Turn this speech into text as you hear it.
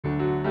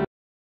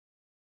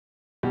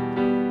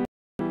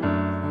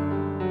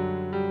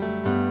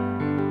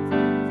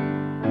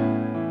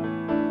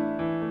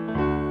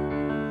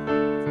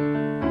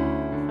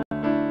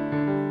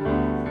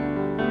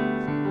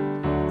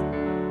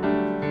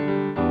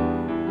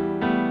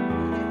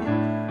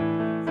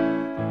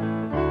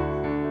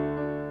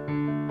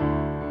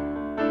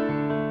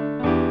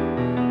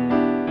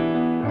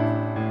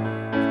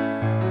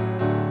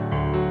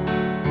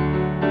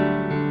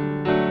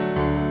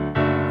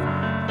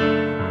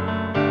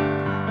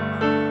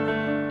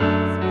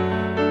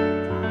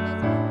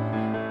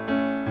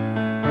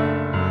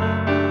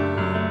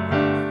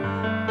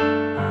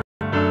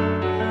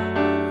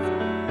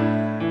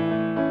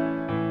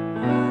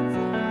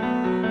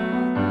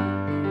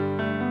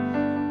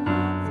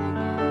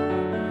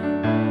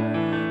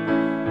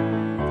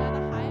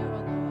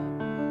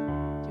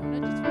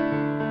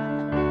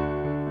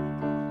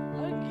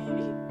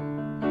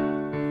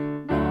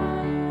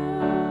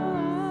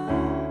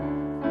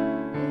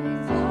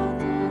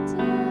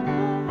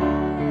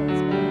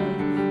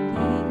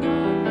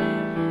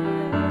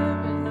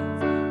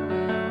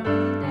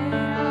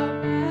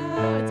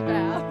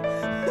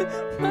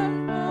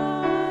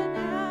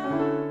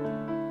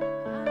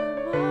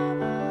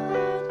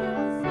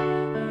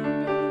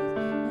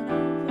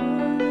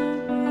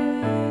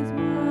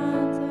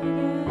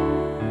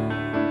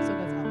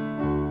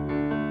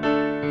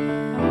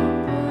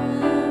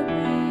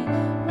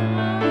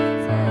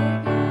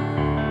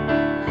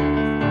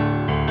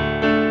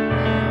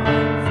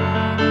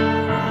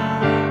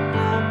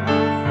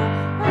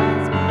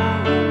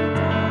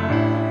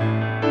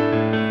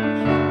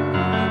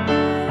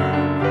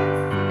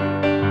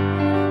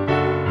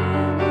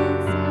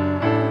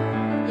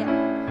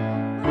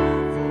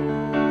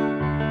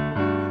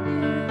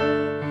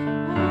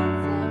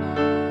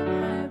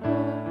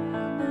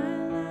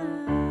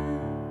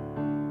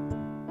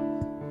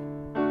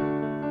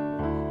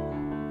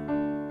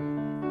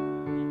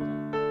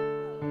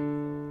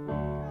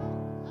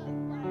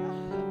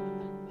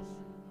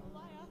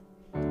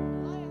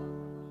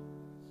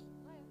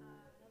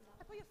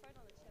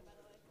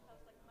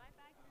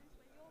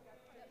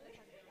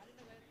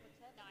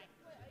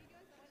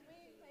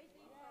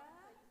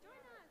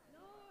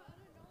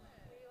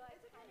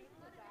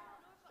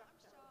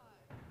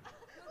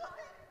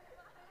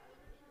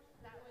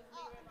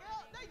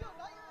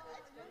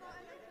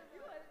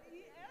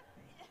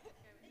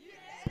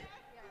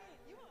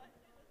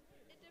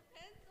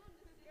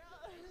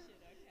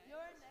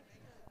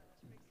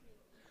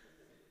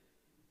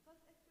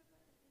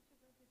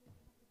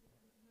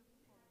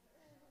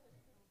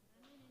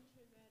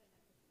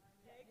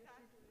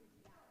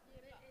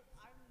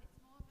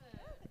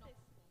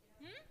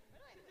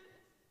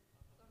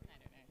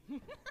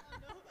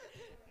I'm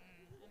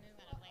just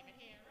gonna leave it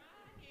here,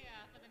 right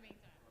here, for the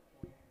meantime.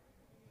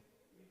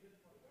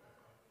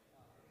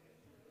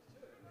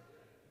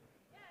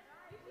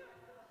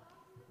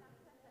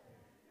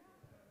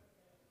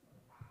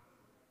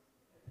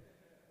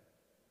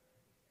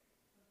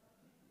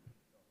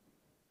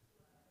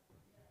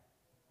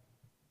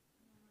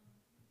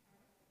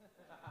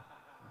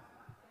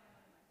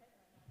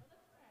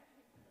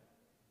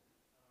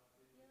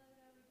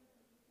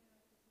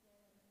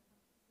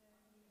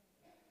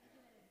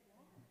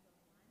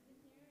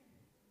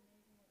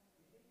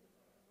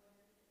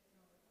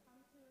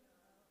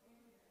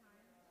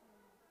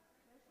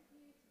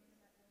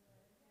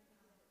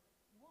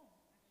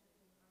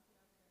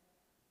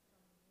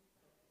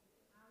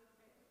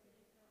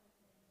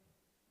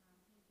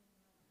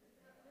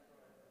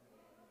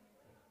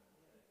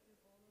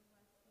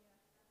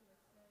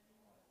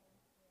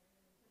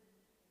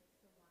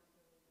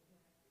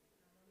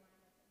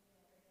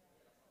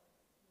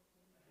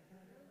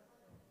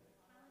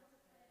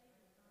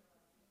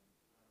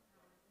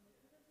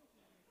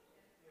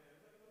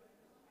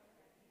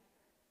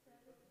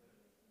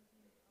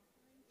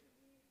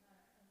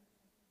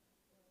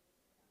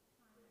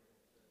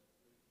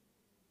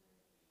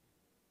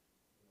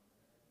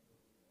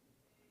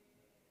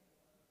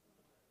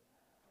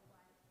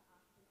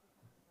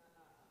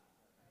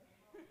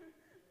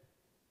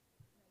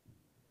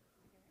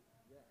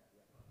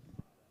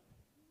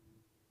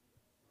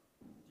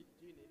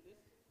 Do you need this?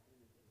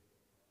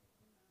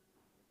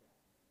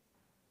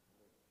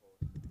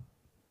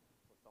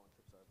 Before someone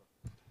trips over.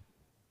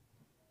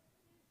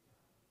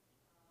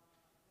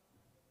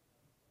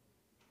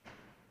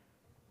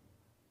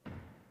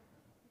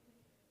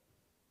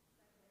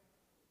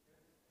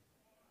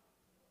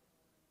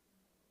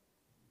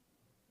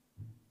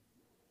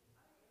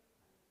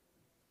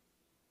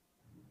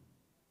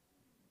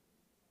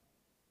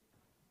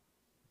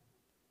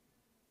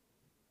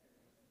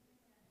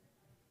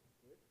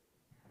 Good?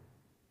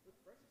 Look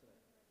fresh today.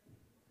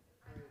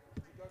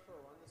 Did you go for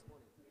a run this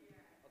morning?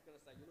 I was going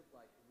to say, you look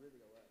like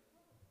really alert.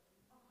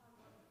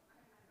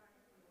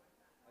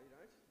 Oh, you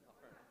don't? Oh,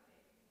 fair enough.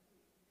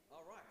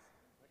 Oh, right.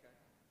 Okay.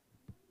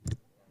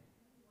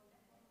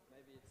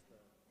 Maybe it's the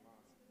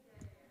mask.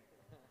 I'm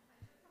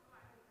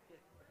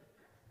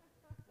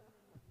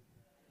tired.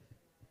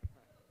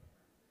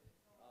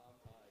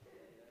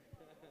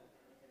 Yeah.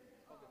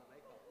 It's probably the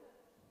makeup.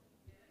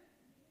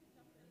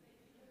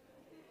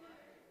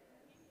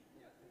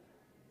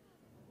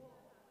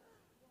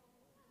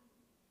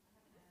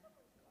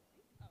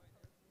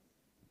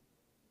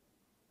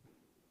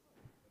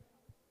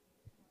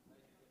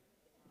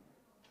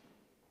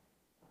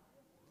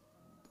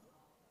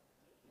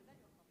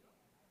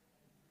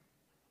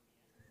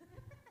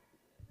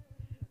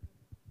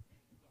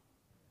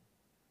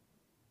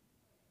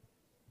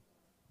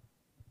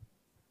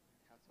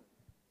 Catherine,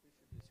 who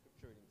should do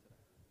scripture reading today?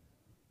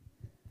 Ask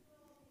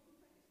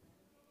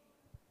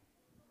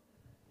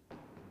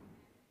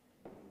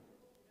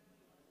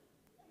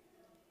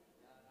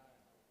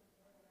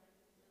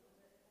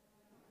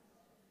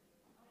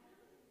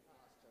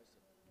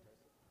Joseph.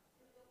 Joseph.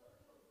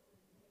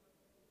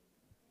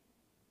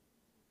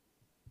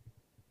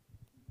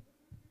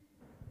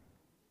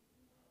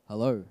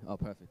 Hello. Oh,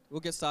 perfect.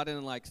 We'll get started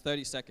in like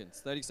 30 seconds.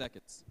 30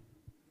 seconds.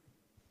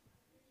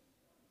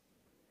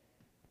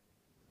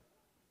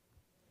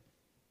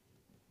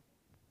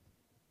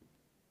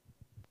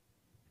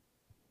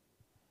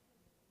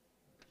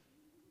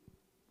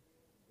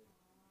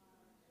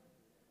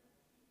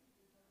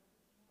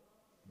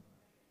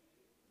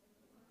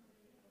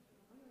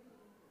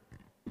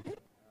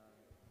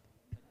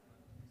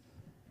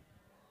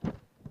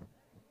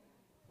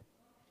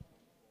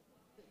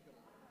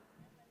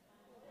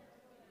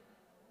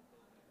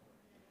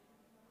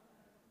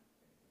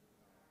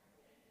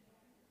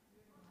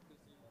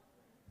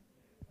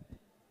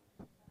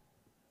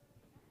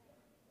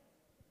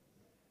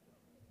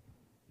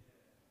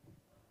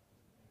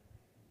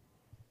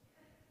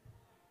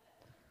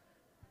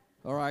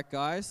 All right,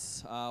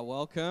 guys,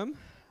 welcome.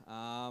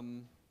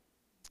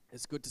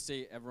 It's good to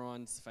see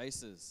everyone's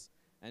faces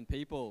and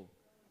people.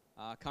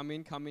 Come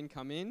in, come in,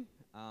 come in.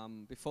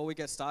 Before we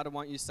get started, I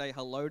want you to say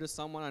hello to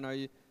someone. I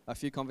know a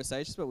few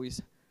conversations, but we've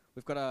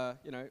got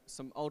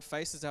some old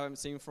faces I haven't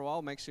seen for a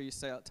while. Make sure you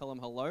tell them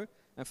hello.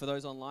 And for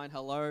those online,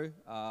 hello.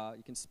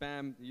 You can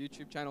spam the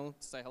YouTube channel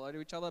to say hello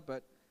to each other,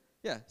 but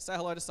yeah, say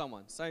hello to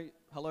someone. Say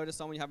hello to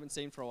someone you haven't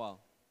seen for a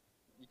while.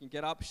 You can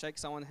get up, shake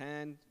someone's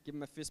hand, give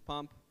them a fist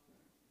pump.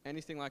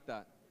 Anything like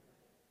that.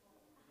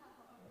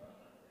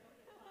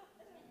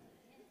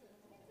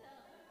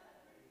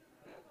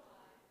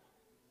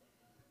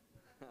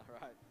 All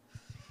right.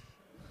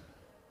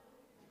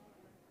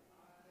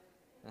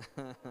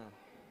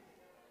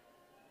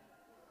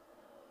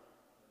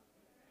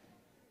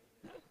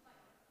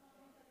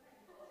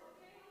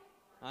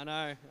 I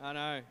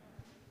know.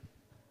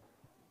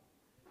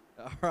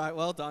 All right,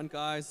 well done,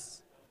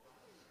 guys.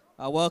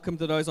 Welcome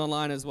to those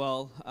online as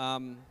well.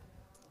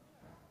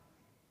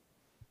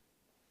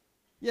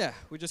 Yeah,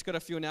 we just got a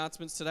few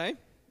announcements today.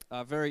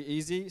 very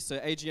easy. So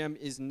AGM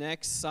is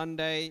next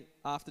Sunday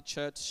after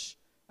church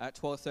at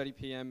 12:30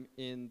 p.m.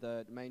 in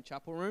the main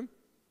chapel room.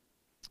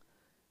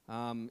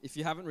 If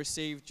you haven't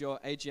received your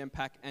AGM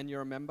pack and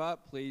you're a member,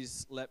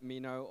 please let me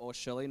know or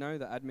Shirley know,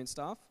 the admin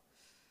staff.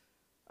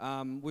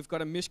 We've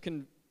got a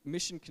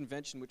mission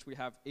convention which we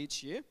have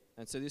each year.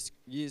 And so this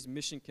year's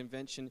mission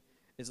convention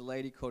is a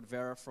lady called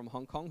Vera from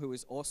Hong Kong who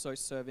is also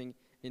serving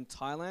in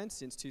Thailand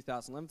since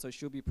 2011. So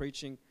she'll be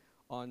preaching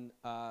on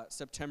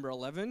September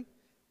 11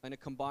 in a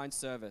combined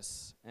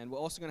service. And we're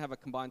also going to have a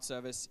combined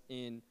service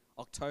in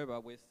October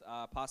with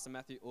Pastor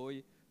Matthew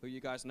Ooi, who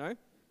you guys know.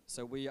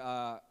 So we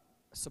are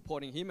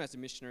supporting him as a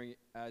missionary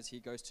as he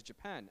goes to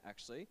Japan,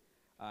 actually.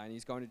 And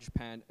he's going to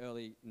Japan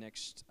early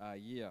next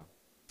year.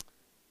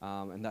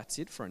 And that's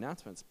it for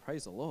announcements.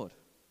 Praise the Lord.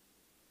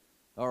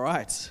 All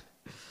right.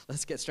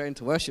 Let's get straight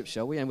into worship,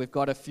 shall we? And we've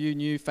got a few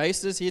new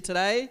faces here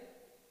today,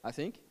 I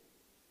think.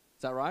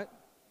 Is that right?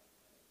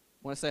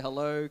 Want to say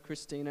hello,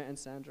 Christina and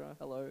Sandra?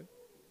 Hello.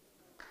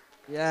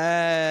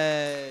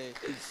 Yay.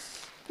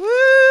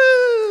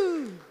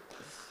 Woo!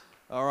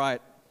 All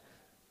right.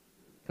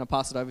 Can I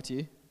pass it over to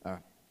you? All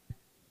right.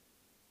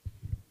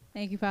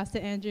 Thank you, Pastor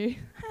Andrew.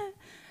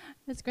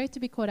 It's great to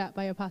be called out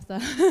by your pastor.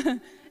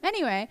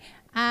 Anyway,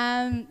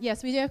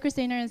 yes, we do have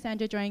Christina and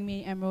Sandra joining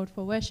me in Emerald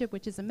for worship,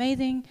 which is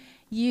amazing.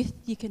 Youth,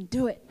 you can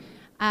do it.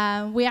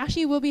 We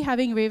actually will be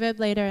having Reverb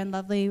later, and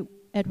lovely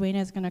Edwina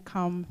is going to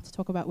come to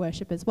talk about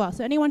worship as well.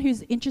 So anyone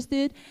who's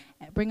interested,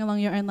 bring along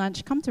your own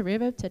lunch. Come to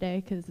Reverb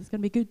today because it's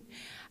going to be good.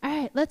 All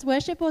right, let's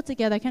worship all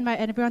together. I can invite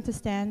everyone to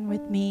stand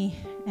with me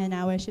and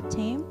our worship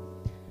team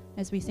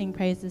as we sing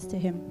praises to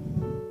him.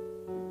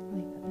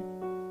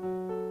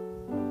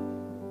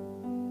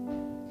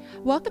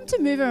 Welcome to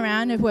move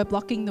around if we're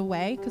blocking the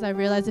way, because I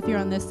realize if you're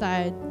on this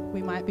side,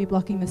 we might be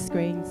blocking the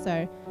screen.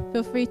 So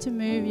feel free to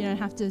move. You don't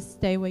have to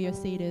stay where your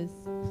seat is.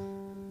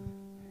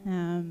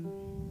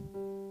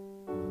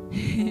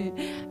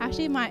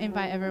 Actually, might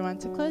invite everyone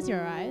to close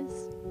your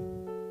eyes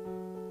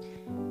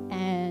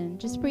and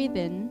just breathe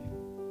in,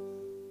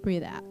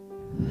 breathe out.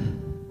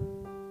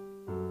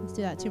 Let's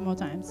do that 2 more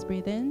times.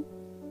 Breathe in,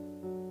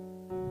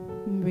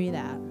 and breathe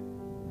out.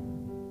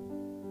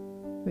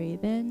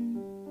 Breathe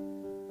in,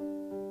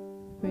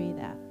 breathe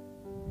out.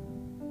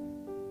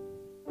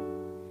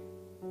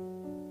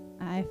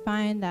 I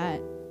find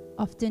that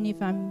often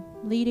if I'm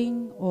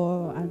leading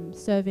or I'm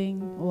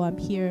serving or I'm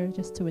here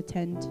just to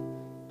attend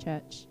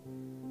church,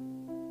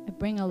 I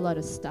bring a lot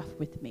of stuff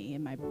with me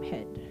in my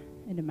head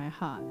and in my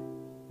heart.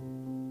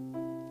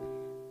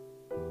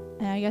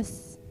 And I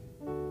guess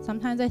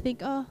sometimes I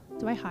think, oh,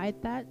 do I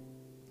hide that?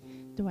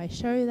 Do I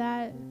show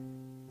that?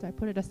 Do I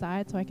put it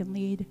aside so I can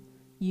lead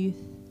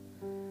youth?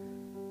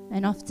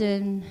 And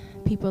often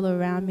people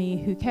around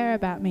me who care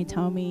about me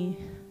tell me,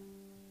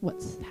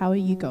 how are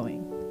you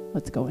going?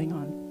 What's going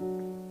on?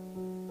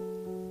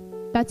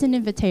 That's an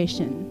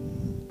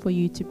invitation for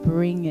you to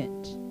bring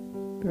it.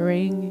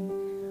 Bring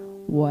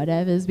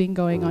whatever's been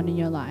going on in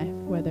your life,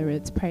 whether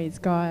it's praise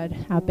God,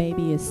 our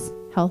baby is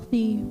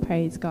healthy,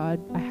 praise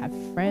God, I have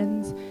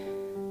friends,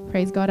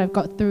 praise God, I've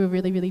got through a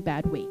really, really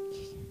bad week.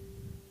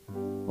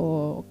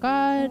 Or,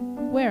 God,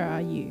 where are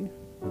you?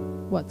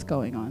 What's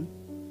going on?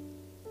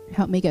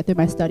 Help me get through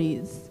my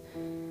studies.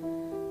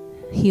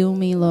 Heal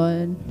me,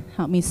 Lord.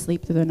 Help me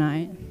sleep through the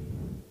night.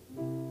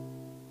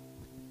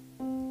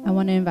 I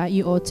want to invite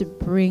you all to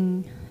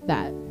bring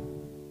that.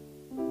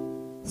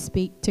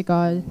 Speak to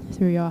God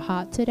through your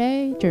heart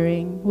today,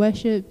 during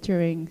worship,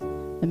 during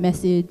the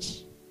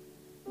message,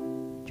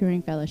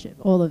 during fellowship.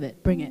 All of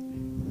it. Bring it.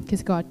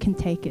 Because God can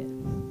take it.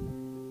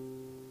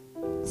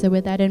 So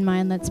with that in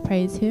mind, let's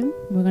praise him.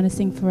 We're going to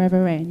sing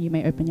Forever Rain. You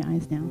may open your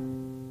eyes now.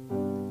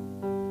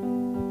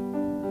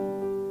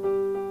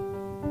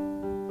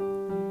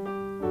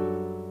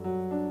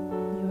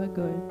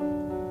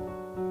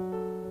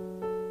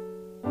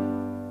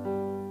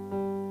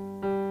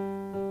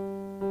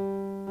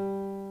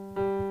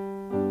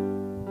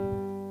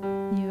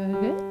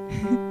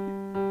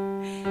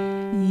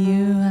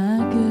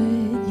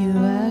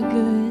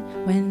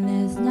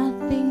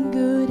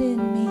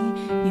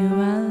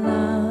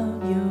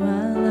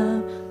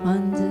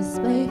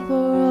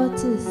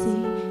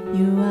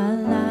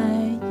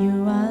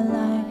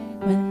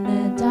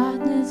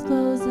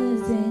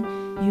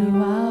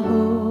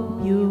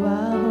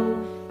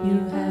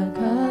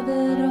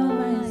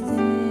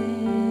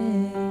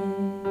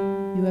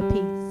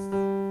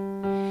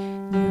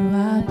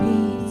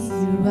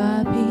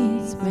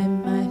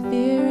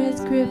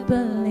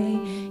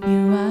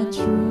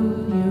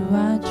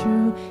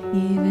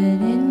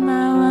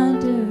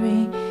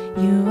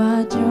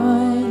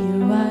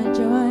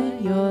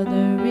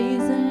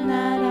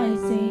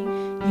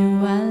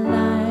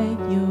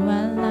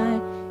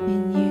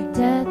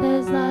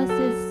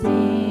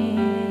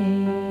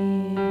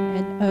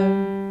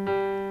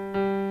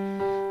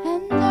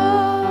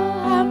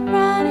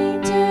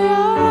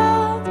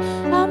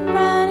 I'm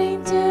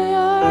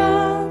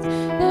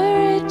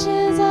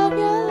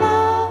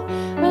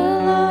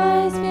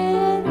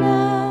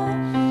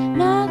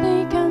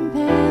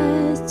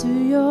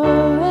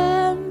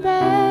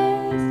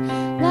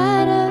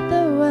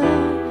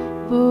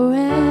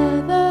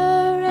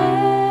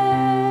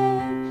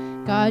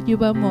God, you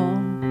are more.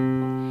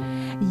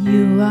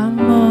 You are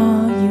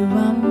more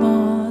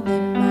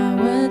than my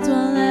words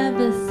will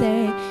ever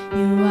say.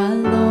 You are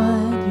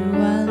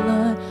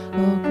Lord,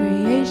 all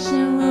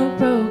creation will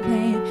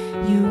proclaim.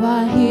 You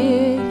are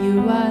here,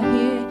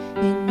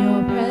 in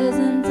your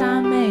presence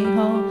I'm made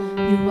whole.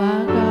 You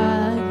are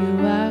God,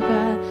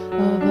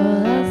 of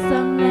all else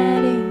I'm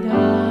letting go.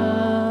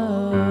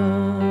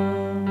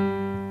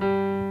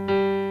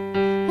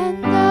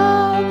 And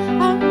though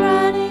I'm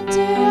running to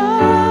your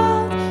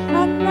arms,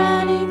 I'm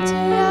running to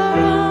your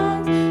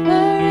arms,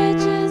 the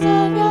riches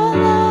of your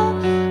love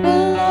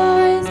will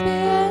always be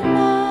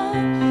enough.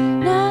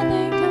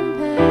 Nothing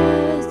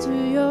compares to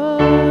your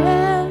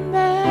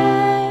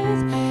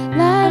embrace,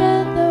 light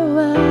of the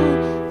world,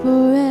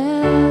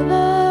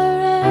 forever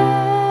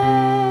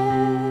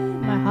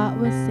reign. My heart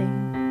will sing.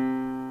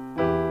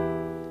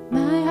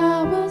 My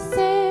heart will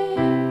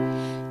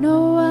sing,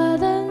 no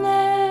other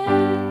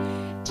name.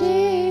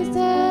 Jesus,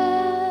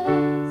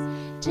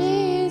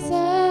 Jesus.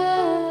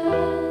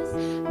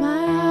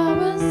 My heart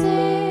will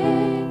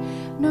sing,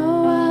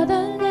 no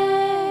other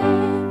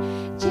name.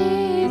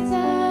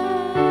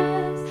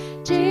 Jesus,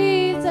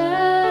 Jesus.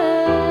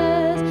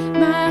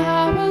 My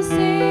heart will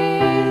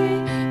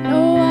sing,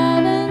 no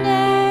other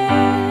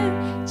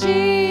name.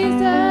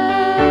 Jesus,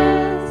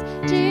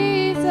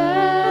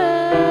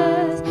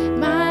 Jesus.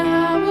 My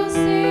heart will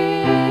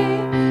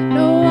sing,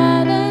 no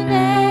other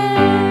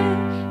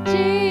name.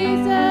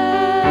 Jesus,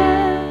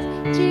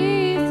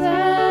 Jesus.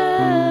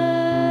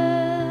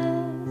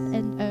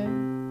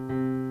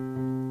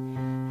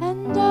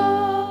 And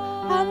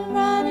oh, I'm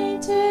running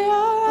to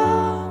your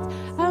arms,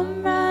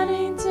 I'm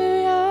running to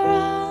your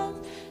arms.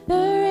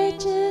 The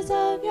riches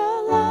of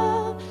your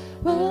love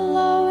will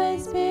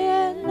always be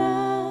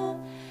enough.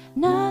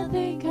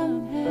 Nothing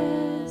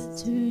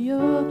compares to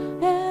your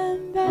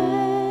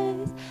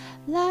embrace,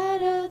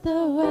 light of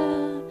the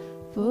world,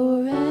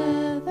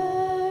 forever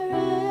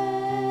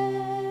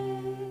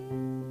reign.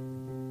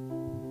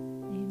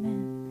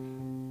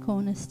 Amen.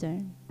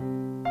 Cornerstone.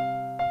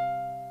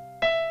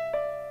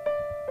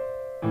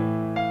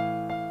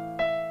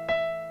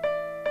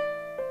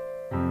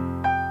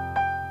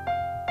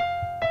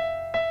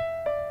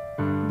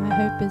 My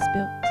hope is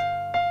built.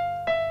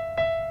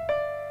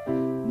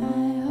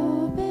 My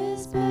hope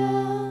is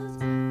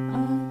built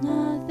on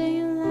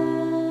nothing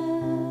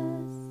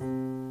less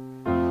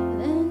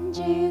than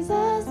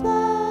Jesus'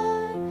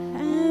 blood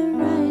and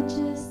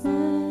righteousness.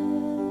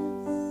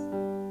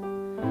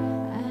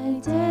 I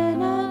dare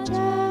not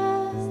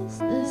trust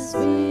the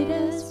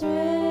sweetest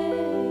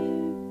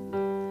frame,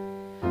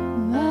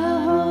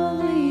 but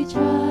wholly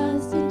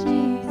trust in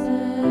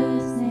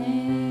Jesus'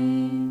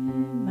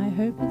 name. My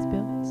hope is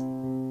built.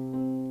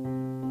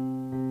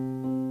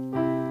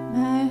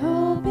 My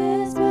hope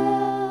is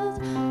built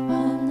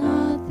on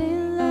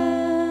nothing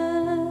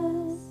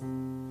less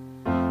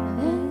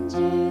than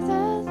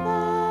Jesus'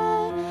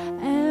 blood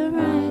and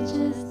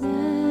righteousness.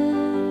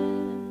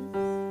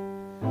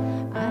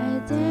 I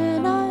dare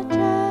not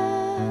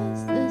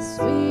trust the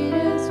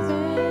sweetest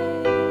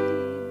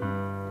frame,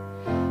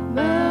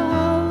 but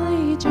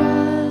wholly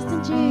trust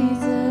in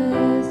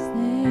Jesus'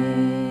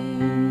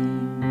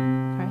 name.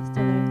 Christ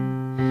alone.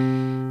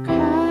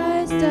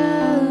 Christ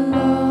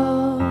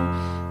alone,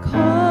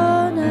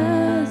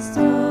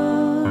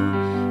 cornerstone,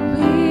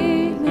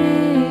 weak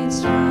made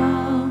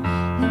strong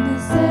in the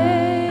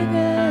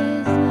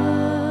Savior's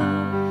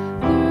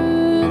love.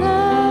 Through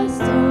the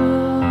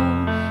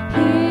storm,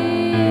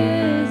 He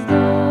is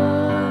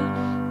Lord,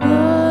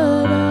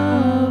 Lord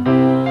of all.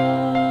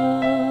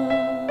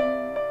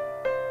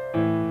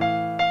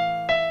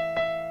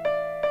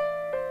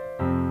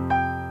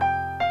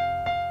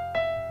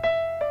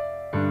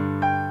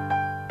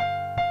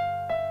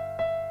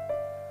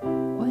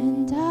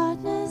 When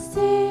darkness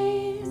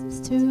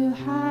seems to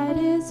hide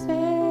His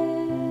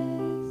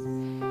face,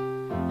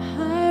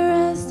 I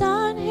rest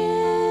on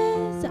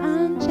His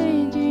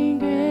unchanging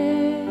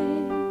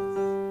grace.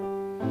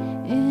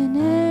 In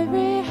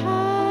every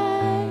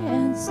high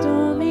and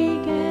stormy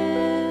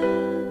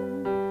gale,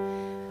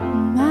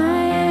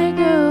 my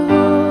anchor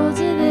holds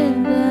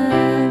within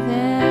the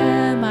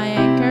veil. My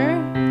anchor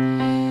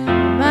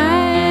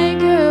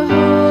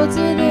holds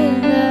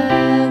within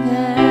the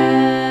veil.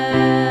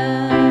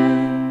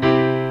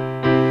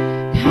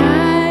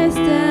 Christ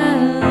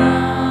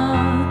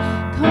alone,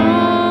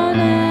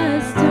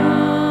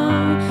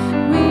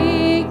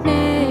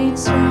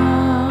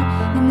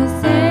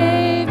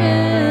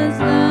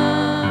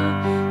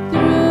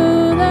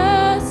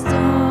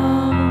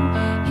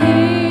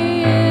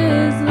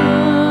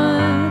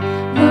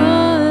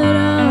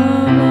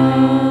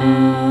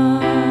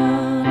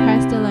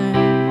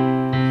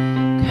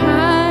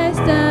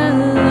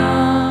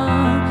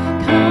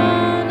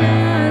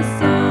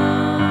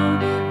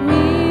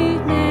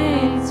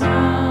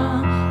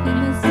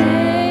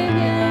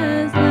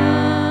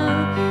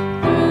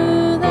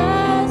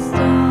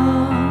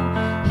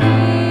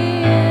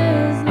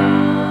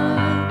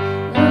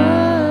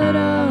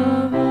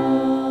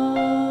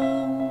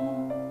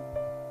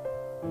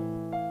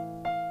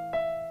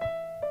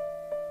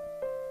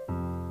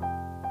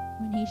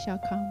 shall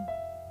come.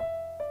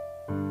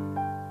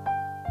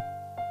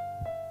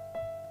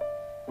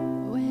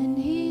 When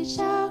he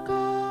shall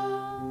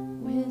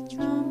come with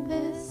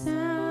trumpet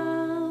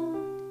sound,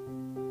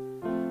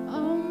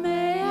 oh,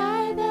 may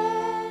I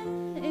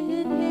then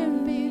in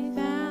him be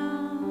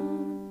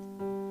found,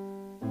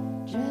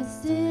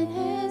 dressed in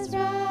his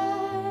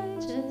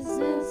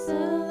righteousness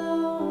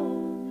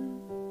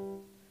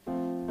alone,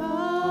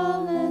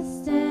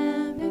 faultless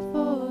stand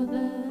before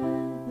the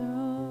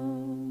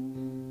throne.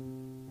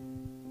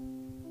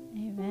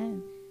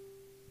 Amen.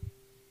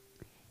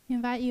 I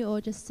invite you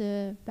all just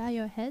to bow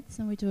your heads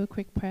and we do a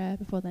quick prayer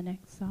before the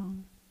next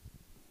song.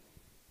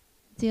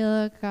 Dear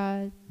Lord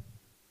God,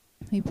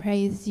 we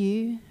praise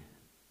you,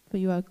 for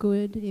you are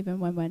good even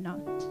when we're not.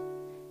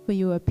 For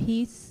you are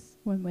peace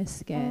when we're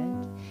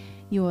scared.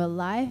 You are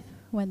life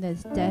when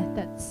there's death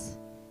that's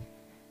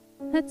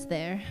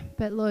there.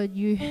 But Lord,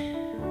 you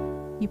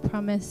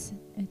promise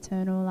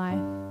eternal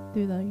life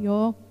through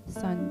your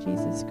Son,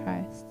 Jesus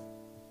Christ.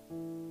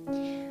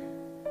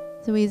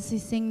 So as we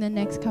sing the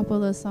next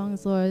couple of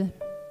songs, Lord,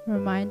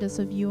 remind us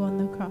of you on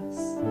the cross.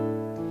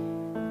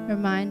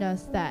 Remind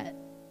us that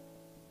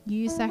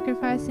you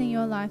sacrificing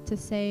your life to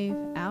save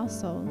our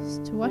souls,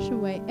 to wash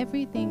away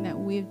everything that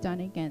we've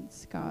done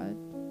against God,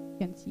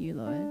 against you,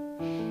 Lord,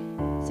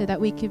 so that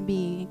we can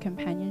be in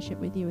companionship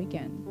with you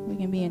again. We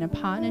can be in a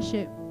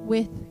partnership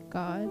with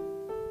God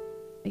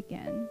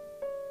again.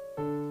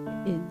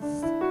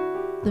 Is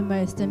the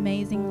most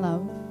amazing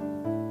love.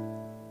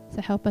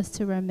 So help us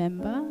to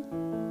remember,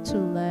 to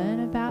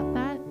learn about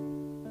that,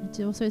 and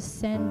to also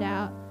send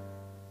out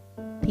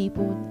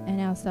people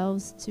and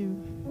ourselves to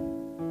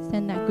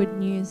send that good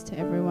news to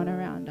everyone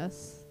around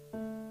us.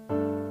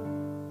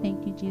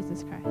 Thank you,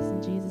 Jesus Christ.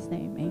 In Jesus'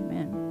 name,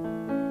 amen.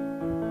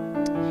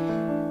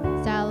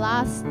 So our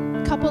last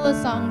couple of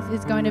songs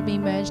is going to be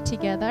merged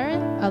together,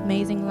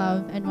 Amazing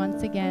Love and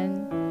Once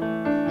Again.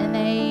 And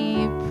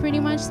they pretty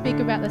much speak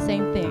about the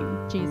same thing,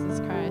 Jesus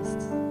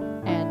Christ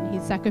and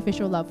his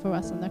sacrificial love for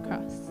us on the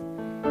cross.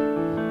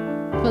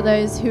 For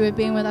those who have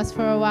been with us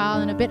for a while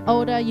and a bit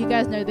older, you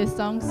guys know this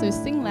song, so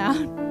sing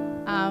loud.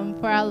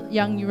 For our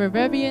young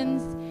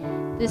Reverbians,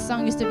 this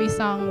song used to be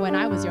sung when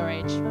I was your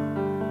age.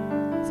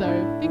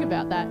 So think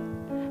about that.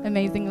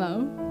 Amazing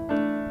Love.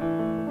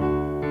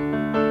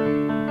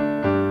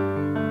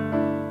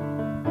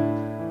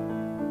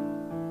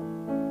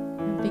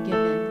 I'm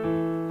forgiven.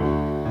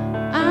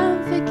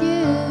 I'm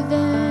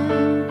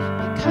forgiven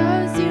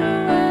because you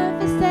were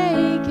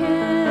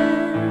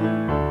forsaken.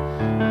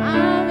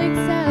 I'm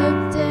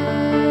accepted.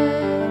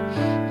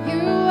 You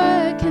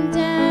were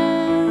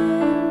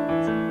condemned.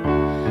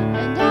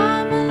 And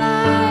I'm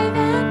alive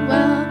and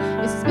well.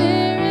 Your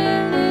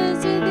spirit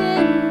lives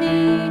within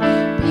me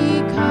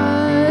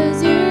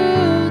because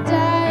you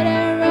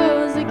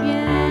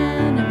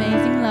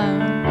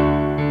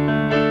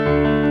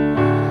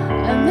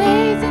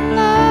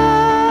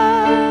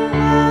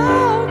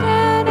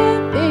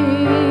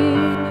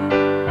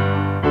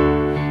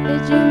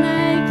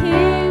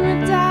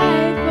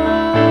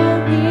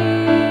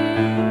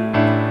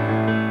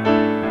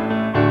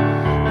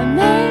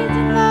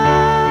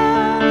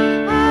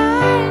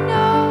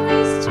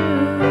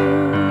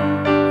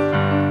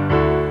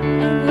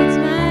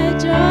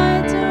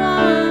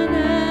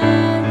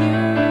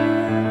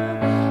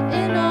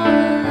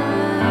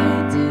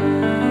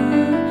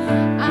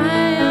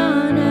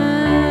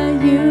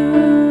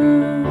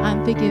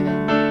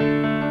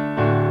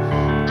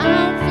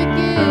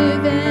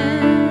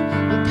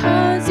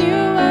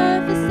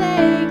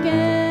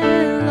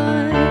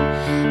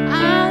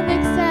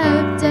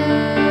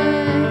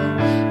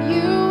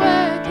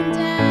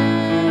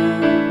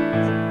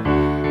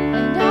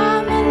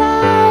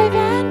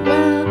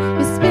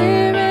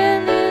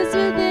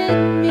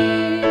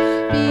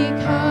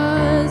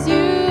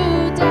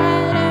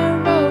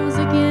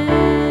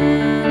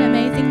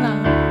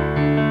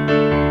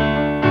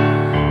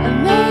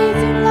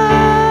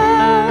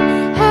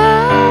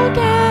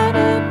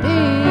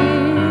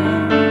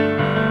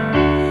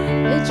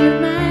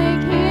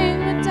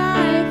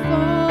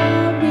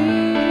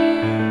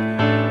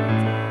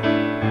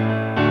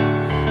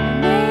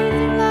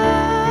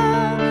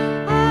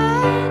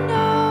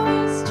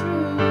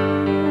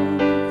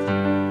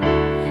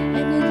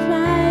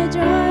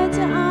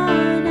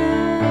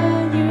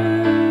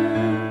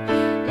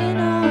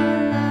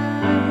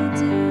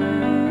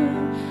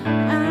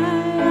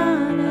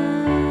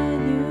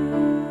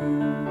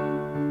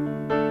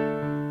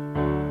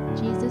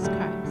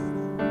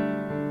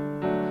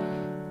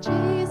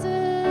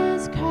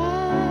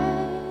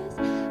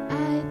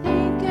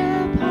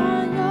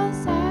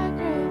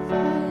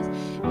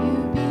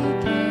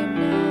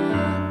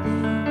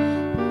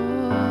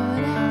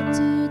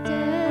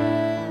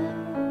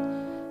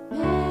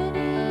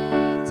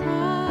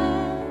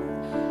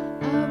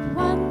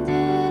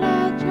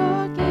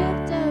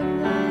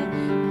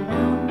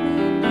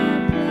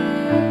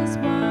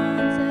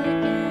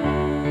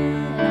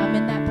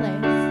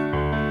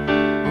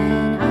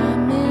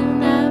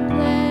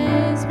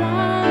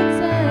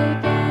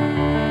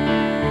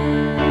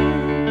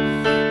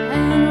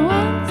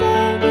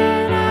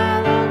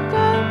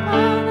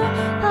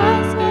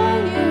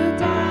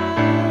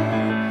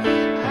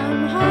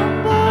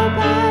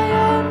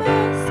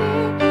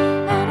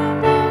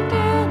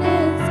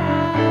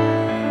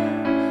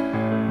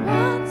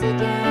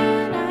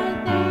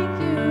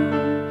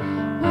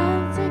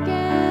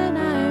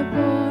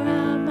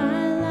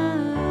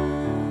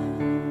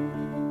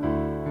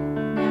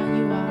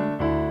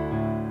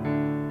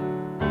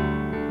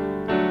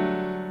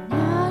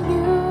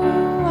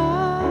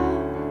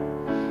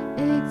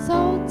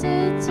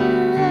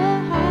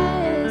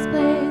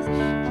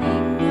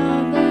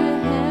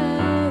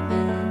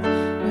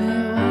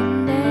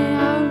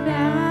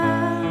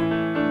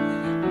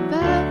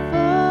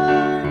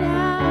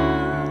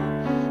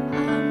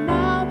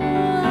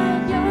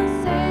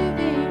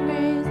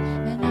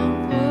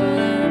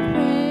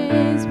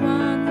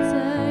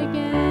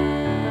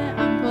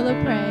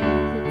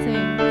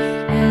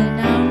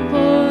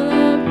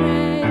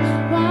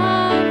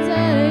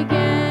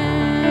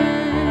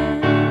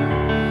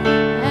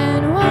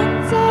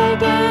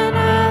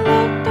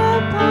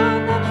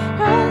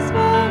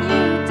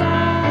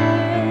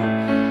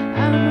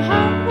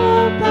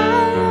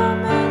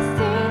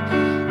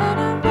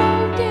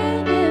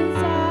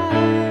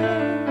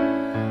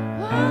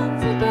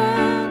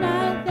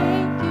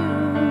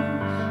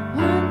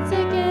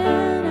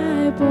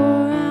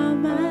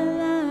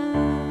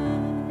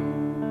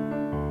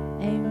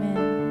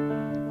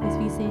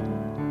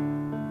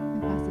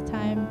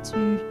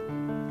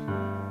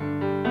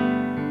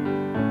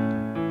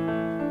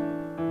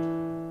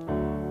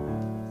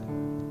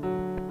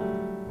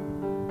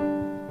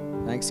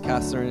Thanks,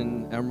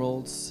 Catherine,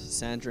 Emeralds,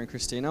 Sandra, and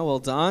Christina. Well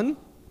done.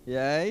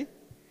 Yay.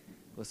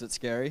 Was it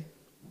scary?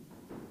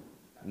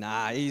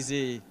 Nah,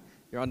 easy.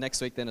 You're on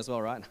next week then as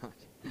well, right?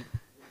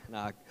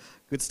 Nah,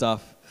 good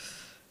stuff.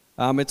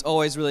 It's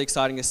always really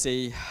exciting to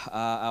see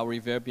our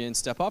Reverbians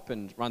step up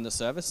and run the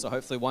service. So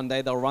hopefully one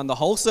day they'll run the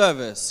whole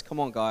service. Come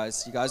on,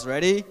 guys. You guys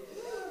ready?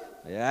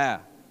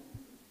 Yeah.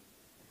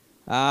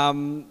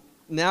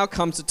 Now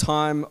comes the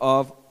time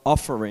of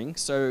offering.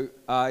 So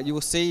you will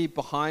see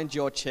behind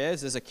your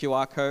chairs there's a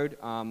QR code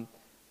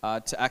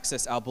to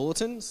access our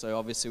bulletin. So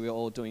obviously we're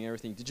all doing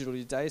everything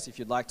digitally today. So if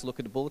you'd like to look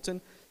at the bulletin,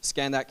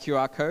 scan that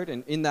QR code.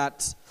 And in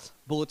that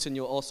bulletin,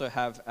 you'll also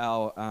have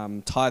our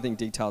tithing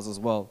details as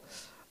well.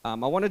 I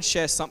wanted to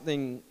share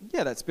something,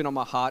 that's been on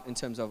my heart in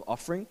terms of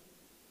offering.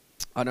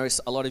 I know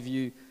a lot of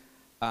you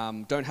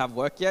don't have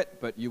work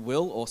yet, but you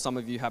will, or some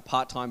of you have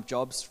part-time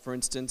jobs, for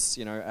instance,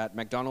 at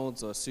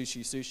McDonald's or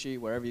Sushi,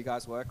 wherever you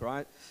guys work,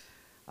 right?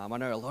 I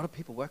know a lot of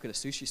people work at a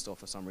sushi store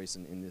for some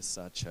reason in this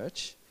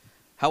church.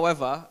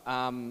 However,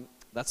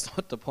 that's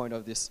not the point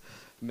of this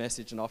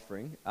message and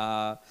offering.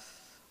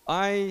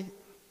 I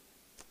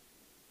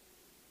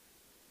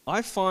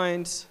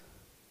find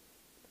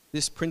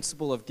this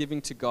principle of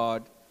giving to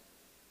God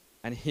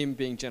and Him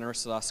being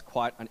generous with us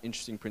quite an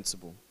interesting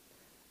principle.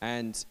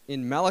 And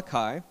in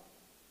Malachi,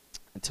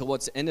 and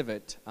towards the end of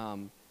it,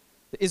 the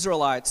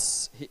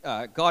Israelites,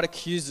 God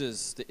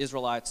accuses the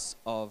Israelites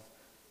of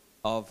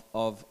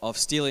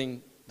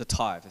stealing the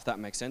tithe, if that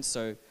makes sense.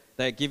 So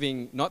they're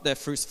giving not their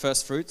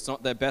first fruits,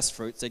 not their best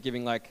fruits. They're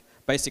giving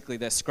basically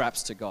their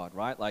scraps to God,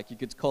 right? Like you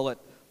could call it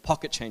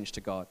pocket change to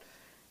God.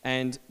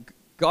 And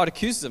God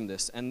accuses them of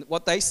this. And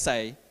what they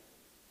say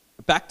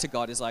back to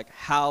God is like,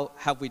 how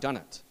have we done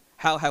it?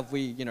 How have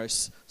we,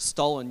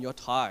 stolen your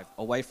tithe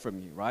away from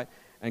you, right?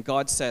 And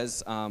God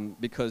says,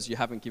 because you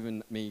haven't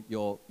given me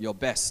your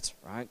best,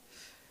 right?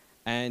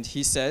 And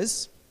He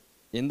says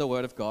in the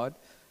Word of God,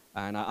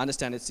 and I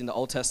understand it's in the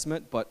Old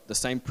Testament, but the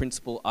same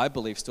principle I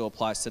believe still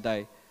applies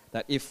today,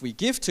 that if we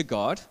give to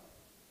God,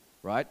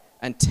 right,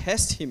 and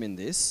test Him in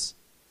this,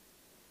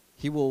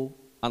 He will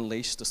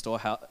unleash the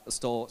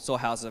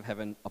storehouses of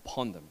heaven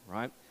upon them,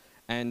 right?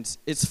 And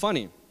it's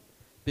funny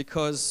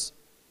because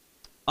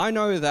I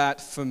know that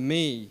for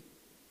me,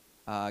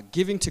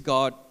 giving to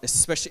God,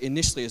 especially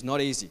initially, is not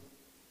easy.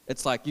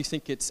 It's like you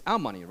think it's our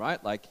money,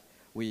 right? Like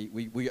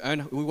we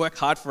work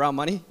hard for our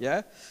money,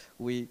 yeah?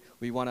 We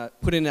want to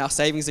put in our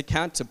savings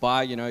account to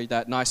buy,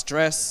 that nice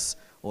dress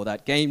or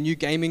that new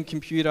gaming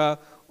computer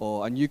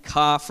or a new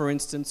car, for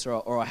instance,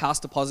 or a house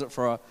deposit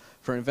for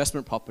an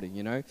investment property,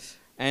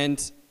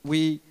 And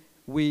we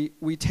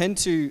tend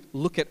to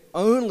look at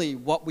only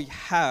what we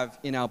have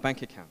in our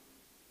bank account.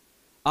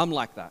 I'm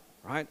like that.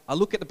 Right? I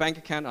look at the bank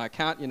account, and I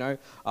count,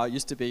 I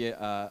used to be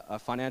a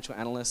financial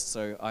analyst,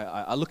 so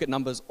I look at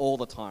numbers all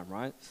the time,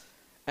 right?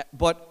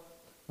 But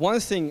one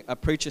thing a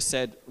preacher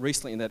said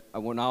recently that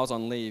when I was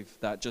on leave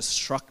that just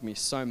struck me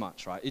so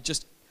much, right? It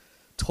just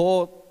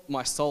tore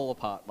my soul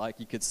apart, like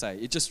you could say.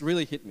 It just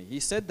really hit me. He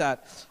said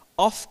that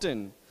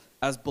often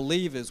as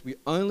believers, we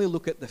only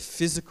look at the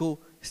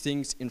physical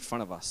things in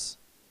front of us.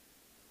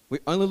 We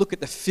only look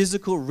at the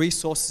physical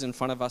resources in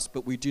front of us,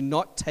 but we do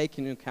not take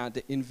into account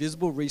the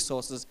invisible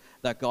resources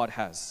that God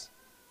has.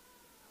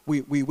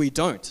 We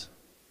don't.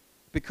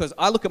 Because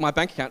I look at my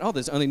bank account,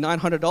 there's only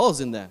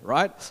 $900 in there,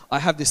 right? I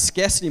have this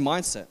scarcity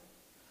mindset.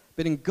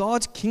 But in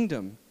God's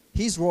kingdom,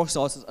 His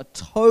resources are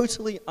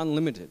totally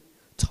unlimited.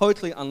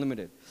 Totally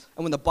unlimited.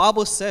 And when the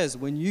Bible says,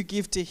 when you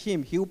give to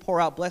Him, He will pour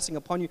out blessing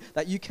upon you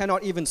that you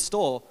cannot even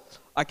store,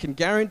 I can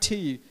guarantee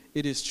you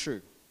it is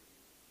true.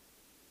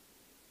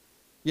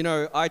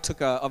 I took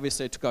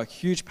a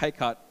huge pay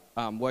cut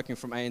working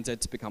from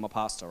ANZ to become a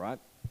pastor, right?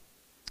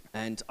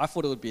 And I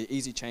thought it would be an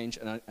easy change,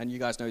 and you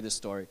guys know this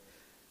story.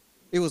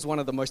 It was one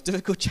of the most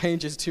difficult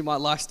changes to my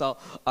lifestyle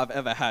I've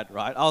ever had,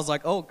 right? I was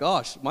like, oh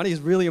gosh, money is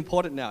really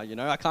important now,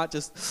 I can't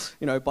just,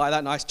 buy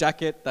that nice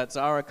jacket, that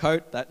Zara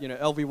coat, that,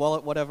 LV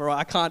wallet, whatever.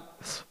 I can't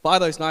buy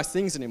those nice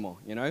things anymore,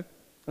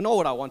 Nor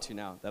would I want to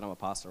now that I'm a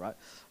pastor, right?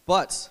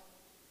 But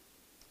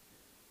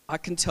I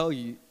can tell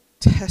you,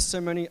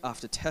 testimony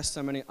after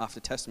testimony after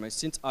testimony,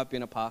 since I've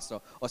been a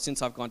pastor or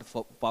since I've gone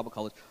to Bible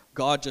college,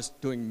 God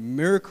just doing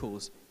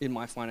miracles in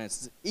my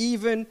finances,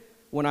 even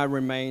when I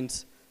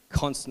remained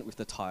constant with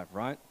the tithe,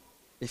 right?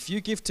 If you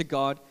give to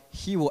God,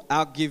 He will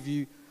outgive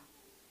you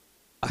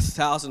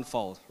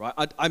 1,000-fold,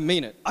 right? I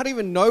mean it. I don't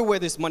even know where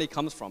this money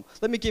comes from.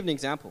 Let me give an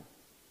example.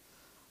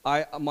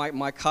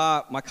 My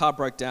car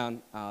broke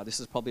down, this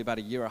is probably about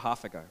a year and a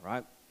half ago,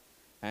 right?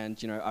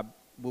 And,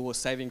 we were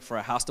saving for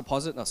a house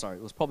deposit. No, sorry,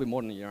 it was probably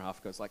more than a year and a half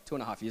ago. It's like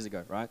 2.5 years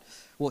ago, right?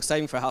 We were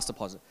saving for a house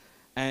deposit.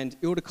 And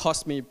it would have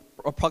cost me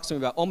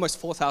approximately about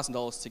almost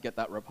 $4,000 to get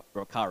that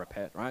car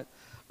repaired, right?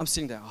 I'm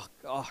sitting there, oh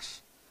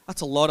gosh,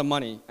 that's a lot of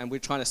money. And we're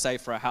trying to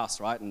save for a house,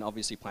 right? And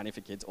obviously planning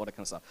for kids, all that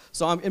kind of stuff.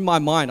 So in my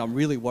mind, I'm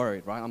really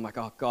worried, right? I'm like,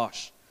 oh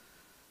gosh,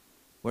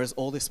 where's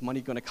all this money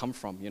going to come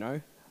from,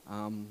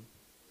 And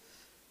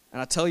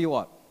I tell you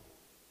what,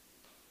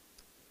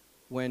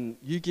 when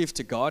you give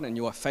to God and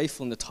you are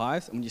faithful in the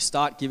tithe, and when you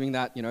start giving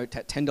that,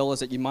 $10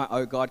 that you might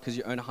owe God because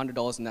you earn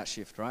 $100 in that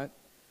shift, right?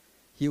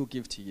 He will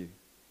give to you.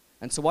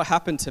 And so what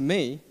happened to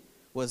me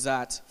was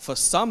that for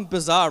some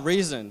bizarre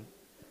reason,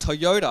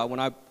 Toyota,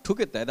 when I took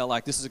it there, they're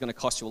like, this is going to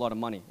cost you a lot of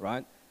money,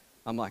 right?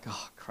 I'm like,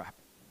 oh, crap.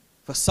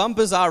 For some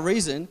bizarre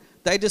reason,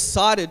 they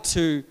decided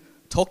to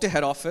talk to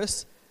head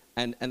office,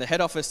 and the head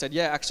office said,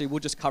 yeah, actually, we'll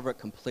just cover it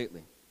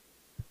completely.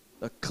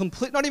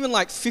 Not even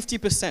like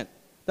 50%.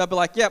 They'll be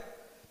like, yep,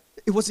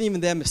 it wasn't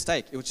even their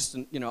mistake. It was just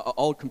an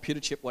old computer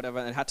chip, whatever,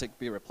 and it had to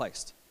be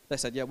replaced. They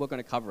said, yeah, we're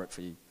going to cover it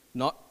for you.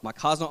 My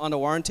car's not under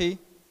warranty,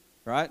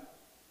 right?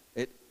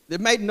 It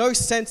made no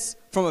sense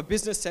from a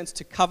business sense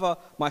to cover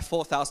my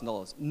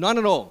 $4,000. None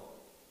at all.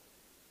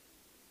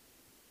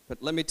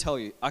 But let me tell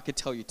you, I could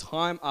tell you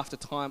time after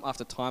time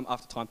after time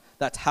after time,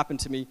 that's happened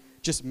to me,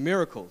 just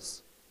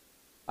miracles.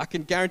 I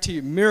can guarantee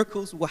you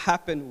miracles will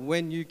happen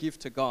when you give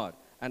to God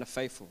and are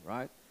faithful,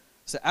 right?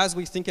 So as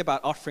we think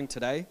about offering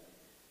today,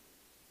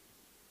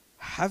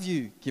 have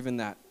you given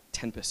that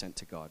 10%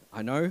 to God?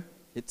 I know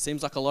it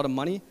seems like a lot of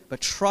money,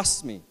 but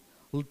trust me,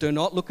 do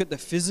not look at the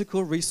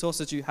physical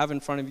resources you have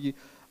in front of you.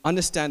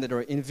 Understand that there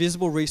are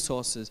invisible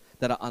resources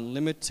that are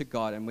unlimited to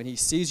God, and when He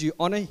sees you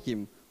honor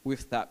Him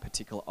with that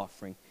particular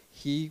offering,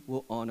 He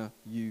will honor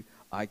you,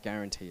 I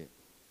guarantee it.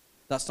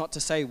 That's not to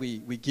say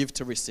we give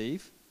to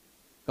receive.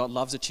 God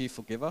loves a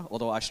cheerful giver,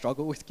 although I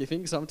struggle with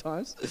giving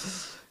sometimes.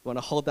 Want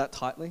to hold that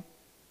tightly,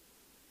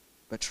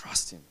 but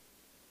trust Him.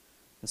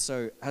 And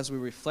so as we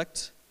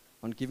reflect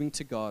on giving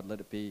to God,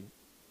 let it be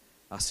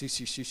our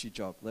sushi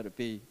job, let it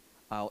be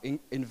our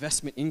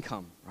investment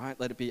income, right?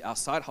 Let it be our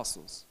side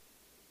hustles.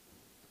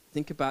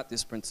 Think about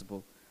this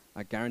principle.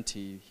 I guarantee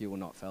you, He will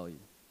not fail you.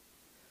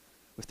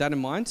 With that in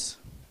mind,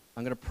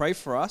 I'm going to pray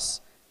for us.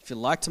 If you'd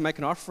like to make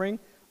an offering,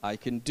 you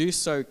can do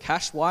so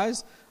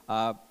cash-wise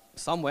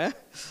somewhere.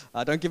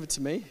 Don't give it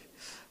to me.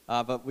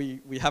 But we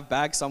have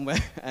bags somewhere,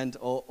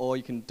 or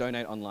you can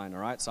donate online,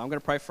 all right? So I'm going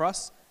to pray for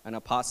us, and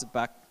I'll pass it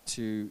back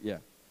to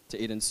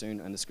Eden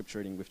soon and the scripture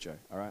reading with Joe.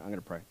 All right, I'm going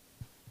to pray.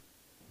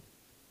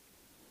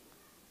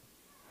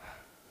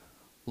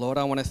 Lord,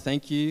 I want to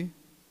thank you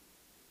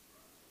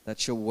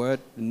that your word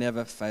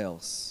never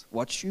fails.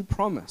 What you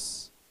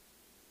promise,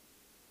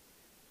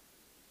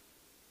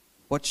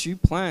 what you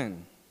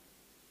plan,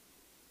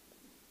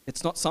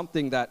 it's not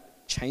something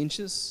that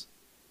changes.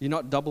 You're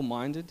not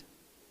double-minded,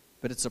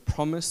 but it's a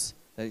promise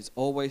that is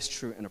always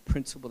true and a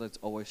principle that's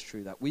always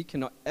true, that we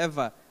cannot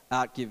ever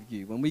outgive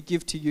you. When we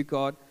give to you,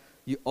 God,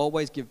 you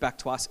always give back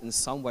to us in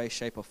some way,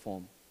 shape, or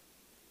form.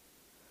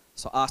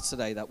 So I ask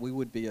today that we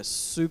would be a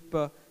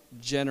super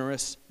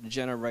generous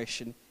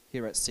generation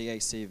here at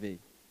CACV,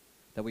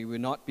 that we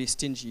would not be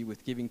stingy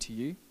with giving to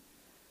you,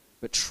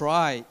 but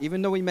try,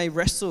 even though we may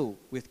wrestle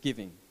with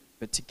giving,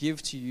 but to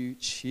give to you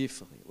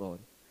cheerfully, Lord.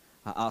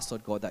 I ask,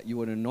 Lord God, that you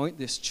would anoint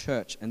this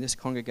church and this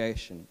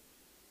congregation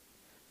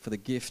for the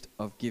gift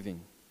of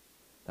giving,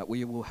 that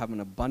we will have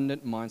an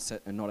abundant mindset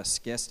and not a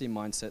scarcity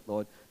mindset,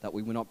 Lord, that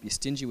we will not be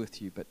stingy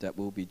with you, but that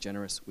we'll be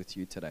generous with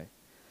you today.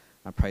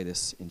 I pray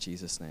this in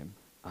Jesus' name.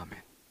 Amen.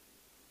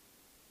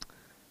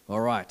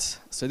 All right,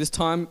 so this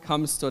time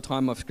comes to a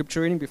time of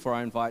scripture reading before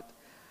I invite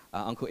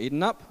Uncle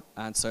Eden up.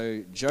 And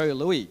so Joe,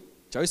 Louis,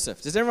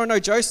 Joseph. Does everyone know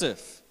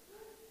Joseph?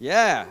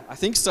 Yeah, I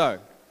think so.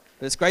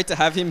 But it's great to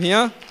have him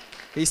here.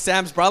 He's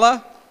Sam's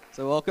brother,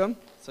 so welcome.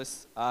 So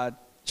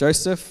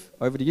Joseph,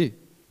 over to you.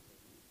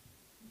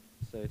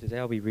 So today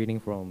I'll be reading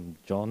from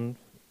John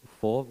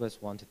 4,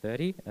 verse 1 to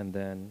 30, and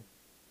then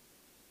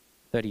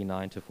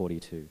 39 to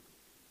 42.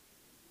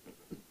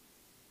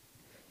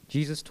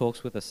 Jesus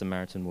talks with a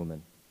Samaritan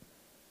woman.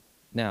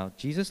 Now,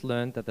 Jesus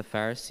learned that the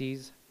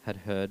Pharisees had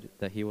heard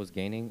that he was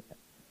gaining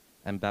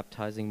and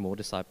baptizing more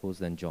disciples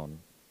than John,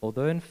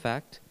 although in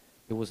fact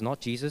it was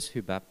not Jesus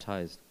who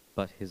baptized,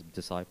 but his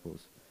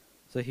disciples.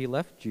 So he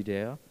left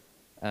Judea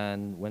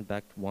and went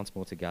back once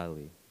more to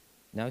Galilee.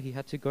 Now he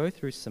had to go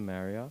through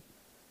Samaria,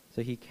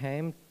 so he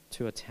came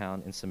to a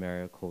town in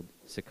Samaria called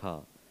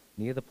Sychar,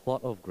 near the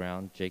plot of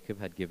ground Jacob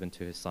had given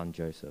to his son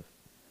Joseph.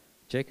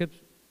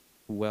 Jacob's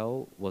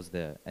well was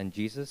there, and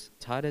Jesus,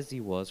 tired as he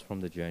was from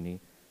the journey,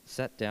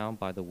 sat down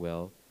by the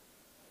well.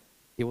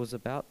 It was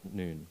about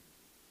noon.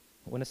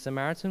 When a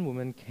Samaritan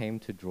woman came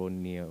to draw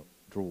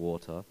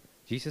water,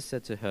 Jesus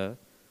said to her,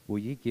 "Will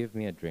you give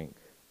me a drink?"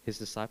 His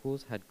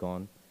disciples had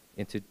gone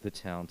into the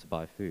town to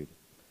buy food.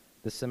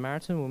 The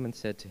Samaritan woman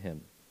said to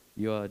him,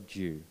 "You are a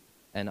Jew,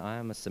 and I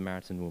am a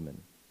Samaritan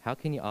woman. How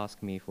can you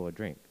ask me for a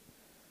drink?"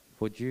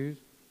 For Jews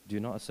do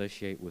not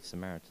associate with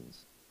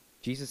Samaritans.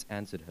 Jesus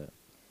answered her,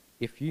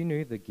 "If you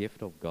knew the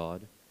gift of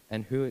God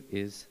and who it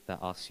is that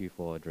asks you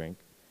for a drink,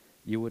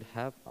 you would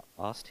have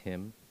asked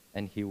him,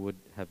 and he would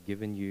have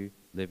given you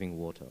living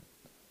water."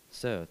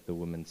 "Sir," the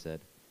woman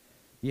said,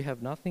 "you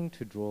have nothing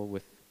to draw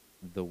with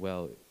the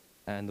well,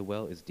 and the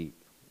well is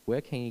deep.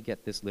 Where can you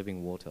get this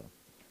living water?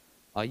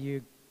 Are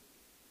you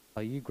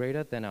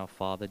greater than our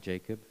father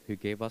Jacob, who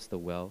gave us the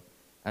well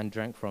and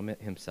drank from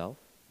it himself,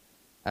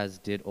 as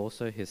did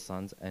also his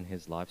sons and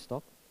his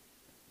livestock?"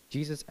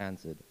 Jesus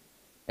answered,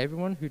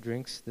 Everyone who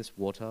drinks this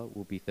water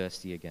will be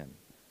thirsty again,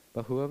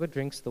 but whoever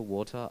drinks the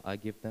water I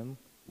give them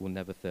will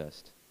never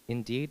thirst.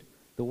 Indeed,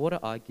 the water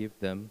I give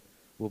them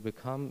will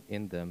become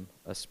in them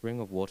a spring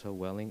of water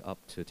welling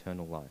up to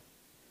eternal life."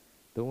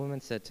 The woman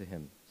said to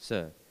him,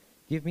 "Sir,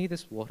 give me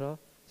this water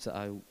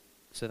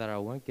so that I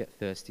won't get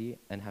thirsty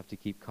and have to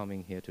keep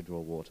coming here to draw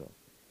water."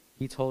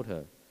 He told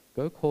her,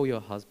 "Go call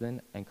your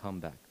husband and come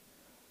back."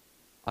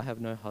 "I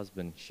have no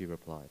husband," she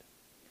replied.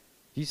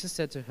 Jesus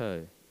said to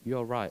her, "You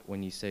are right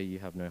when you say you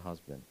have no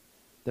husband.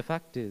 The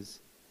fact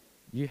is,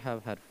 you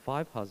have had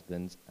 5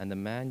 husbands, and the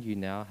man you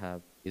now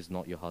have is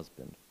not your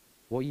husband.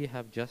 What you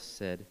have just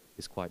said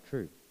is quite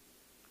true."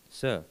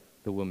 "Sir,"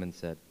 the woman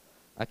said,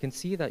 "I can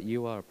see that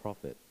you are a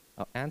prophet.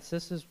 Our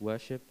ancestors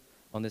worshipped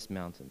on this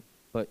mountain,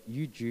 but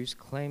you Jews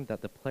claim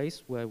that the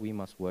place where we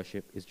must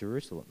worship is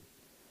Jerusalem."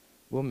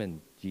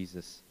 "Woman,"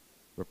 Jesus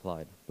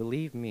replied,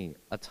 "believe me,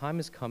 a time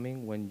is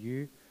coming when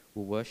you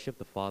will worship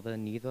the Father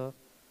neither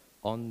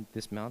on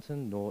this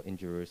mountain nor in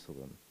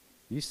Jerusalem.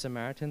 You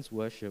Samaritans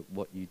worship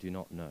what you do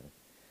not know.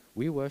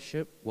 We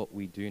worship what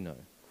we do know,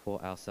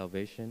 for our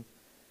salvation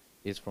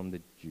is from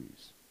the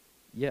Jews.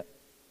 Yet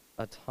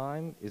a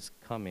time is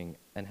coming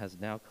and has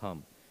now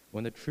come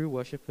when the true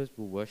worshippers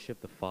will worship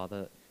the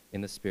Father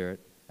in the Spirit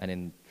and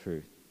in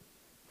truth,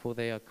 for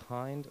they are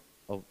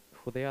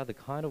the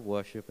kind of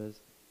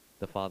worshippers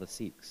the Father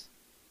seeks.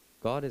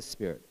 God is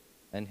Spirit,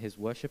 and his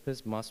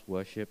worshippers must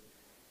worship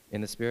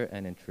in the Spirit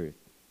and in truth."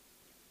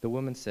 The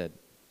woman said,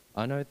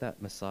 "I know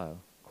that Messiah,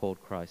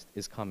 called Christ,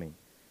 is coming.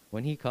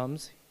 When he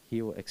comes,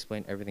 he will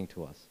explain everything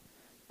to us."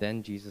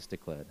 Then Jesus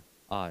declared,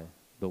 "I,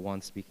 the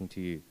one speaking to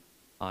you,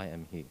 I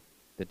am he."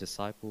 The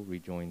disciple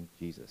rejoined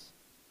Jesus.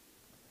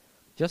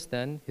 Just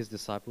then his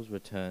disciples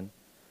returned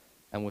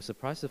and were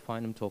surprised to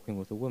find him talking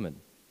with a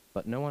woman.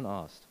 But no one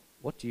asked,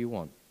 "What do you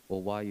want?"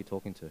 or "Why are you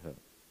talking to her?"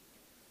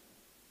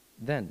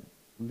 Then,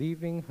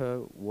 leaving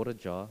her water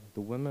jar,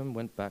 the woman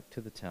went back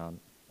to the town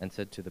and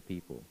said to the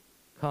people,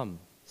 "Come,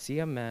 see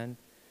a man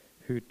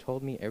who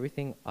told me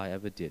everything I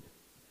ever did.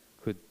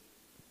 Could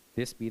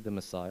this be the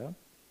Messiah?"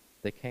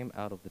 They came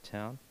out of the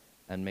town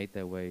and made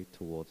their way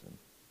towards him.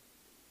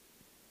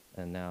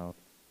 And now,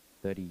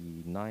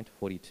 39 to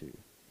 42.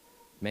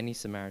 Many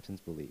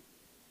Samaritans believed.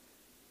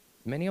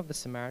 Many of the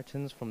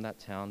Samaritans from that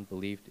town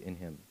believed in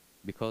him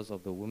because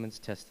of the woman's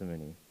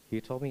testimony. "He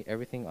told me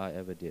everything I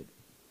ever did."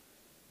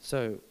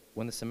 So,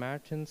 when the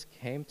Samaritans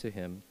came to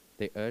him,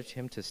 they urged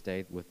him to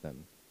stay with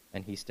them,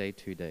 and he stayed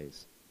 2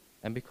 days.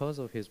 And because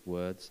of his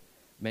words,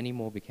 many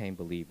more became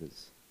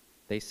believers.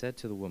 They said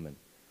to the woman,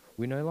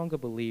 "We no longer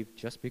believe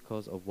just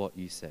because of what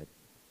you said.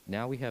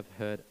 Now we have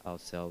heard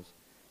ourselves,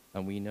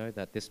 and we know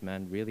that this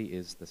man really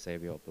is the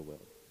Savior of the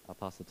world." I'll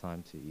pass the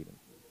time to Eden.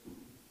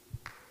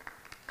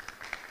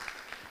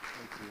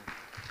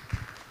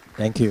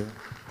 Thank you.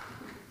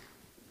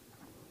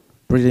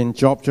 Brilliant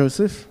job,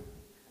 Joseph.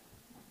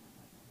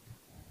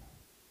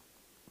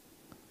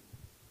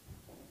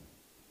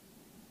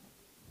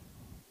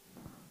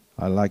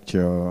 I liked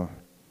your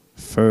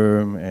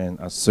firm and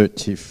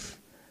assertive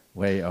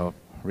way of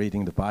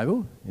reading the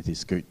Bible. It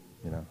is good,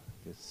 you know.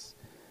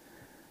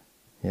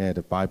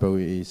 The Bible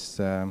is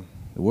the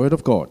Word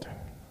of God.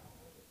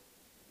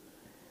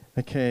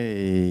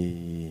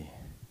 Okay.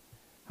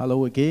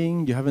 Hello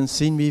again. You haven't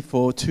seen me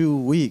for 2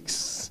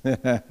 weeks.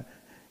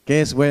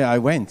 Guess where I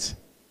went?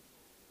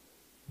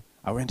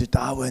 I went to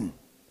Darwin.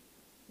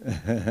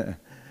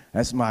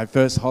 That's my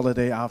first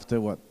holiday after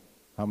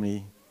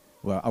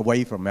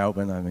away from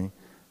Melbourne,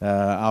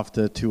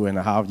 after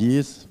 2.5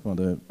 years for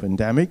the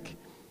pandemic.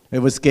 It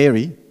was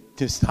scary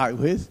to start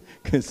with,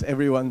 because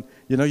everyone,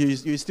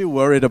 you're still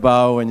worried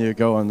about when you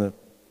go on the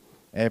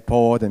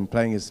airport and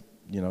playing is,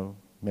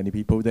 many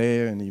people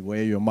there, and you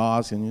wear your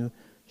mask, and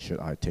should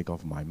I take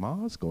off my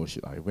mask or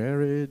should I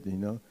wear it,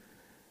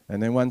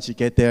 And then once you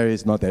get there,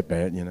 it's not that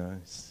bad,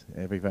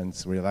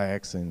 everyone's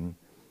relaxed, and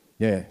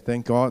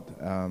thank God.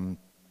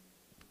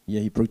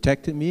 He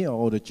protected me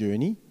all the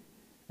journey,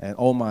 and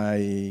all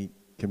my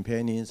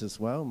companions as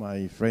well.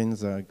 My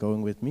friends are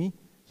going with me,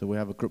 so we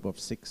have a group of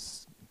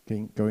 6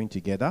 going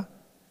together,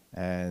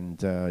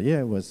 and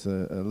it was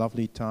a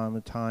lovely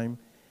time.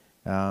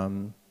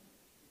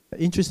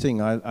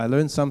 Interesting. I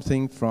learned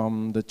something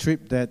from the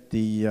trip that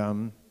the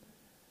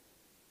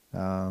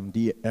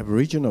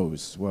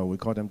Aboriginals, well, we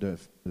call them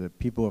the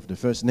people of the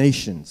First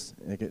Nations.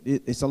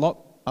 It's a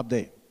lot up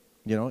there,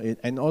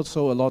 and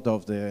also a lot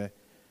of the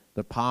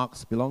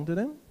parks belong to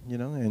them,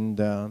 and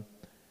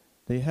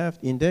they have,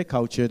 in their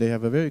culture, they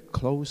have a very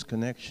close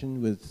connection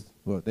with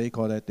what they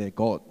call that their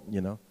God,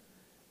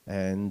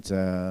 and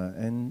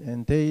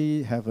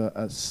they have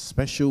a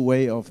special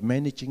way of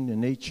managing the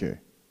nature.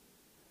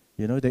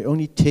 They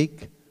only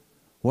take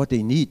what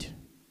they need.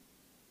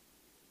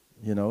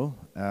 They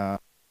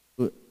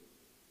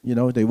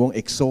won't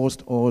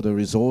exhaust all the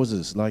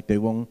resources, like they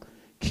won't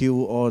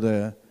kill all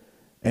the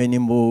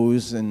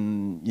animals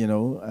and,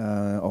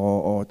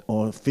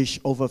 or fish,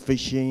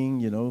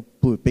 overfishing,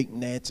 put big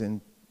nets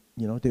and,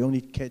 they only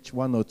catch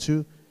 1 or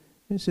 2.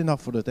 It's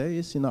enough for the day,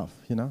 it's enough,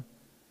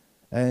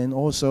 And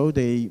also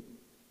they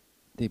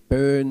they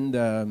burned,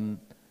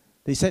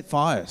 they set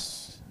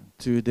fires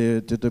to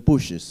the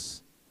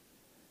bushes.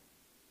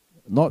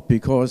 Not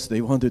because they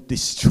want to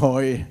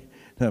destroy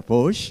the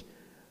bush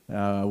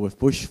with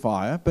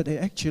bushfire, but they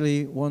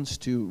actually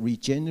want to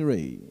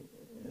regenerate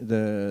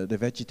the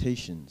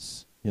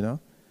vegetations, you know.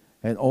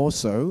 And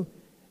also,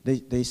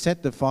 they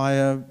set the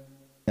fire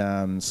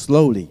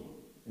slowly.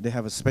 They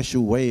have a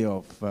special way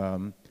of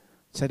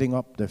setting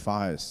off the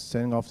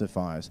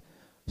fires,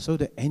 so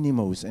the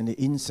animals and the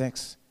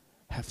insects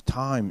have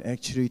time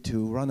actually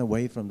to run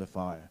away from the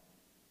fire.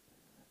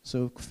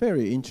 So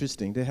very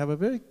interesting. They have a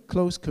very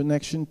close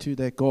connection to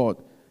their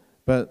God,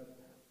 but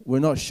we're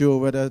not sure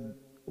whether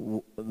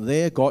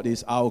their God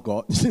is our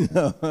God.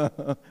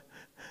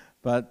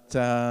 But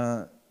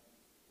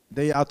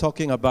they are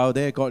talking about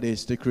their God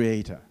is the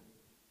creator,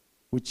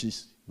 which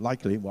is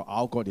likely, well,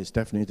 our God is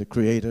definitely the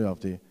creator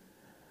of the,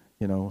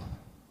 you know,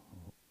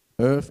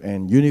 earth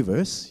and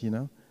universe, you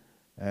know.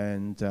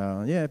 And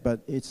yeah,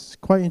 but it's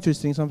quite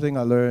interesting, something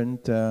I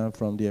learned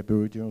from the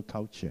Aboriginal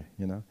culture,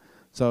 you know.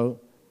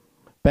 So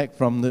back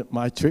from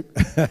my trip,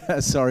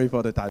 sorry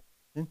for the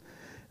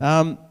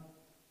time.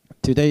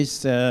 Today's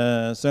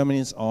sermon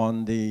is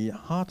on the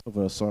heart of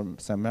a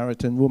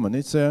Samaritan woman.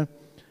 It's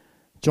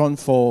John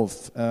 4.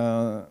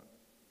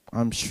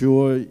 I'm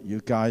sure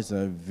you guys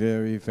are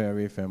very,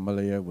 very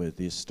familiar with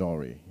this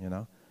story, you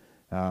know.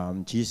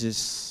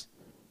 Jesus,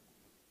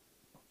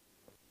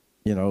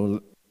 you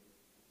know,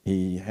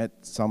 he had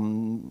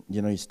some,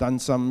 you know, he's done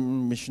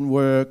some mission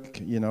work,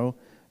 you know,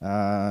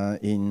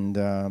 in,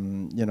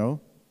 you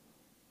know,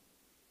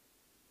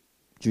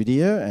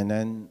 Judea, and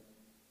then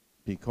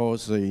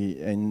because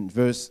in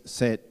verse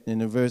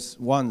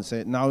 1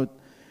 said, now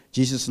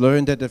Jesus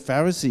learned that the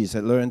Pharisees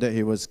had learned that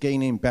he was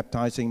gaining,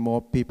 baptizing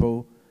more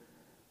people,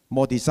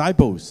 more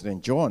disciples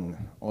than John,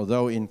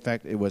 although in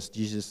fact it was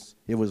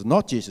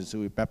not Jesus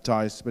who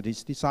baptized, but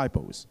his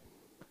disciples.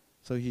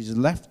 So he's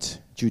left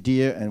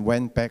Judea and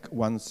went back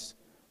once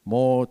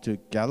more to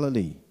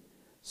Galilee.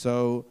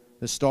 So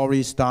the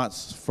story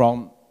starts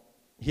from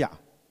here.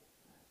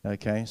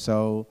 Okay,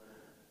 so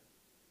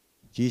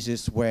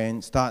Jesus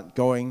start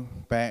going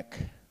back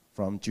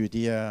from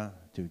Judea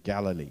to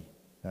Galilee.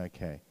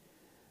 Okay,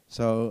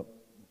 so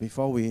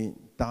before we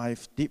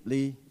dive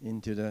deeply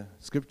into the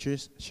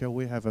scriptures, shall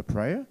we have a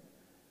prayer?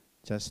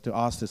 Just to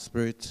ask the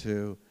Spirit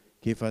to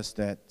give us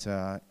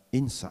that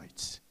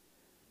insight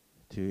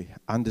to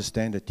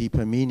understand the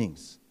deeper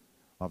meanings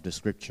of the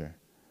scripture.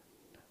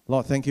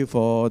 Lord, thank you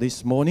for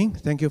this morning.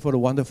 Thank you for the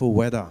wonderful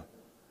weather.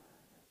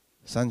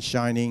 Sun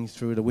shining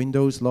through the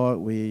windows, Lord.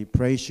 We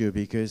praise you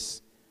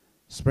because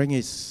spring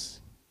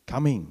is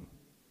coming.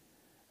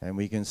 And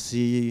we can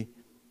see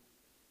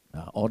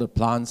all the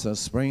plants are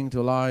springing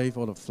to life,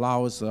 all the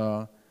flowers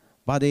are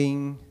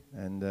budding,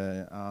 and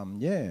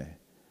yeah,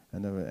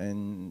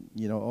 and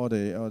you know, all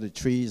the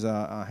trees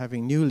are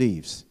having new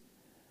leaves.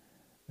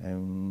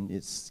 And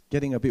it's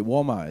getting a bit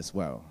warmer as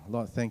well.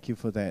 Lord, thank you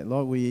for that.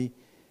 Lord, we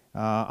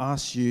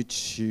ask you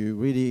to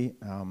really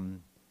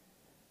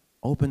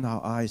open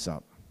our eyes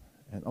up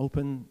and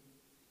open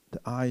the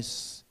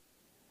eyes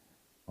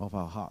of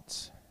our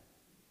hearts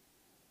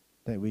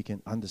that we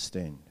can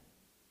understand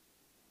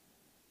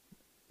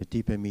the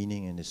deeper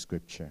meaning in the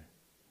scripture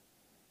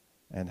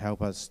and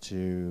help us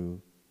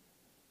to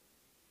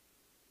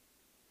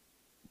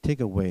take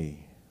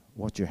away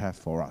what you have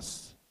for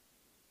us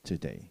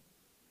today.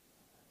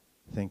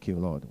 Thank you,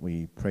 Lord.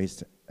 We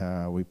praise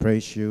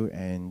you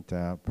and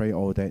pray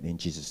all that in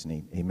Jesus'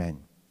 name. Amen.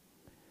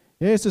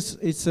 Yes,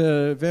 it's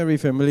a very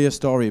familiar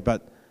story,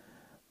 but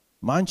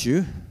mind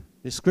you,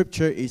 the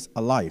scripture is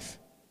alive.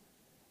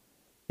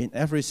 In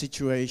every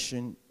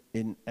situation,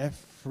 in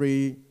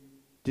every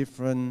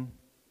different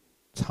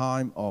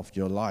time of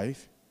your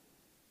life,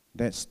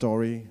 that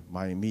story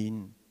might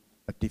mean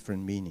a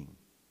different meaning.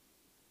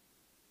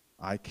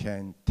 I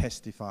can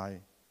testify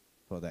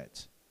for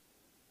that.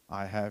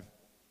 I have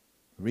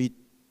read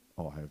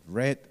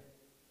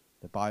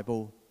the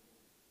Bible,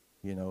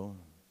 you know,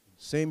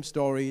 same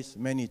stories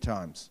many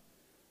times.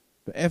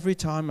 But every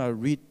time I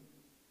read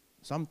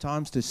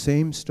sometimes the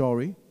same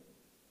story,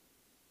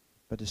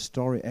 but the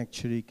story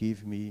actually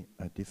gives me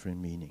a different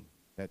meaning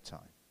that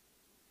time.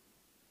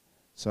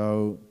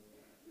 So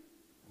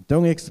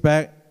don't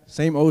expect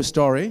same old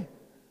story.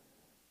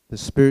 The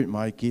Spirit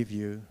might give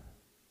you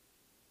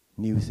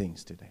new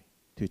things today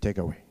to take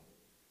away.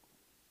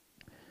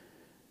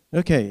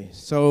 Okay,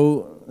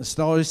 so the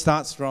story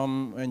starts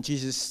from when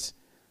Jesus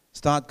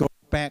started going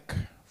back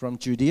from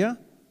Judea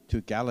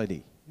to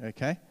Galilee.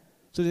 Okay,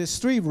 so there's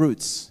three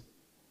routes.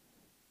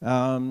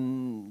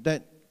 Sorry,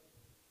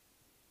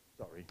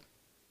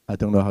 I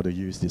don't know how to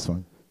use this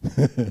one.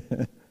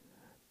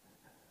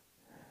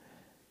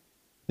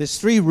 There's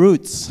three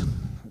routes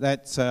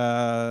that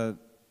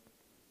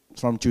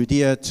from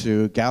Judea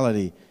to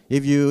Galilee.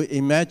 If you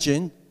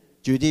imagine,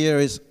 Judea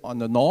is on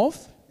the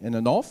north, in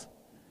the north,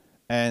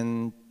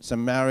 and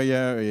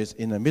Samaria is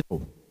in the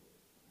middle.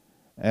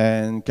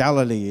 And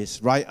Galilee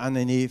is right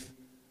underneath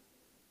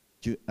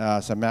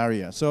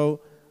Samaria.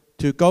 So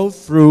to go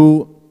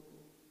through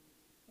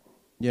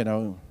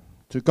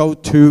to go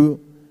to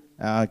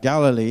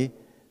Galilee,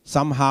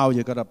 somehow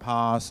you got to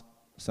pass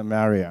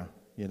Samaria,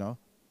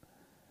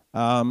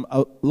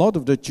 A lot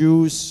of the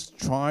Jews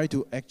try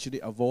to actually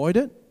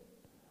avoid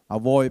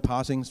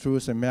passing through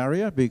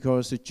Samaria,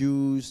 because the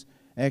Jews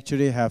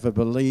actually have a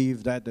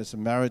belief that the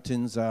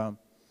Samaritans are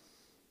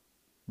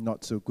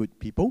not so good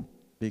people,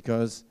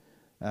 because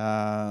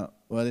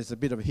there's a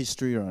bit of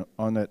history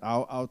on it.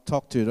 I'll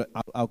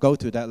go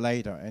to that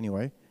later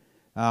anyway.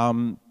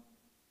 But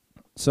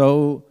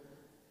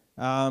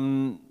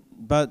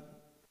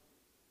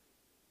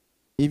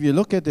if you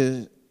look at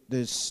the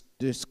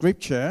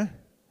scripture,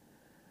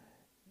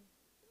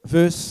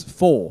 verse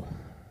 4,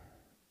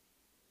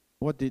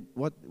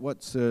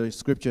 what's the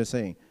scripture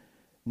saying?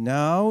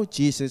 Now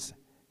Jesus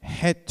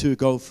had to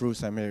go through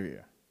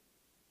Samaria.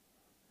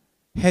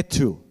 Had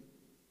to.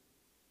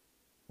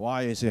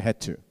 Why is he had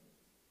to?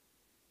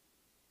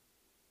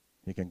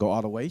 He can go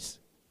other ways,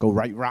 go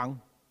right round.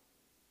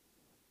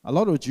 A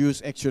lot of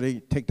Jews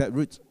actually take that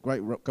route,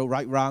 go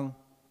right round,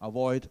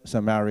 avoid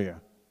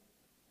Samaria.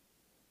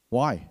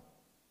 Why?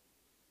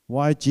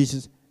 Why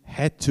Jesus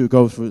had to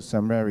go through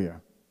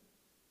Samaria?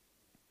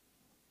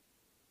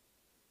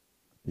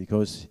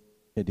 Because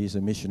it is a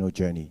missional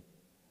journey.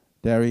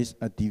 There is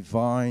a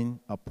divine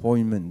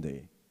appointment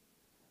there.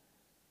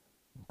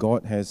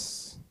 God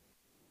has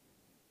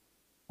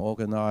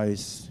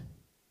organized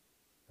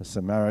a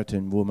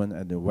Samaritan woman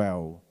at the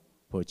well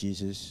for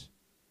Jesus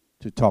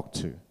to talk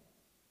to.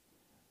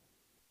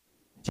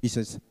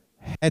 Jesus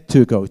had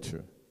to go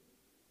through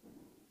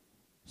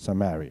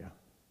Samaria.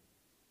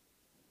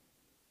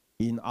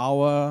 In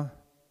our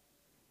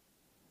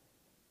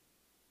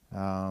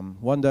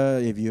wonder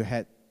if you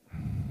had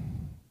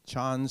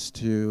chance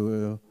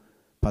to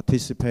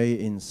participate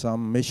in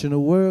some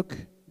missional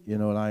work,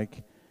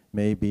 like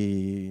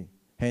maybe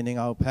handing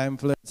out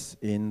pamphlets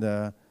in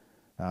the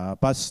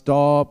bus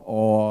stop,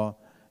 or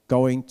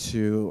going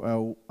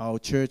to, our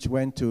church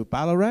went to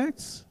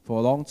Ballarat for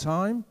a long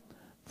time,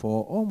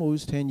 for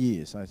almost 10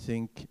 years. I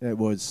think it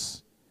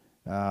was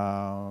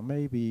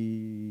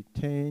maybe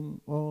 10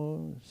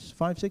 or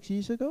 5-6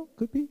 years ago,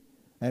 could be.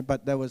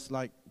 But that was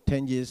like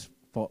 10 years,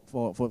 for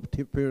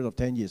a period of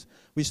 10 years.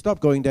 We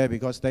stopped going there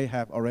because they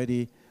have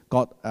already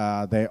got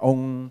their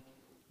own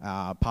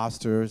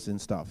pastors and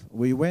stuff.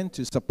 We went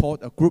to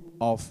support a group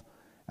of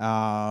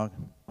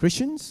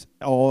Christians,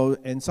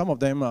 and some of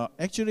them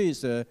actually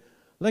is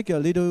like a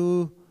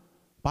little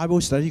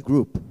Bible study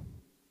group.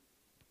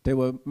 They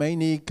were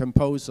mainly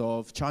composed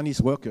of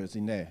Chinese workers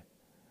in there.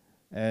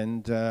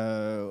 And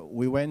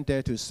we went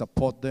there to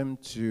support them,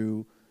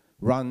 to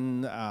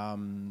run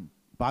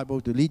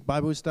to lead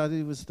Bible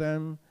study with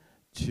them,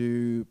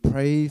 to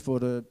pray for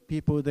the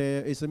people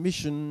there. It's a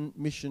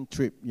mission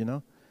trip,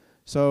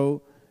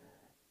 So,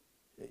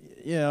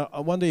 I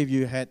wonder if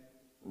you had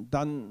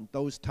done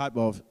those type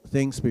of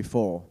things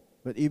before.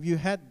 But if you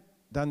had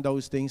done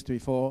those things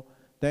before,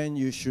 then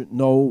you should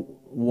know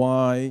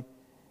why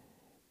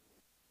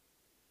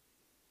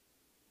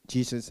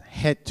Jesus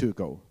had to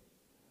go.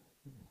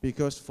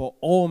 Because for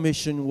all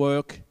mission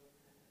work,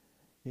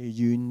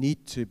 you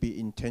need to be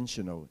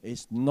intentional.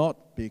 It's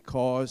not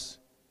because,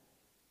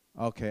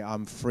 okay,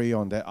 I'm free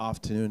on that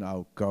afternoon,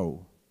 I'll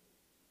go.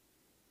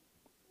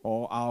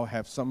 Or I'll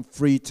have some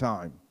free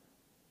time.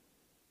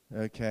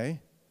 Okay?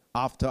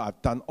 After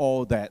I've done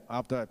all that,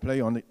 after I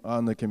play on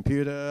the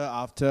computer,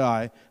 after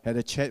I had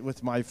a chat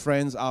with my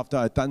friends, after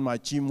I've done my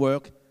gym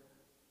work,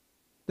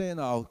 then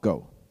I'll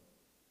go.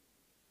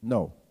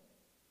 No.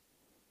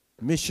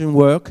 Mission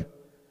work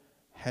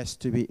has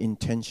to be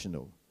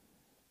intentional,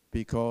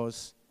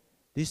 because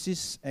this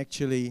is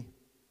actually,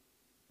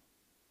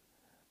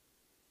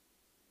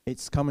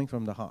 it's coming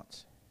from the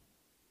heart.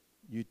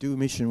 You do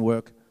mission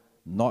work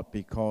not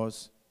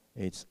because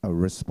it's a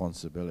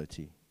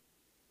responsibility.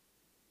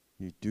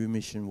 You do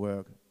mission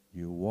work,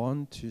 you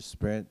want to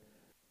spread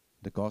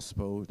the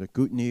gospel, the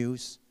good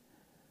news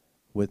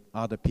with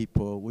other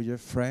people, with your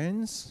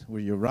friends,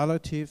 with your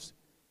relatives,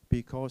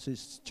 because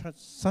it's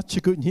such a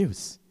good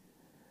news.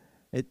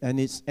 And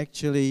it's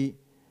actually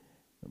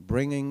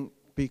bringing,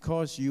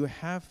 because you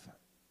have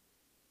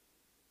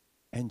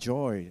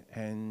enjoyed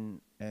and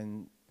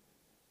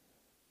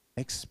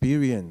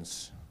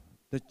experienced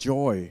the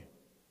joy,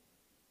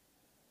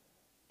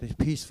 the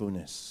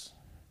peacefulness,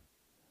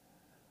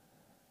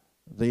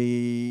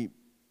 the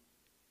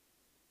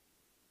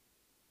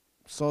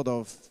sort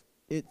of,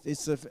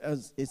 it's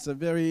a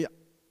very,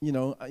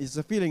 it's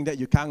a feeling that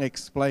you can't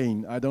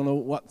explain. I don't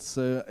know it's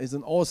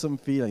an awesome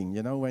feeling,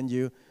 when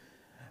you,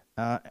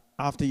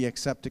 after you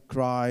accepted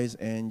Christ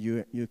and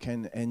you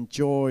can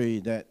enjoy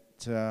that,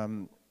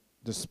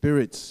 the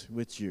Spirit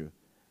with you,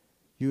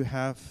 you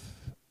have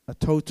a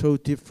total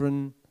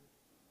different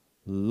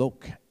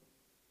look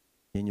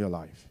in your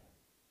life.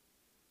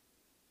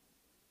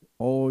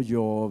 All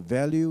your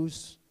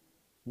values,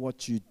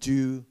 what you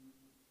do,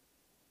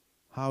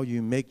 how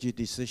you make your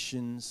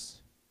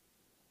decisions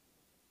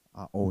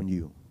are all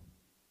new.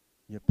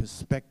 Your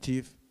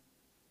perspective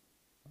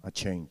are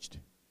changed.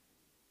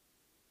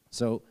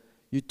 So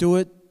you do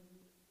it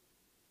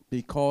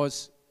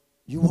because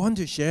you want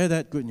to share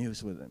that good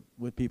news with them,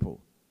 with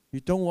people. You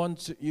don't want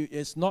to.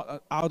 It's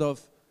not out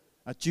of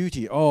a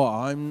duty. Oh,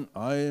 I'm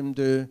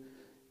the,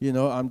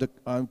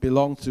 I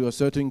belong to a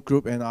certain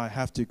group and I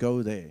have to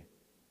go there.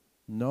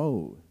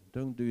 No,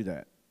 don't do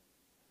that.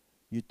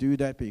 You do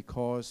that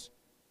because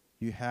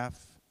you have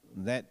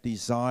that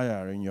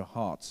desire in your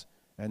heart,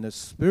 and the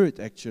Spirit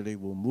actually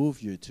will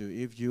move you to,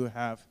 if you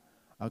have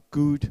a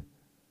good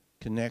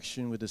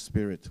connection with the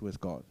Spirit, with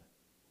God.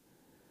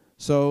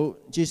 So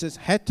Jesus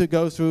had to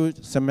go through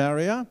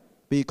Samaria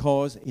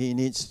because he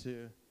needs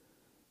to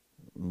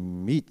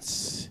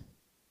meet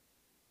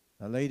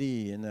a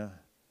lady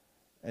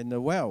in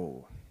the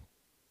well.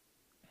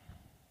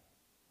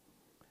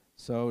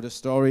 So the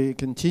story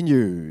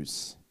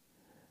continues.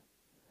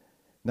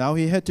 Now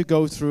he had to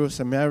go through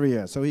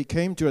Samaria. So he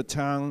came to a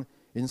town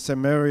in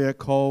Samaria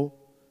called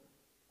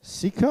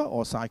Sychar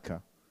or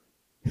Sychar?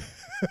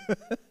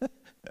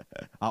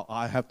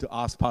 I have to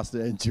ask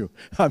Pastor Andrew.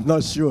 I'm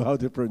not sure how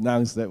to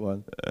pronounce that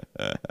one.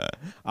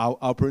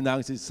 I'll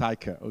pronounce it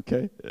Sychar,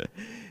 okay?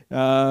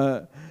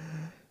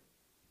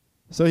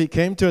 So he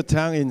came to a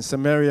town in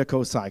Samaria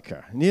called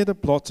Sychar, near the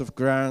plot of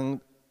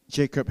ground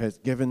Jacob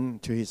had given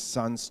to his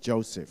sons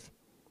Joseph.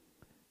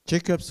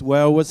 Jacob's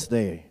well was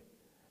there,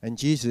 and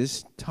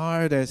Jesus,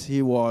 tired as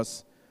he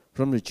was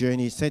from the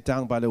journey, sat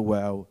down by the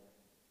well.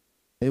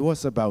 It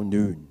was about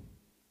noon.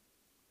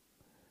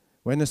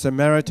 When a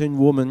Samaritan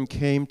woman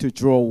came to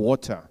draw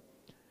water,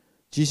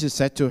 Jesus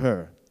said to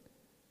her,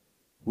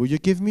 "Will you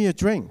give me a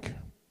drink?"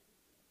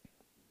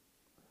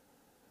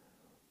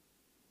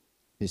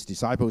 His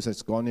disciples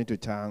had gone into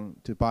town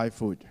to buy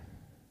food.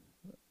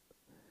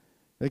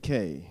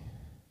 Okay.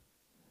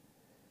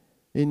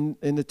 In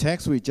the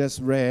text we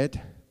just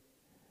read,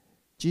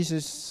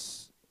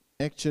 Jesus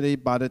actually,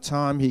 by the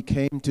time he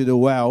came to the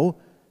well,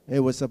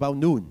 it was about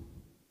noon.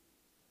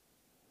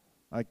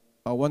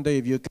 I wonder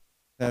if you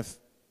have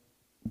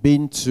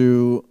been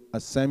to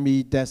a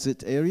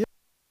semi-desert area.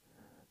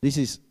 This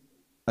is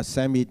a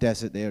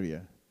semi-desert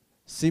area,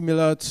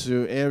 similar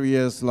to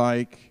areas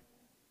like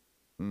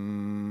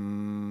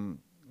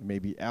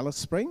maybe Alice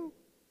Spring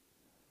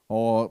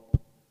or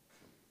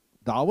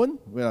Darwin,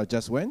 where I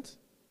just went.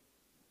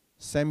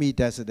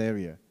 Semi-desert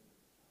area.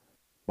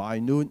 By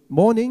noon,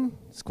 morning,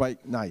 it's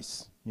quite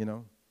nice,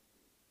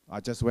 I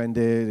just went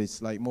there,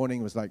 it's like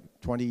morning was like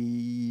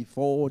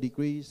 24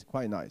 degrees,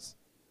 quite nice.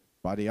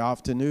 By the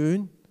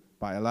afternoon,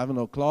 by 11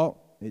 o'clock,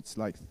 it's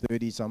like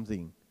 30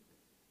 something.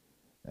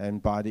 And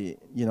by the,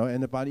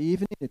 and by the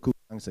evening, it cools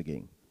down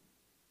again.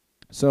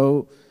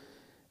 So,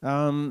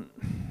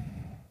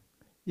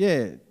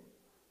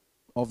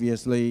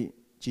 obviously,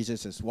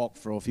 Jesus has walked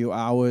for a few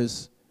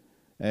hours,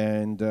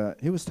 and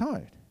he was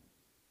tired.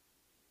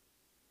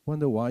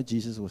 Wonder why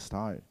Jesus was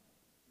tired.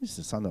 He's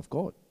the Son of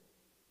God.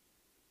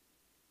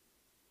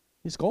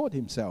 He's God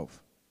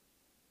himself.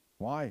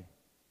 Why?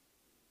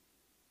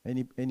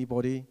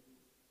 Anybody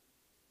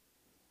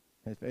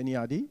have any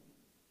idea?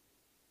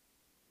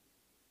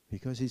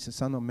 Because he's the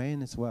Son of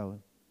Man as well.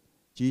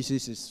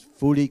 Jesus is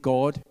fully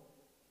God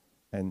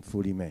and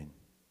fully man.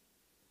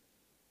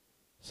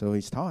 So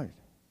he's tired.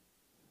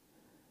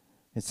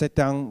 He sat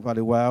down by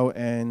the well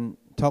and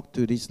talked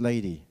to this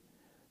lady.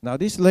 Now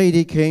this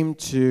lady came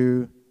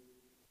to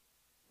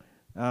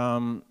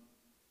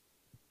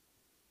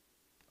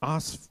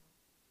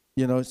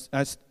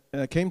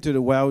came to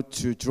the well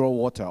to draw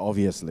water,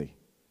 obviously.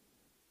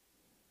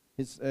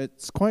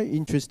 It's quite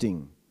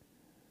interesting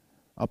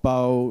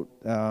about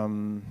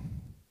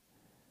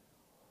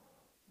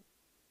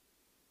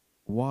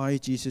why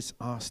Jesus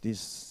asked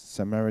this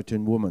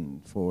Samaritan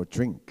woman for a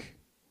drink.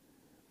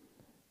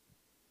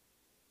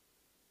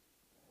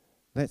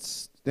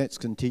 Let's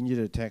continue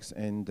the text,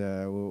 and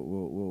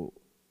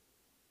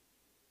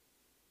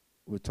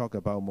we'll talk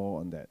about more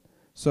on that.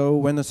 So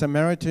when the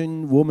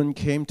Samaritan woman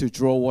came to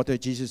draw water,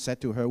 Jesus said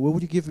to her,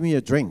 "Will you give me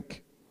a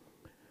drink?"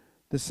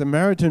 The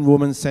Samaritan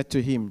woman said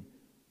to him,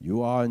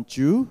 "You are a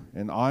Jew,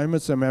 and I'm a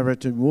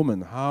Samaritan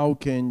woman. How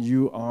can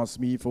you ask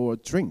me for a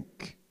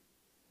drink?"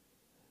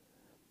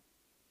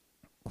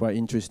 Quite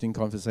interesting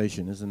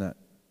conversation, isn't it?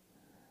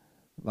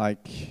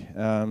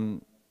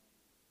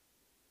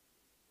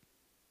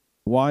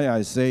 Why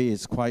I say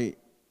it's quite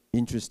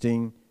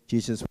interesting,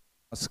 Jesus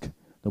asked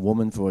the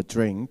woman for a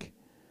drink,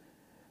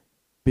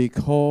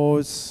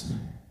 because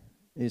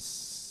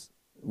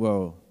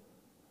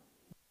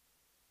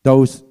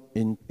those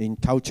in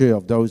culture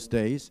of those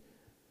days,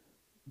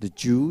 the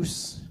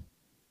Jews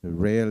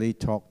rarely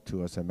talk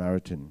to a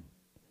Samaritan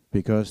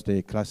because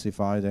they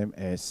classify them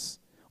as,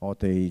 or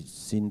they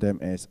seen them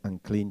as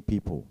unclean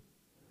people.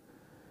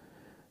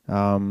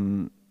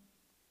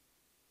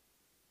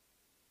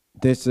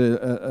 There's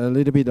a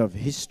little bit of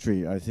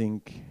history, I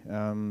think,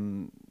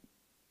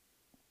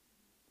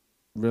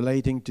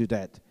 relating to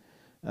that.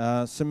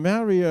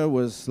 Samaria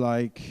was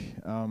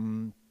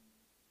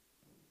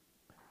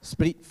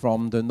split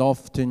from the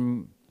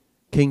northern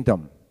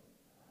kingdom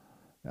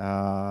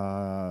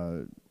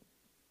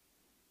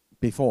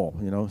before,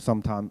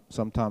 some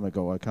time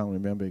ago. I can't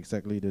remember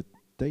exactly the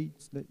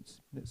dates.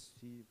 Let's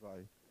see if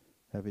I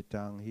have it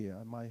down here.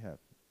 I might have.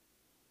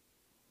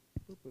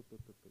 Where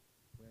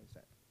is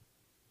that?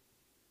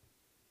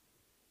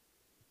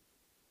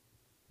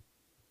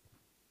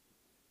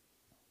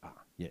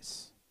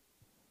 Yes.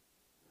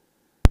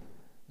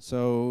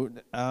 So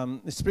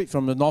it split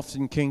from the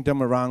Northern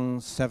Kingdom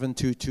around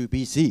 722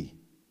 BC.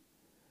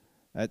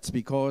 That's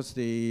because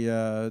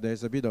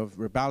there's a bit of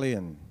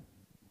rebellion.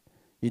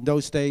 In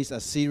those days,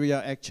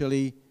 Assyria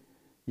actually,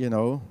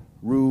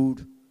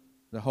 ruled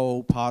the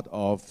whole part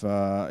of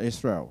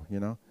Israel,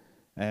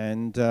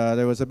 And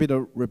there was a bit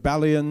of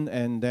rebellion,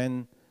 and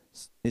then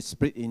it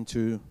split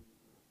into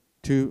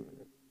two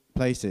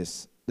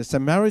places. The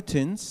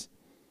Samaritans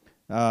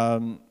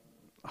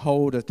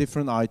hold a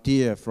different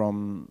idea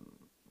from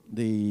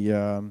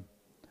the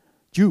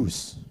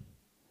Jews.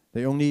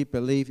 They only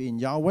believe in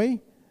Yahweh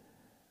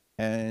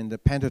and the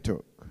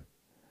Pentateuch,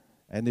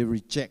 and they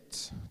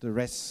reject the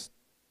rest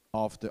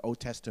of the Old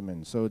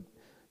Testament. So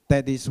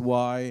that is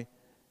why,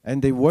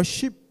 and they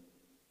worship,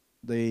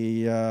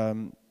 they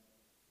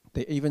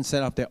even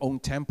set up their own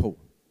temple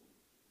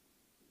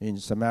in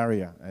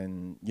Samaria,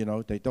 and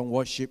they don't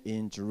worship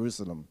in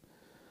Jerusalem.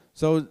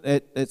 So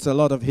it's a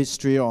lot of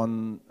history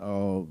on,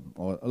 or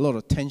a lot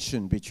of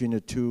tension between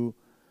the two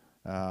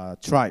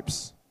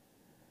tribes.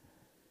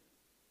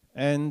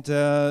 And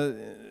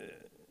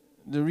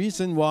the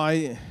reason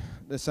why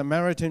the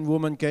Samaritan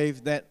woman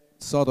gave that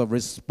sort of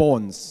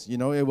response,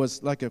 it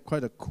was like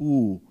quite a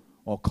cool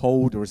or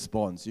cold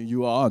response.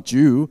 You are a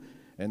Jew,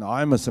 and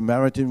I'm a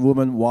Samaritan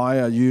woman. Why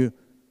are you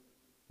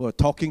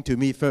talking to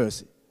me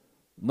first?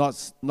 Not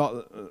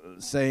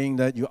saying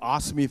that you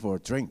asked me for a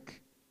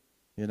drink,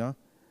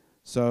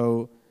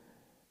 So,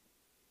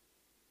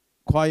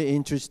 quite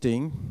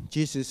interesting.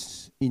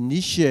 Jesus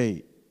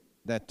initiated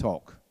that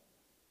talk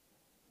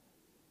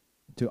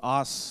to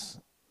ask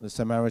the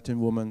Samaritan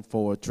woman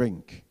for a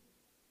drink.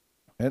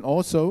 And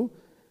also,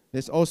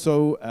 there's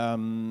also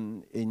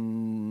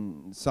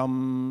in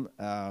some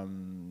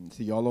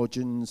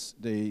theologians,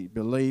 they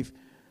believe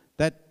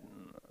that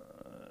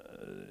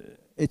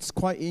it's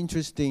quite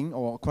interesting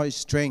or quite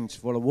strange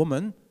for a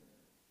woman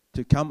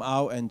to come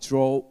out and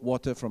draw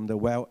water from the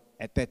well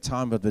at that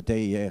time of the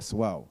day as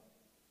well.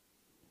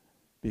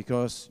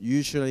 Because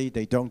usually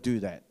they don't do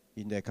that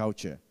in their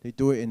culture. They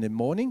do it in the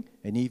morning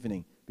and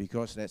evening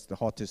because that's the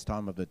hottest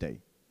time of the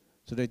day.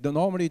 So they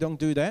normally don't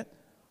do that.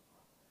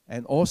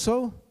 And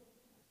also,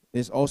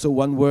 there's also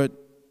one word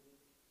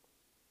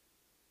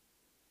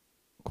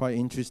quite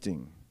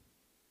interesting.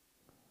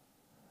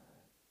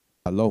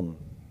 Alone.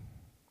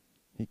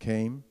 He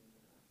came,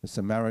 the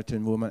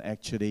Samaritan woman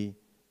actually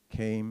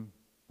came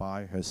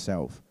by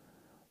herself.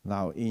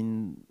 Now,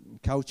 in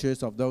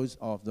cultures of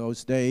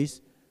those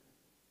days,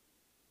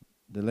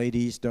 the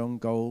ladies don't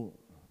go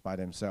by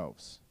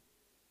themselves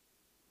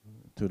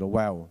to the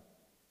well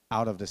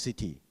out of the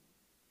city,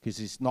 because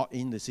it's not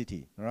in the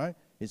city, all right?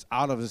 It's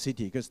out of the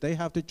city because they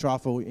have to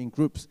travel in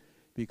groups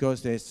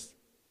because there's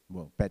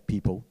bad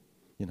people,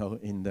 in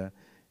the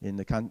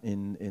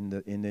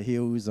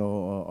hills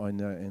or in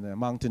the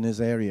mountainous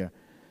area,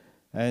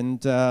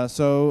 and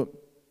so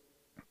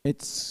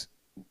it's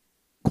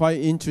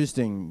quite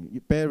interesting. You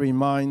bear in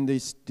mind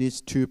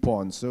these 2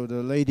 points. So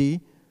the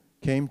lady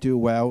came to a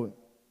well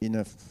in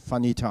a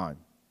funny time,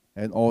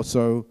 and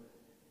also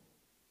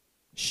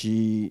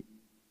she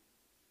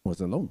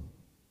was alone.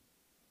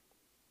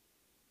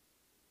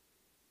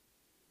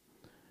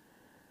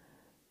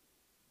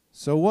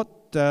 So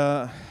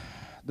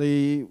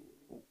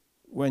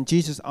when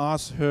Jesus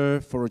asked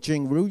her for a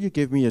drink, will you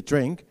give me a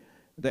drink?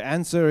 The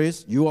answer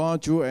is, you are a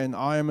Jew and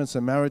I am a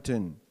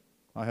Samaritan.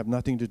 I have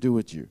nothing to do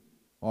with you,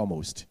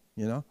 almost,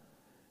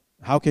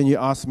 How can you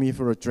ask me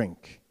for a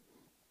drink?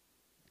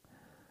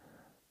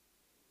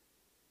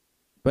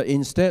 But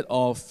instead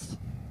of,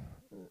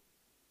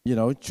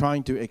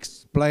 trying to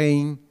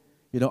explain,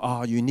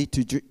 you need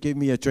to give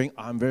me a drink.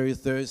 I'm very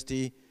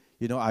thirsty.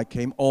 I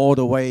came all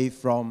the way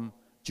from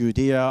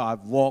Judea.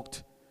 I've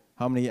walked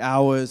how many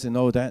hours and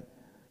all that.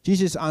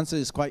 Jesus' answer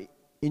is quite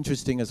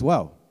interesting as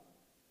well.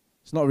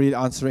 It's not really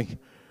answering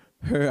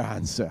her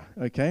answer,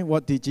 okay?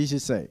 What did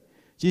Jesus say?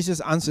 Jesus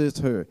answered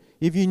her,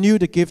 if you knew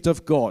the gift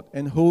of God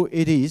and who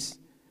it is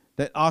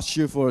that asks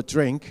you for a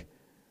drink,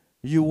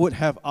 you would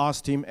have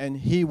asked him and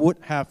he would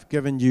have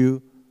given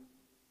you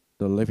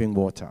the living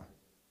water.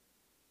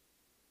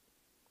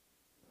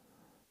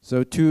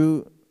 So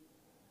 2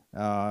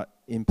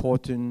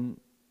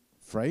 important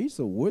phrases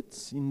or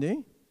words in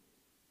there.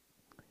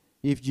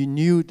 If you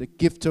knew the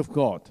gift of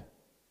God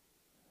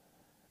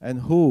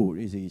and who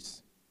it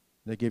is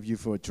that gave you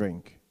for a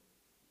drink,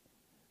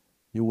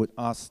 you would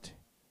ask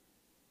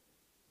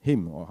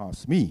him or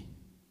ask me,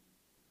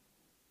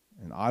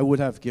 and I would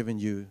have given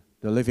you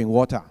the living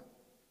water.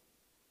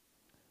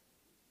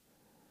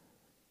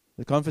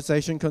 The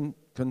conversation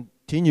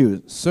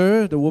continued.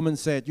 Sir, the woman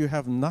said, you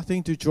have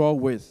nothing to draw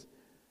with,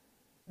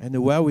 and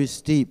the well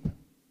is deep.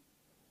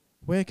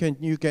 Where can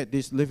you get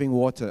this living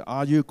water?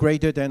 Are you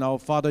greater than our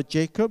father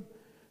Jacob,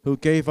 who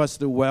gave us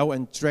the well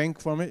and drank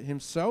from it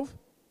himself,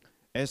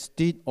 as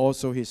did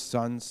also his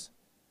sons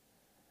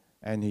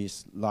and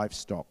his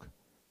livestock.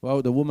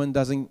 Well, the woman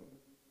doesn't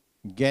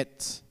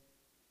get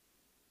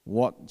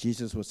what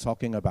Jesus was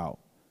talking about.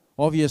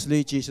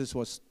 Obviously, Jesus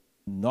was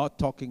not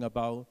talking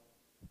about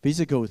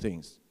physical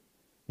things.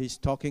 He's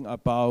talking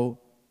about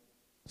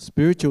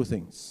spiritual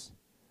things.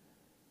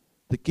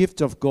 The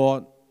gift of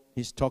God,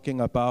 he's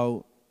talking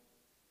about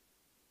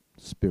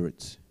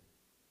spirits,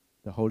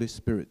 the Holy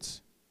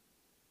Spirit.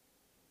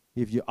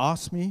 If you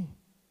ask me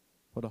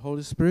for the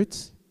Holy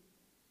Spirit,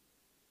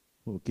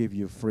 we'll give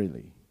you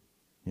freely,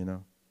 you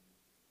know.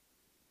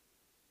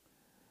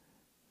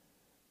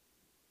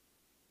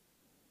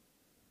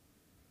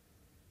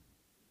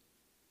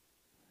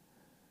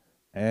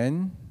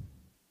 And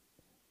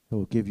he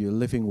will give you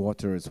living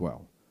water as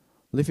well.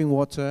 Living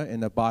water in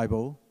the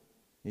Bible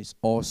is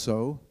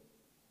also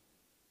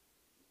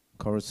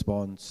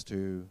corresponds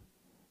to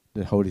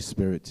the Holy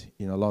Spirit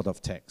in a lot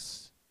of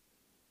texts,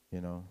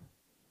 you know.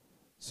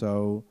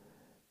 So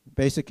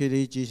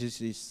basically Jesus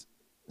is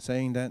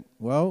saying that,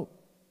 well,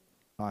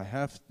 I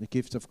have the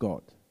gift of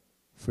God.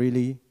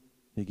 Freely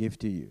he gives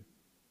to you.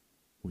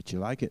 Would you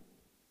like it?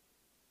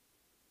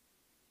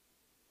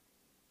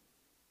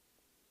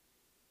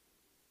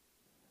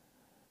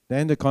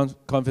 Then the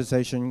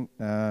conversation,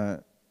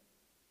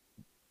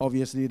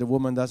 obviously the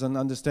woman doesn't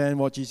understand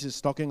what Jesus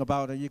is talking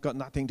about. You got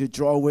nothing to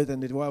draw with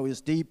and the well is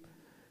deep.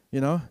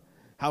 You know,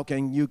 how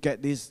can you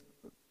get this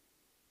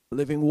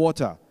living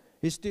water?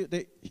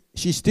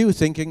 She's still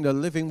thinking the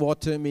living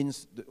water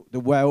means the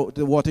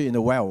water in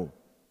the well.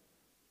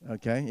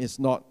 Okay, it's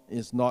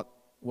not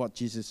what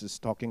Jesus is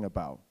talking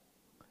about.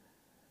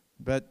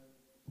 But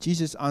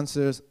Jesus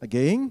answers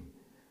again.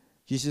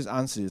 Jesus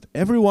answered,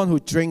 everyone who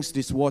drinks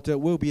this water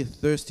will be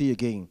thirsty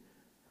again.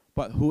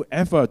 But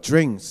whoever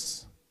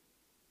drinks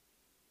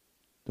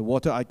the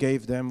water I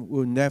gave them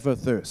will never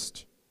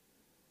thirst.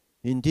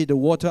 Indeed, the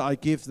water I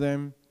give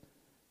them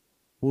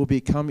will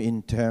become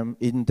in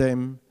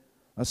them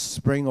a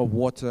spring of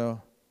water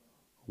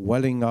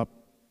welling up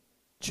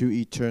to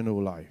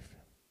eternal life.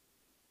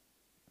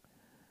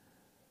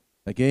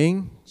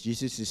 Again,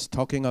 Jesus is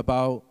talking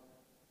about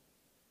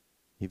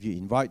if you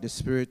invite the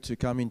Spirit to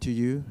come into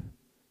you,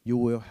 you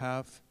will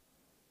have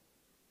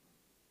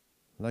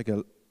like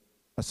a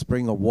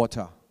spring of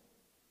water.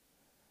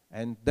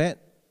 And that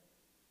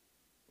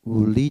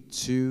will lead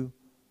to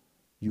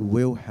you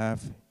will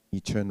have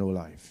eternal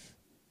life.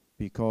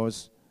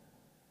 Because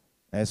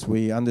as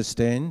we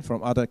understand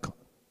from other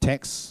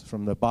texts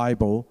from the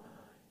Bible,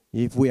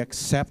 if we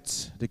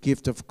accept the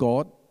gift of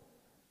God,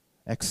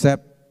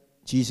 accept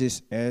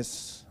Jesus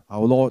as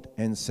our Lord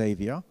and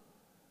Savior,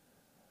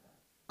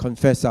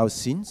 confess our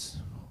sins,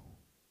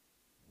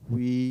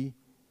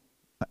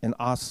 and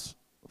ask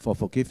for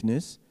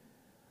forgiveness,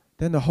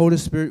 then the Holy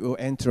Spirit will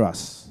enter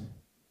us.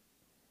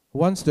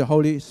 Once the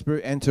Holy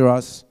Spirit enters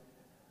us,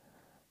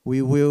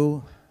 we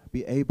will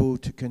be able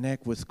to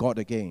connect with God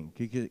again.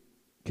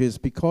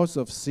 Because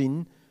of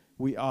sin,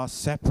 we are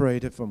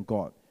separated from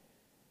God.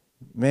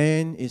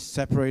 Man is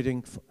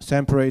separated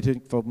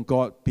from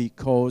God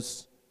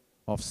because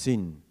of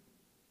sin.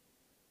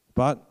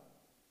 But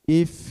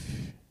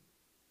if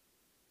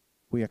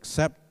we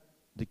accept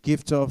the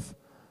gift of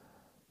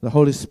the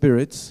Holy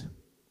Spirit,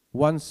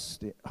 once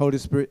the Holy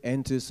Spirit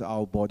enters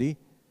our body,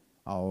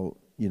 our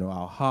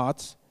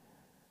hearts,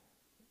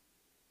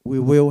 we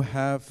will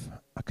have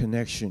a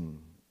connection.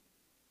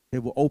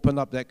 It will open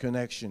up that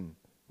connection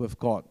with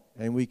God,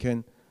 and we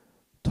can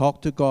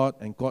talk to God,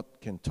 and God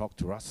can talk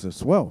to us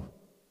as well.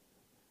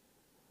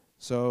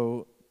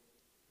 So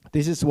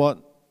this is what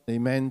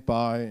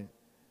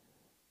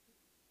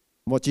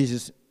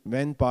Jesus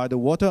meant by the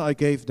water I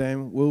gave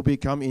them will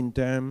become in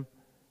them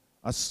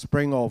a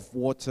spring of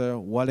water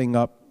welling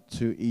up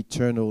to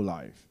eternal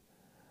life.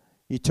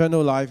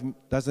 Eternal life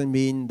doesn't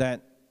mean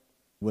that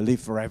we'll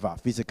live forever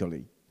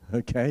physically,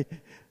 okay?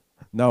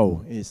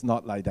 No, it's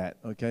not like that,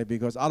 okay?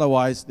 Because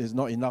otherwise there's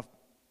not enough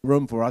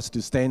room for us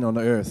to stand on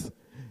the earth,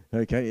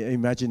 okay?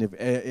 Imagine if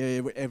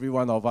every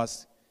one of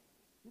us,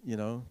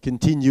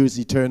 continues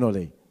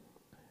eternally.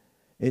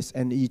 It's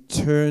an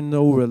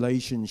eternal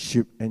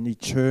relationship, an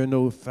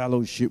eternal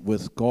fellowship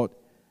with God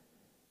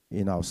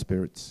in our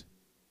spirits.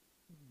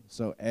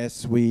 So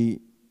as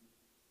we,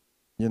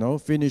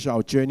 finish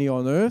our journey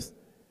on earth,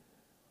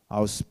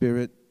 our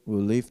spirit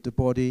will leave the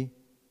body.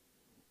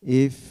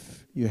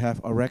 If you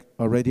have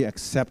already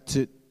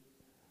accepted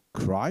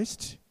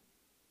Christ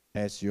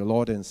as your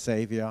Lord and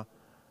Savior,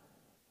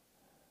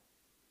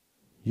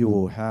 you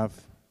will have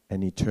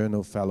an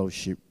eternal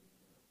fellowship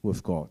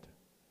with God.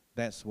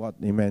 That's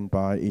what they meant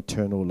by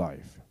eternal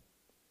life.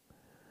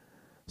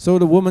 So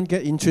the woman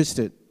get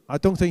interested. I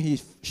don't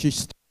think she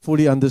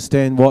fully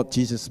understand what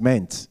Jesus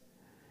meant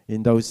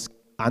in those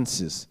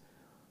answers.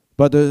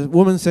 But the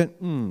woman said,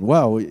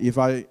 well, if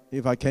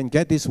I can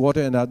get this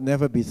water and I'll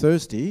never be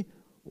thirsty,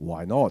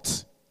 why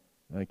not?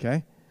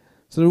 Okay?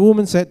 So the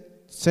woman said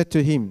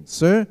to him,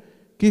 Sir,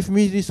 give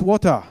me this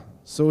water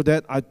so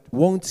that I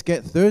won't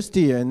get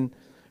thirsty and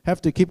have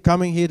to keep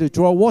coming here to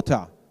draw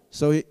water.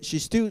 So she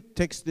still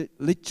takes it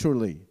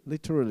literally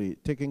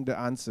taking the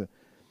answer.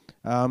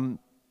 But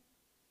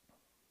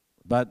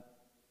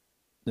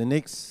the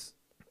next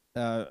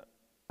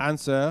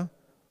answer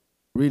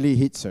really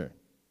hits her.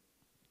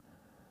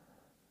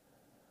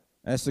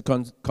 As the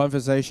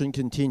conversation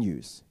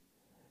continues,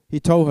 he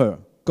told her,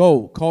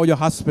 "Go, call your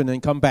husband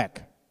and come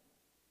back."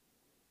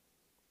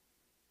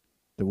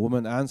 The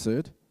woman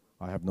answered,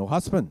 "I have no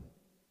husband."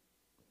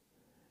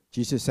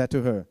 Jesus said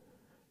to her,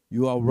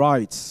 "You are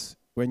right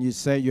when you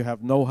say you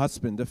have no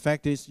husband. The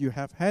fact is you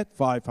have had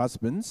 5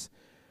 husbands,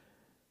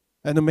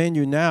 and the man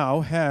you now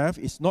have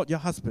is not your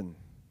husband.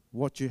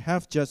 What you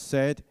have just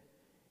said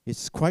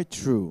is quite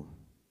true."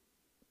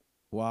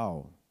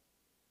 Wow.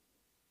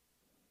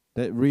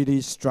 That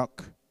really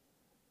struck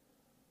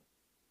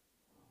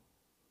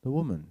the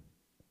woman,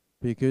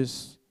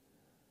 because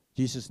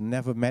Jesus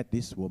never met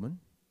this woman.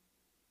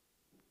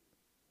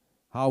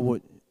 How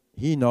would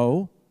he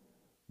know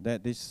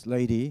that this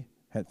lady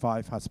had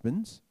 5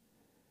 husbands,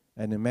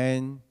 and the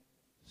man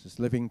who's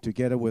living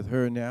together with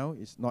her now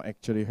is not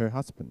actually her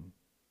husband?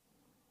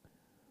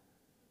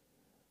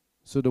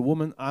 So the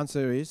woman's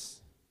answer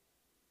is,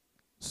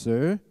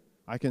 "Sir,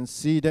 I can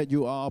see that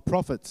you are a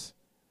prophet.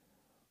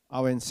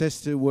 Our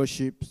ancestor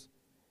worships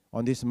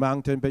on this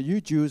mountain, but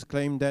you Jews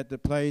claim that the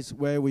place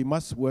where we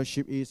must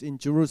worship is in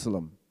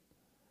Jerusalem."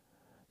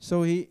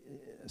 So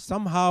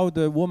somehow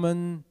the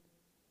woman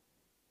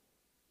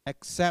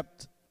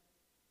accepted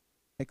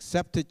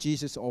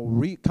Jesus, or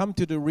come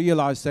to the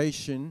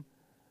realization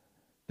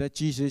that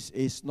Jesus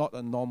is not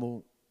a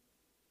normal,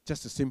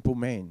 just a simple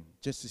man,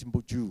 just a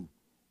simple Jew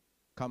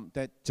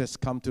that just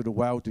come to the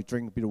well to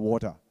drink a bit of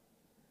water.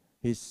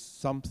 He's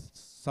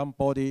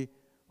somebody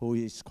who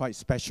is quite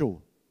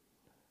special.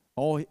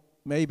 Or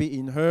maybe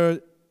in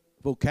her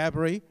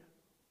vocabulary,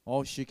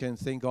 all she can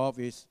think of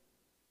is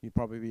he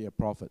probably be a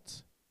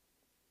prophet.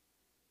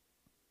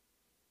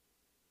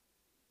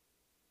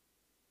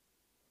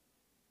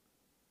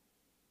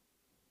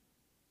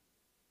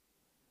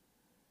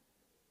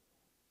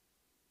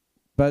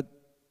 But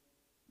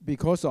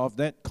because of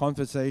that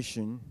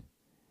conversation,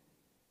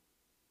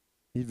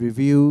 it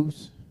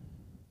reveals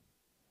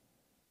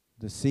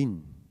the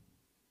sin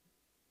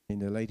in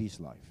the lady's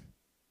life.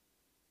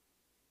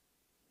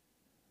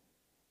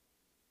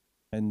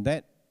 And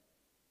that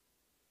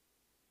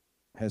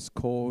has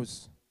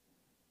caused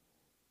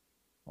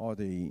all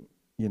the,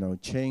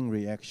 chain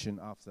reaction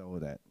after all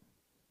that.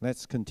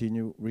 Let's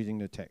continue reading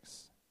the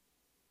text.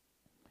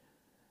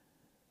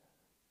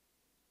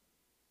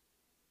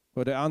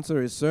 But the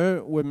answer is,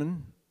 "Sir,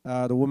 women,"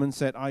 the woman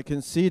said, "I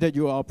can see that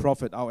you are a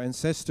prophet. Our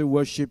ancestors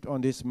worshipped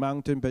on this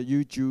mountain, but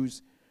you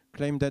Jews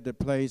claim that the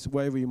place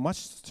where we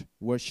must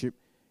worship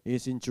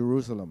is in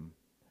Jerusalem."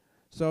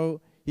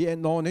 So he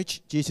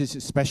acknowledged Jesus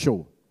is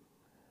special.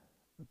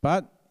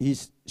 But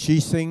she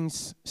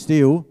thinks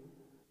still,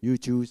 you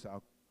Jews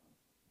are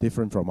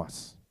different from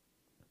us.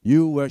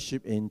 You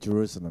worship in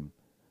Jerusalem.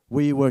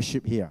 We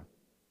worship here.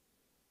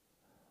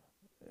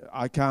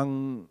 I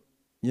can't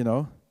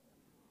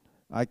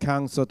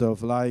sort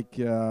of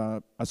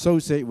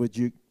associate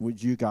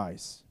with you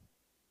guys.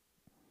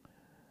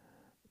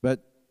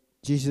 But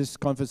Jesus'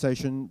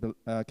 conversation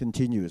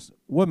continues.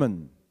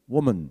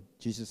 Woman,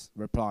 Jesus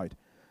replied,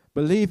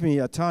 "Believe me,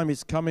 a time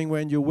is coming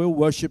when you will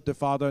worship the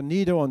Father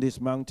neither on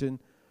this mountain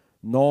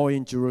nor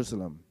in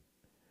Jerusalem.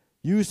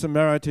 You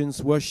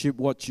Samaritans worship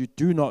what you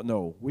do not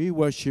know. We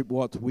worship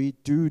what we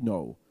do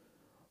know,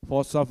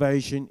 for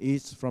salvation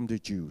is from the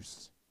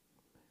Jews.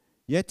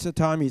 Yet the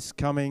time is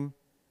coming,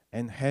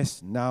 and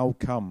has now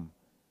come,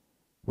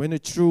 when the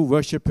true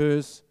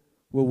worshippers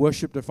will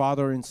worship the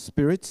Father in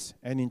spirit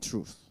and in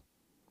truth.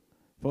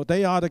 For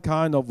they are the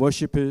kind of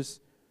worshippers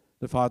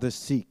the Father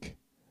seeks.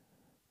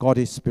 God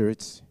is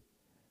spirit,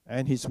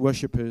 and his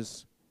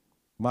worshippers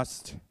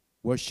must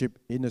worship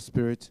in the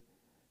spirit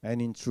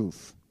and in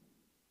truth."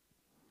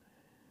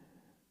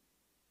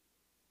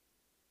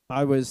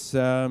 I was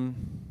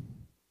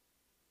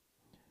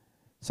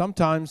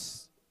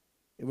sometimes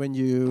when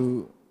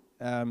you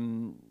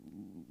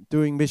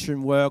doing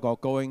mission work or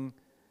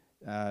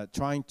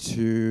trying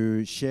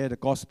to share the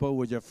gospel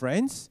with your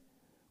friends,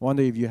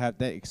 wonder if you have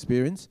that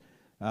experience.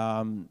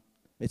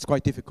 It's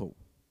quite difficult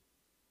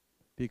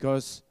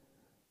because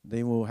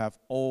they will have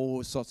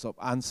all sorts of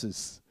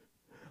answer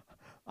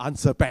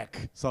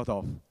back, sort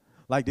of,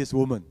 like this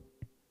woman,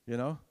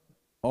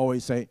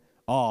 always say,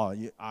 "Oh,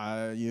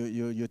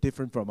 you're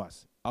different from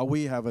us.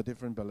 We have a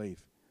different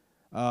belief.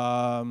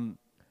 You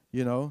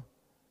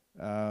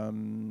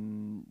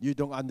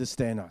don't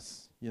understand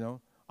us.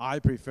 I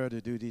prefer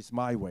to do this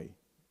my way."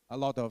 A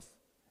lot of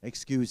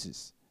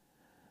excuses.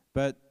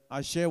 But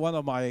I share one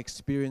of my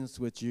experience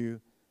with you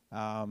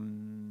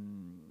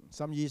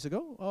some years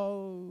ago.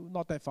 Oh,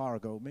 not that far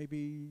ago,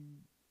 maybe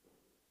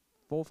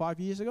 4 or 5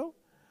 years ago.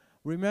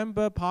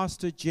 Remember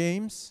Pastor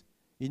James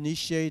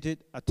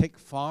initiated a Take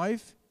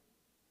 5?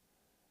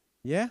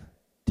 Yeah?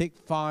 Take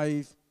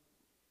 5,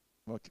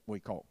 what we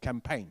call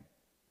campaign.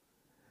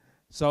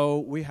 So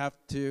we have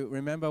to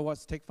remember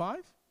what's Take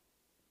 5?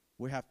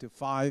 we have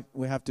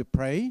to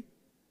pray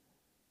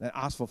and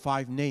ask for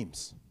 5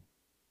 names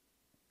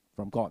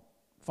from God.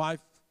 5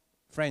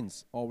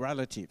 friends or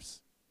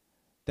relatives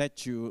that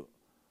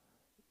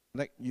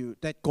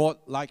that God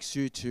likes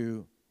you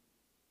to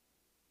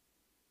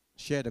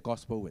share the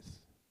gospel with.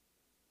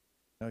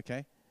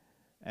 Okay?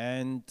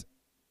 And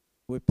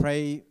we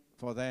pray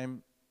for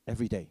them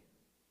every day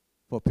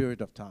for a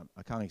period of time.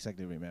 I can't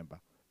exactly remember.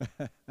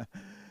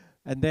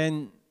 And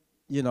then,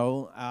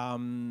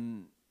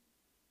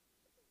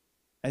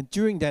 and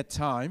during that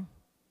time,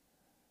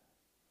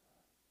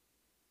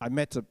 I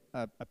met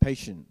a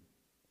patient.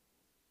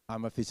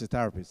 I'm a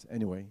physiotherapist,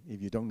 anyway,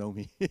 if you don't know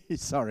me,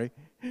 sorry.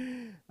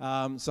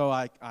 So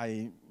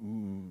I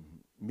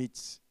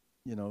meet,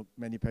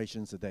 many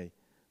patients a day.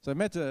 So I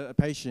met a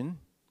patient.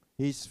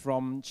 He's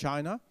from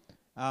China.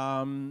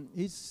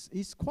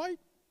 He's quite,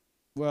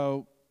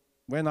 well,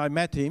 when I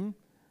met him,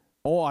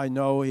 all I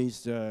know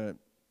he's an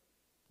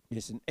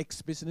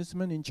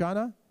ex-businessman in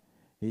China.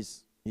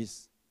 He's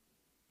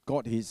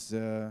got his,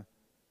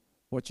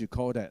 what you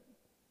call that,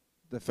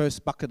 the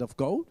first bucket of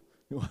gold.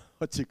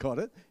 What you call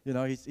it?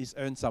 He's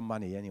earned some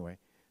money anyway.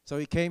 So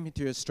he came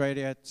to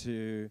Australia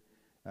to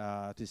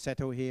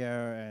settle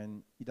here,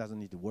 and he doesn't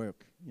need to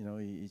work.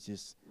 He's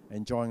just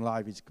enjoying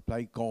life. He's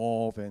playing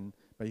golf,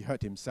 but he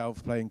hurt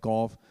himself playing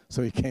golf,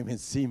 so he came and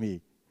see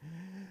me.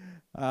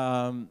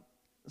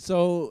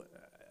 So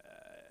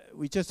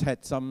we just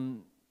had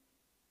some,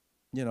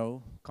 how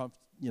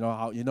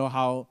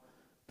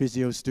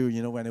physios do.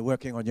 When they're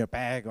working on your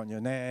back, on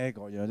your neck,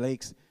 or your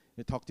legs,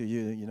 they talk to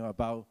you,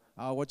 about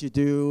what you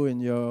do in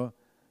your,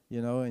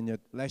 in your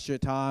leisure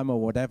time or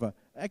whatever.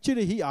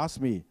 Actually, he asked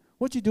me,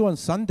 "What you do on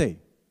Sunday?"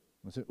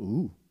 I said,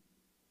 "Ooh,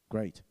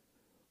 great!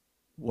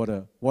 What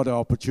a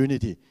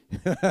opportunity!"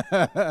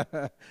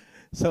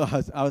 So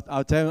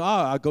I'll tell him,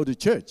 "I go to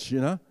church,"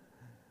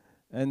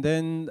 and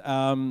then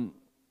I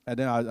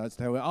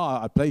tell him,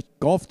 "I play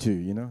golf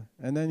too,"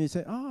 and then he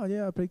said, "Oh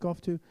yeah, I play golf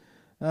too,"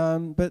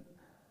 but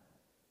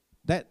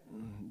that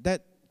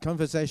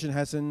conversation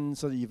hasn't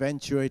sort of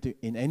eventuated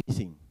in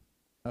anything.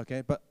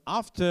 Okay, but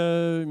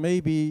after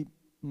maybe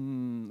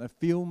a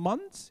few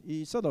months,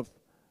 he sort of,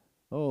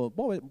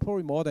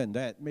 probably more than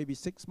that, maybe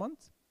 6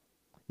 months.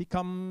 He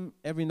come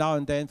every now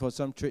and then for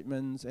some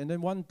treatments, and then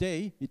one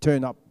day he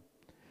turned up.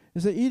 He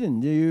said,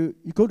 "Eden, you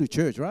go to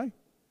church, right?"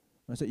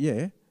 I said,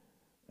 "Yeah."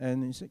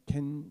 And he said,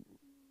 "Can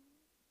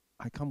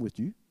I come with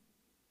you?"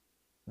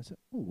 I said,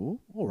 "Oh,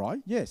 all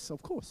right, yes,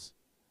 of course."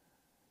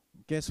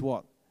 Guess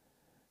what?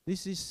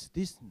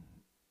 This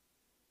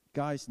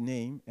guy's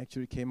name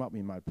actually came up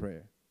in my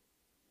prayer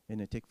in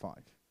the Take 5.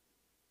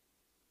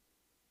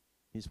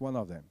 He's one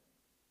of them.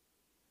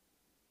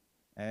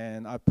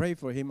 And I prayed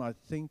for him, I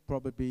think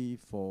probably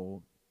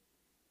for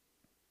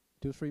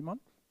 2-3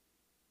 months.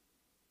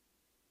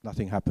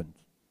 Nothing happened.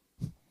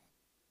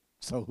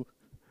 So,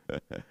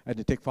 and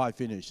the Take 5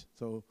 finished.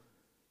 So,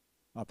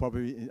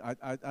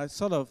 I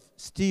sort of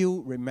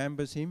still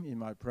remembers him in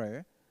my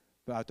prayer,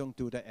 but I don't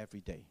do that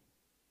every day.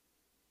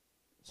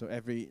 So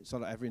every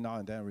now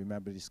and then I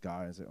remember this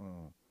guy and say,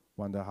 "Oh,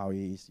 wonder how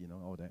he is,"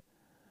 all that.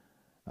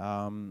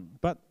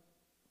 But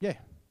yeah,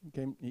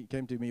 he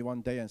came to me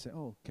one day and said,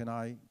 "Oh, can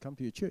I come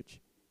to your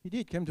church?" He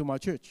did come to my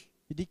church.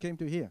 He did came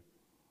to here.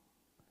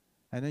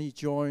 And then he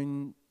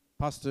joined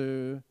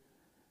Pastor,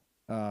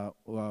 at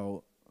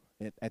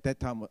that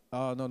time,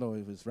 no,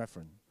 it was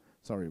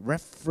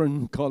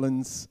Reverend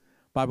Collins'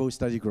 Bible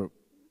study group.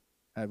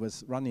 It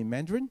was run in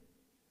Mandarin,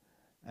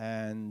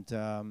 and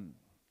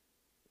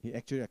he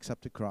actually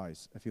accepted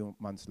Christ a few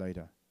months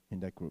later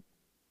in that group.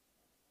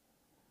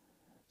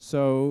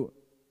 So,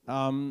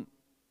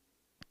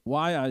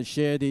 why I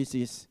share this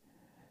is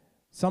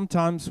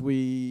sometimes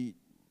we,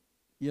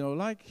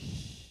 like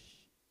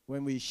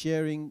when we're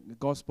sharing the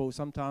gospel,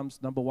 sometimes,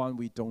 number one,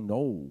 we don't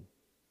know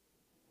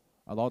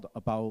a lot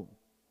about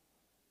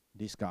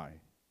this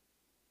guy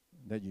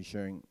that you're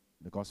sharing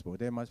the gospel.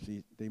 There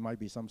might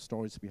be some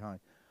stories behind.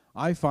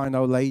 I find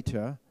out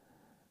later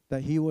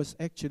that he was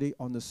actually,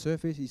 on the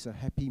surface, he's a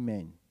happy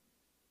man.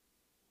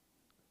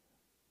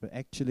 But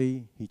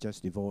actually, he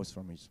just divorced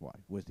from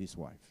with his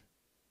wife.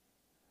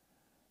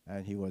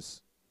 And he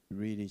was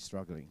really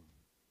struggling.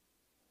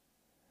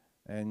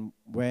 And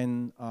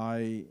when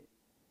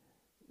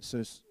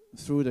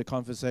through the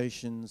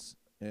conversations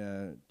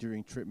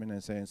during treatment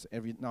and saying,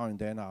 every now and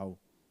then I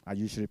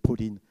usually put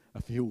in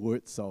a few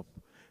words of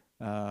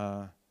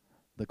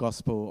the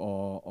gospel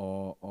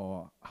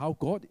or how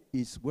God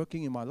is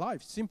working in my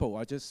life. Simple.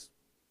 I just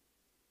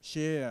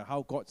share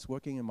how God's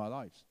working in my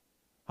life.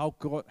 How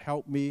God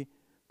helped me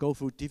go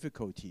through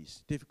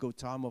difficult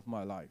time of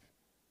my life.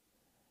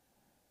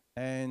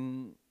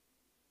 And,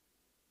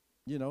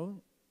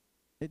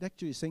 it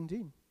actually sank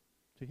in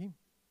to him.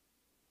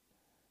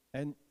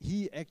 And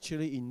he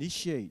actually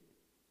initiated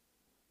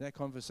that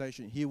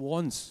conversation. He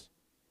wants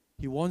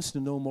to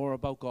know more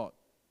about God.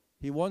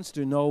 He wants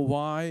to know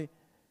why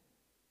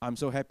I'm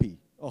so happy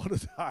all the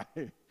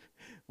time.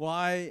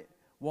 why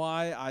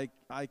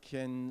I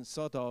can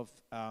sort of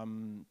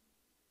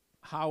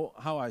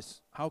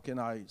how can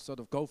I sort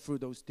of go through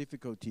those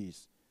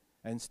difficulties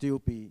and still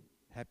be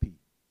happy,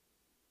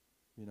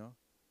 you know?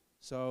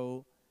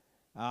 So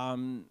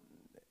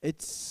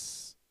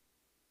it's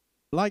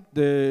like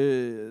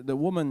the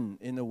woman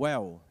in the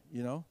well,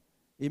 you know?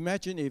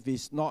 Imagine if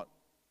it's not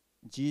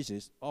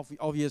Jesus.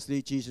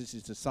 Obviously, Jesus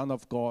is the Son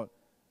of God.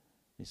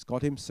 He's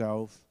God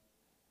himself.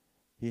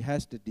 He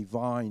has the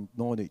divine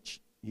knowledge.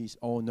 He's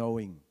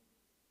all-knowing.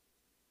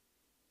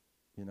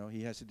 You know,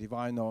 he has the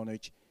divine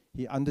knowledge.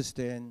 He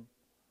understands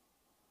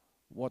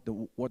what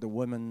the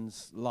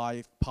woman's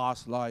life,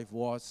 past life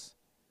was,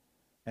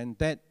 and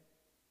that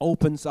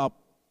opens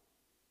up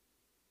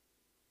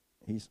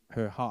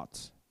her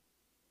heart.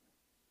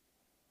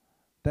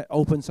 That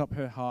opens up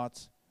her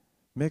heart,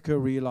 make her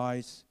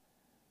realize,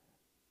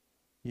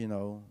 you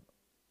know,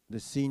 the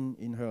sin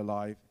in her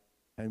life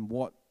and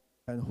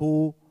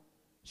who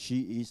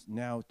she is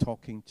now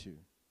talking to.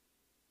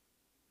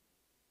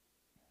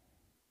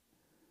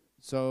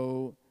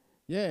 So,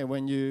 yeah,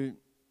 when you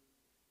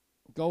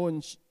go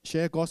and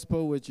share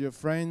gospel with your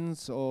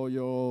friends or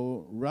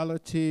your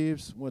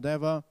relatives,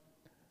 whatever,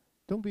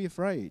 don't be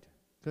afraid,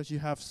 because you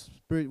have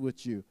Spirit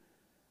with you.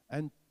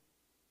 And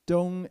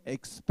don't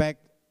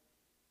expect,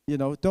 you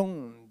know,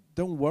 don't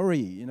worry,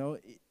 you know.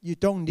 You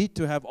don't need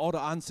to have all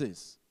the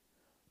answers.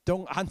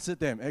 Don't answer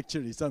them,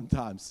 actually,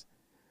 sometimes.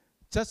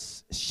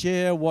 Just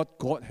share what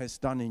God has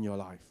done in your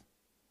life.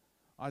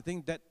 I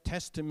think that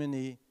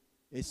testimony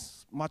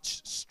is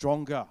much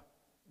stronger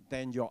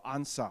than your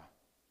answer,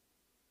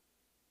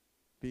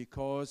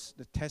 because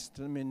the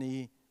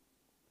testimony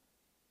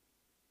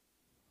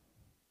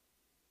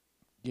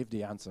give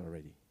the answer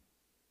already,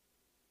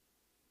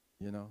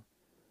 you know.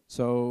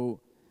 So,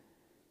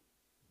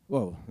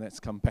 well, let's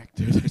come back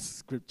to the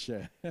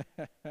scripture.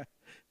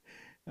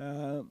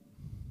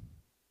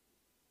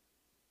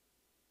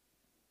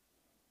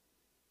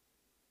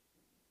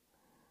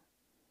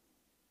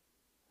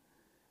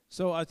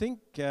 So I think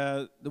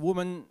the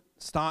woman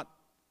start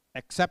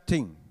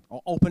accepting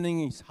or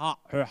opening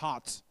her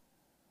heart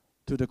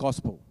to the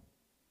gospel.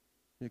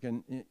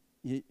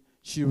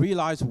 She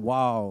realized,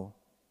 wow,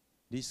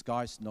 these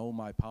guys know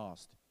my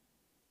past.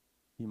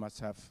 He must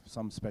have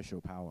some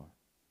special power.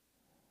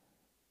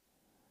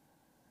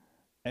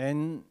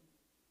 And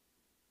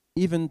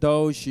even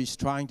though she's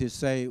trying to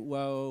say,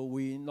 well,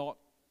 we're not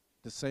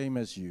the same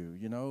as you.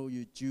 You know,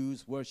 you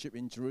Jews worship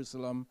in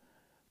Jerusalem.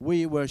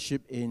 We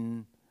worship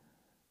in,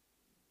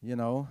 you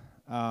know,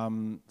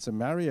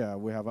 Samaria.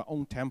 We have our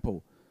own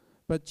temple.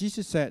 But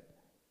Jesus said,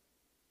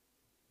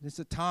 there's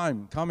a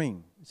time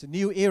coming. It's a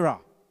new era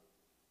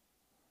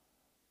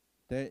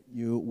that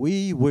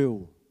we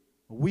will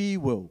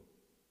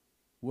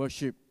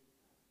worship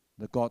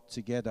the God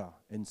together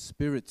in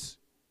spirits.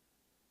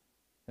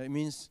 That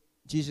means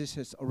Jesus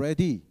is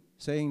already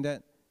saying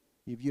that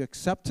if you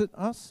accepted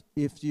us,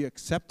 if you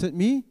accepted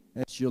me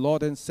as your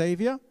Lord and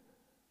Savior,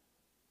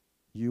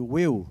 you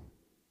will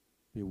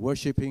be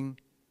worshiping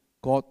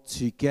God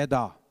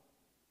together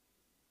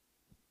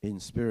in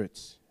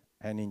spirit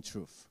and in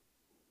truth.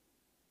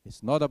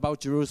 It's not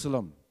about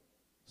Jerusalem.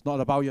 It's not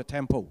about your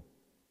temple.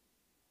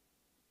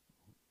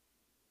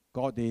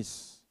 God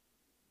is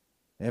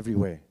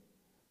everywhere.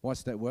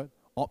 What's that word?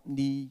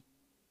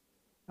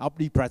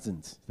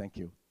 Omnipresent. Thank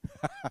you.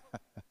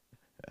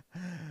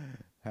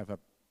 Have a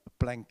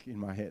blank in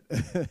my head.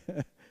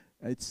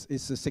 It's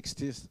the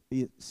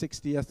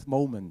 60th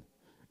moment.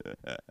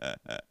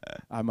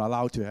 I'm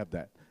allowed to have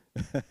that.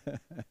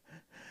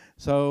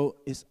 So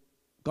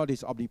God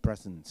is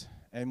omnipresent.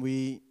 And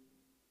we,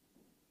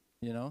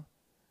 you know,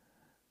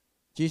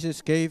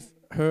 Jesus gave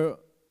her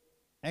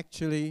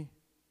actually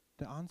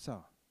the answer.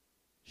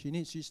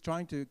 She's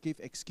trying to give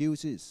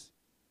excuses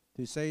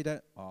to say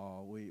that,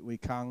 oh, we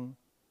can't,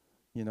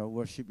 you know,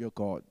 worship your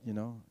God, you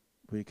know,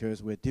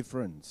 because we're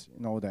different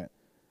and all that.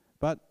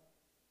 But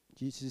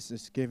Jesus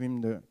just give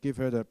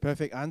her the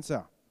perfect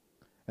answer.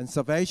 And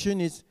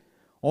salvation is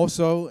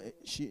also,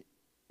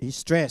 he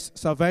stressed,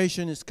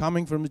 salvation is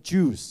coming from the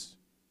Jews.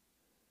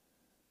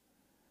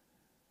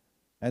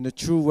 And the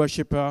true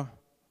worshiper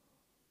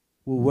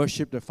will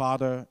worship the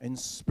Father in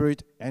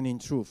spirit and in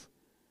truth.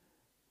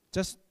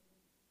 Just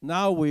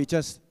now we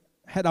just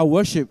had our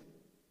worship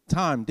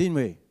time, didn't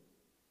we?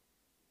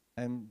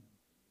 And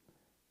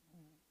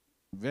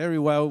very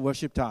well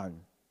worship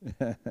time.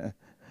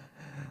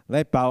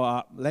 led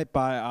by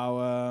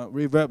our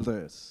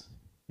reverberers,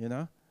 you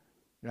know.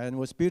 And it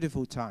was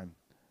beautiful time.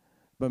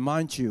 But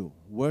mind you,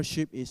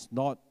 worship is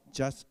not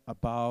just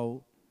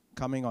about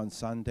coming on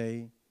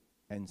Sunday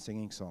and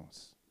singing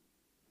songs.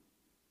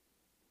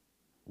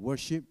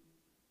 Worship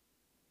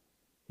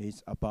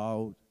is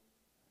about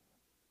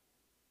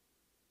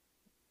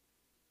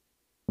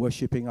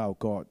worshiping our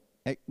God,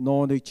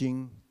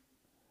 acknowledging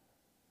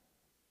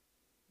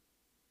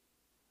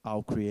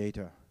our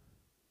Creator,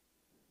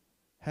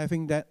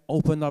 having that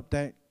open up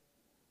that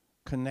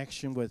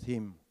connection with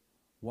Him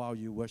while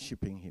you're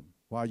worshiping Him,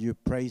 while you're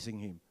praising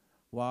Him,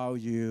 while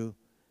you,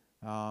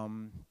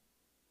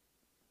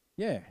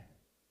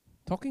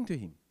 talking to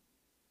Him.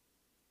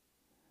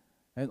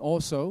 And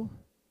also,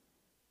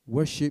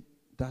 worship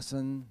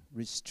doesn't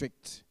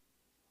restrict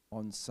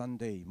on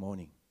Sunday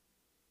morning.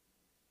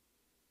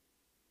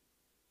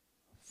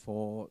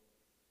 For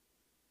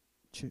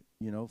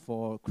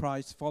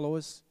Christ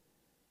followers,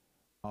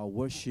 our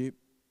worship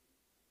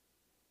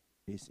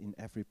is in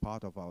every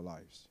part of our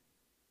lives.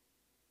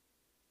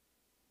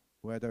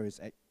 Whether it's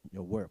at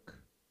your work,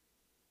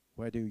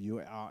 whether you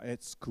are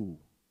at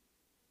school,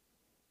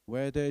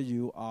 whether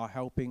you are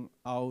helping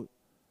out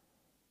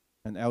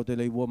an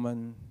elderly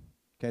woman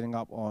getting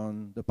up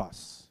on the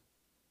bus,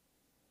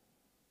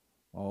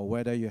 or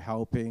whether you're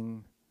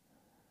helping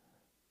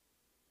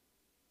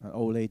an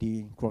old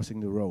lady crossing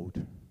the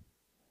road.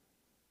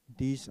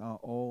 These are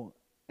all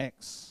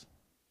acts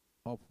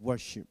of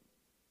worship,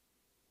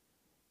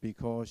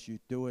 because you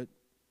do it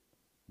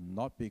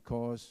not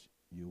because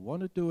you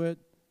want to do it,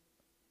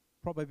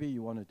 probably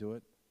you want to do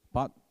it,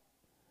 but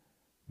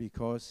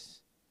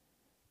because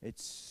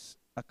it's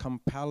a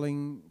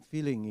compelling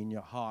feeling in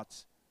your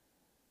heart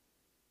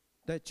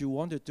that you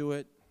want to do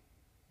it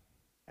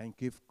and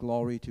give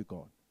glory to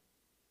God.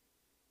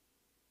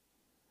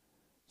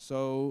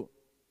 So,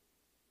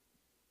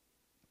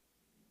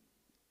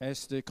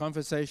 as the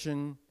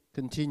conversation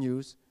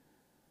continues,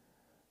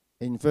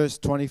 in verse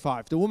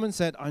 25, the woman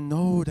said, I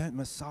know that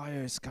Messiah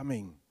is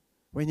coming.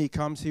 When he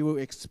comes, he will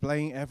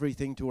explain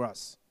everything to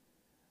us.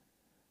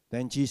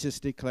 Then Jesus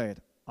declared,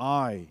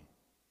 I,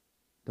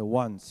 the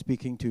one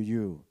speaking to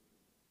you,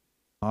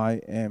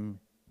 I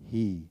am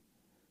he.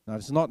 Now,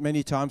 there's not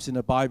many times in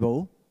the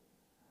Bible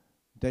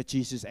that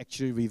Jesus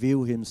actually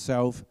revealed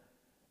himself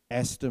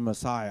as the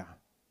Messiah.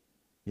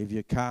 If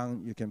you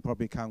count, you can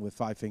probably count with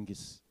 5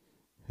 fingers.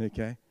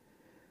 Okay?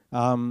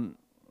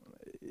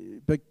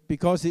 But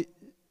because he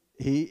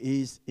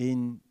is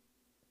in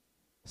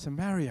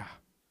Samaria,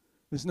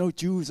 there's no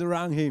Jews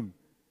around him,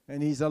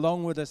 and he's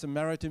along with a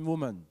Samaritan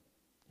woman,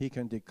 he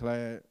can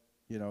declare,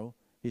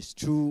 his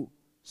true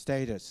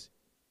status.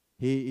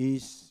 He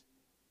is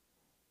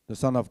the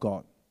Son of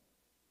God,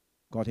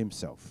 God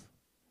himself,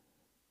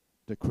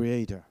 the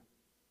Creator.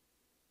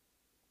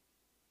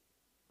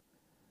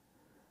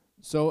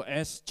 So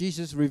as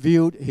Jesus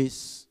revealed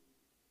his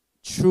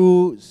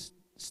true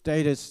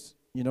status,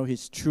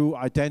 his true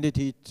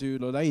identity to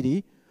the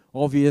lady,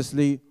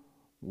 obviously,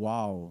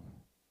 wow,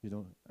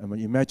 I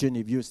mean, imagine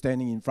if you're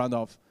standing in front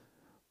of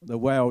the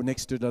well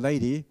next to the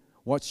lady,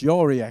 what's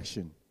your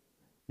reaction?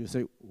 You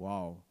say,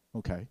 wow,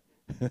 okay.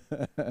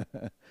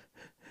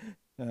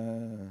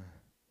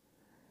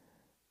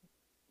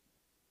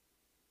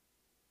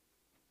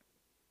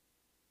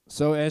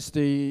 So as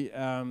the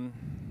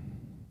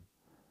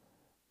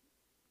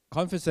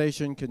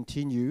conversation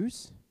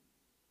continues,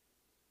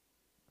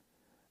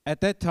 at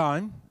that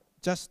time,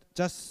 just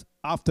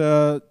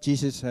after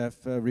Jesus have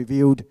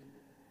revealed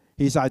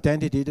his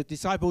identity, the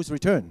disciples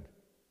returned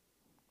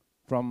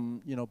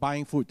from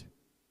buying food,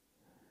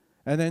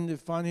 and then they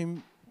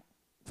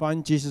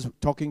find Jesus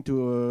talking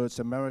to a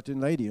Samaritan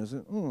lady. I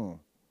said,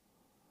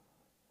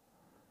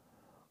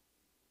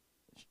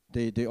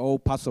 They all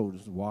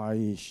puzzled. Why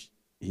is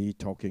he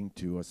talking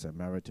to a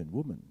Samaritan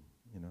woman?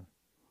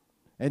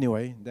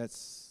 Anyway,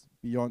 that's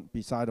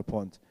beside the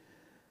point.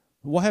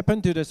 What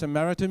happened to the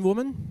Samaritan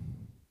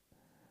woman?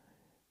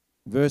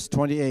 Verse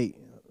 28.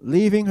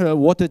 Leaving her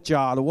water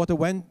jar, the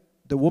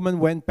woman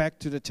went back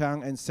to the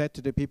town and said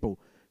to the people,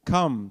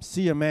 come,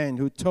 see a man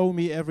who told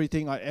me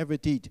everything I ever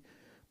did.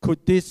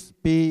 Could this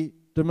be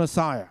the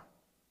Messiah?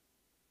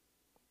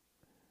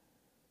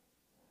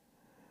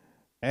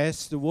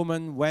 As the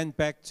woman went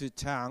back to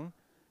town,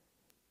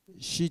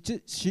 she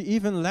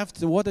even left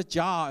the water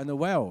jar in the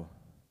well.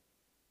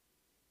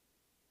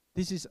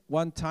 This is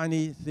one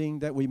tiny thing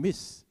that we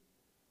miss.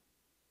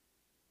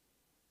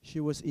 She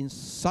was in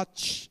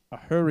such a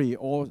hurry,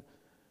 or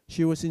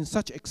she was in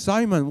such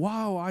excitement.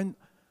 Wow,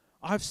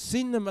 I've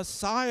seen the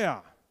Messiah.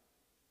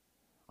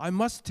 I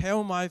must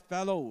tell my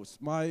fellows,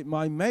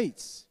 my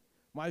mates,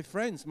 my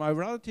friends, my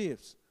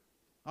relatives.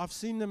 I've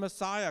seen the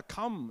Messiah.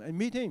 Come and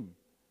meet him.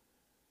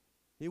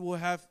 He will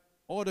have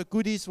all the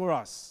goodies for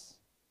us.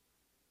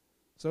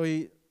 So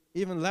he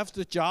even left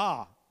the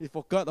jar. He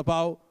forgot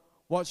about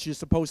what she's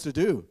supposed to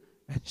do.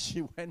 And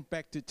she went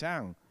back to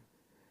town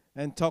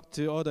and talked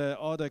to all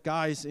the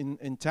guys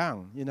in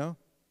town,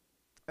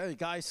 Hey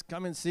guys,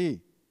 come and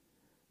see.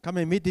 Come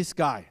and meet this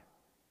guy.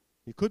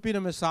 He could be the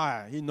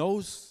Messiah. He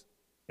knows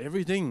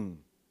everything,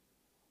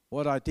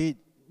 what I did,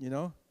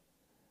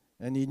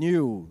 And he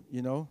knew,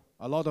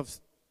 a lot of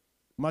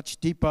much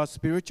deeper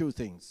spiritual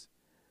things.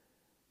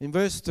 In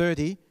verse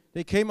 30,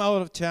 they came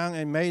out of town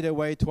and made their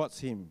way towards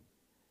him.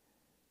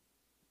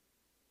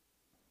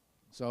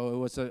 So it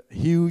was a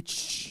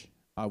huge,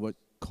 I would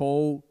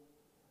call,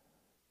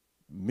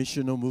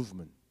 missional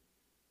movement.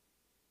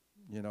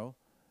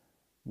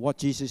 What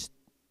Jesus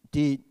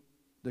did,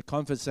 the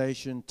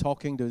conversation,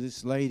 talking to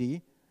this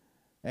lady,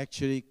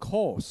 actually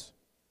caused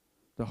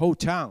the whole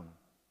town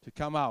to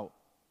come out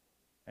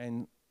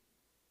and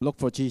look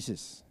for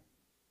Jesus.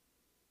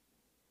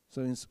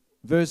 So in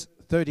verse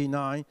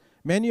 39,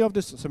 many of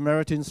the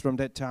Samaritans from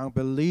that town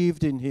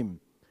believed in him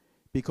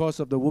because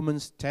of the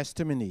woman's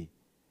testimony.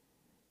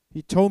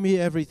 He told me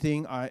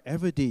everything I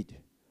ever did.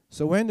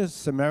 So when the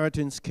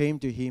Samaritans came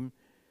to him,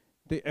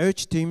 they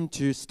urged him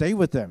to stay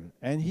with them.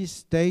 And he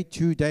stayed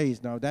 2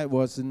 days. Now, that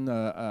wasn't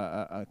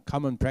a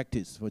common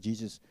practice for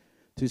Jesus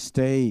to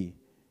stay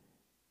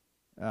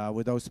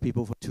with those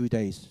people for 2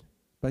 days.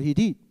 But he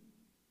did.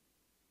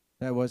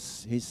 That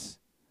was his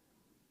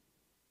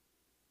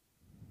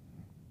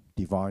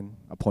divine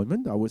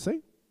appointment, I would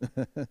say,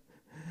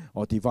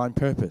 or divine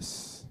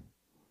purpose.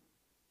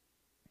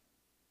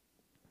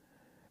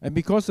 And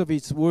because of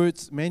his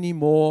words, many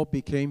more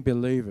became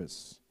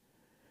believers.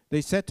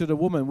 They said to the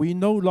woman, "We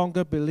no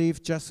longer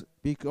believe just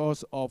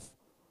because of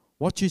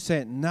what you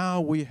said.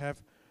 Now we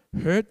have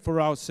heard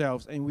for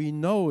ourselves, and we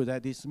know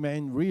that this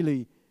man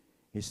really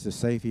is the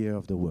Savior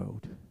of the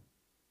world."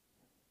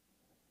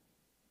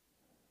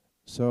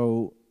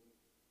 So,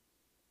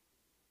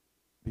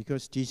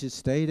 because Jesus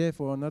stayed there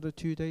for another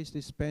 2 days,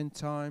 they spent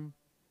time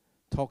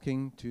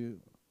talking to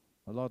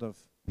a lot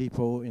of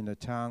people in the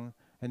town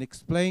and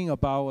explaining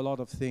about a lot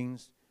of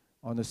things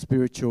on the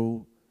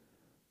spiritual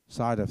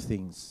side of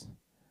things.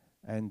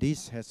 And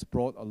this has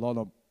brought a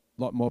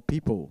lot more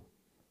people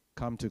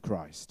come to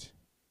Christ.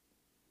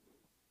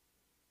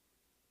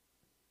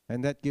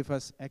 And that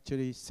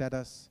set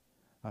us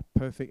a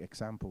perfect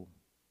example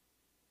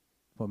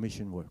for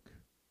mission work.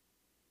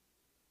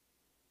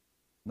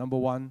 Number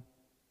one,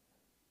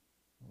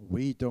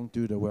 we don't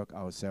do the work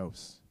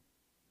ourselves.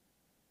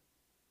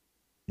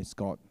 It's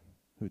God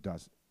who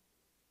does it.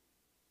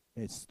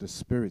 It's the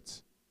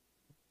Spirit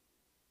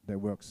that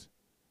works.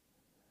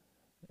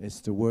 It's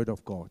the Word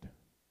of God.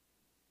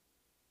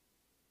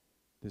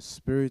 The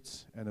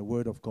Spirit and the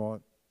Word of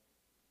God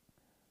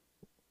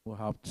will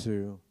help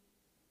to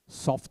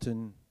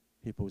soften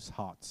people's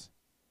hearts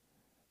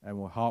and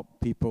will help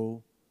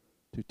people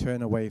to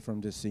turn away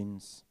from their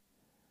sins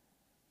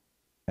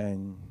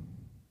and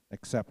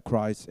accept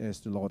Christ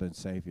as the Lord and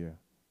Savior.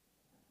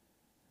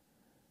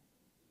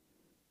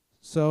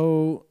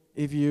 So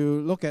if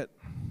you look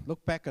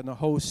back on the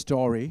whole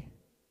story,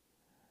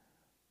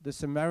 the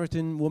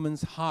Samaritan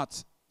woman's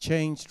heart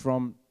changed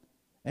from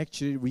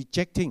actually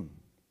rejecting.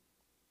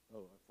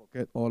 Oh, I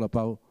forget all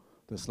about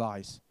the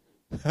slides.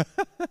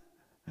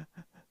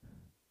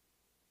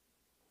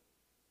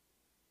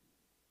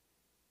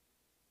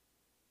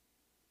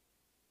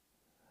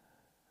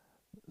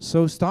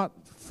 So start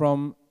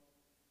from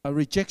a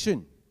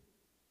rejection.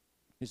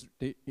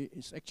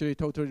 It's actually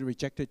totally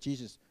rejected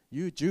Jesus.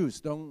 You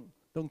Jews, don't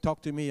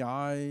talk to me.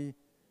 I'm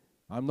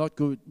not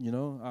good,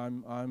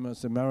 I'm a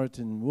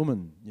Samaritan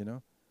woman,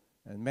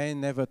 And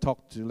men never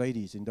talked to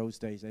ladies in those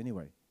days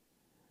anyway.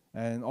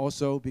 And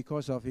also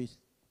because of his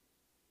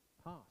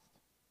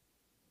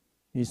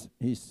past,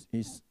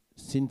 his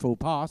sinful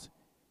past,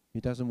 he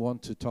doesn't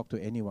want to talk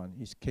to anyone.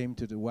 He came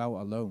to the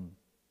well alone.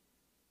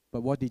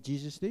 But what did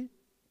Jesus do?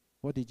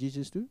 What did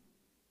Jesus do?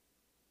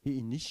 He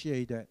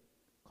initiated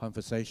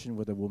conversation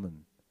with the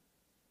woman.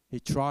 He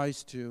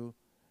tries to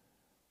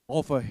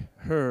offer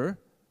her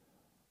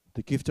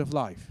the gift of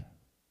life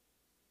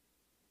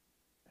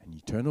and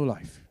eternal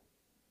life.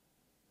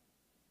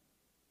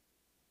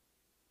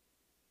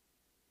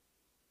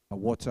 A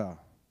water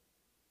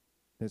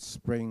that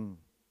spring,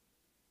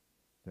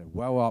 that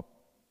well up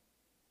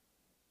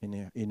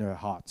in her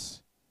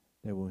heart,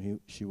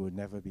 she will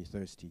never be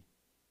thirsty.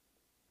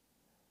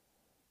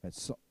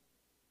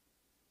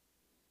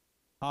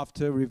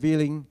 After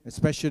revealing,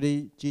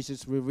 especially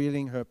Jesus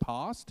revealing her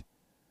past,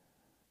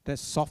 that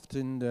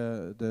softened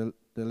the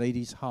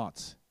lady's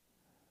heart.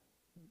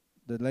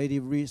 The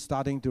lady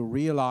starting to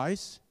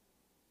realize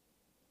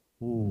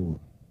who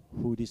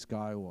this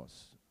guy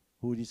was,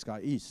 who this guy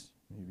is,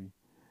 maybe.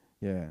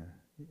 Yeah,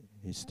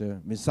 he's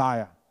the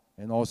Messiah.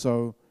 And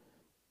also,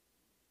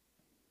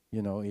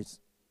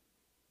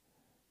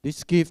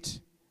 this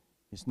gift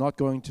she's not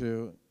going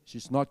to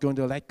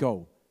let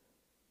go.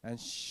 And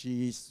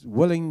she's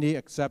willingly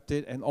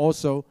accepted, and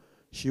also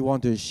she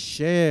wants to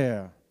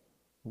share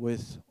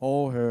with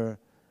all her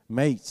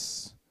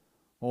mates,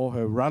 all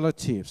her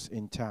relatives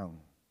in town.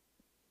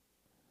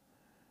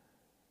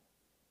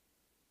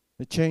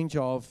 The change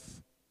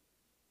of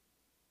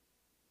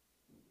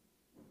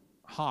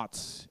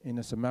hearts in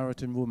a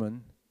Samaritan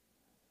woman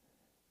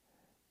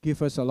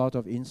gives us a lot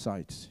of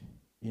insights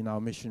in our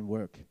mission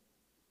work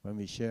when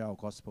we share our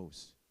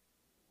gospels.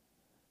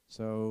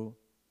 So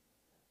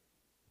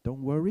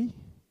don't worry.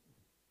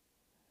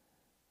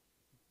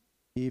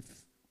 If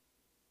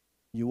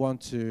you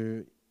want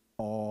to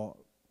or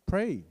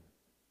pray,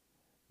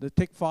 the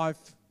Take 5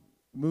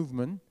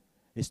 movement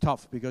is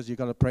tough because you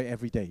got to pray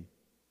every day.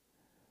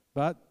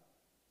 But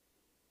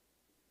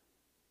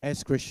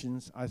as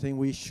Christians, I think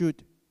we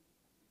should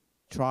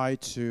try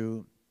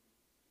to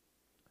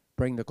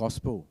bring the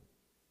gospel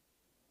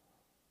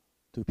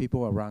to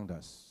people around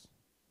us.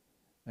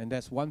 And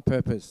that's one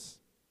purpose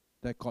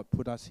that God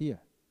put us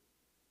here.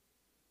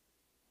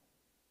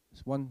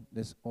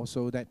 There's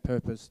also that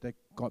purpose that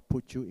God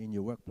put you in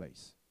your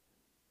workplace.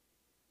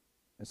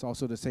 It's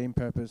also the same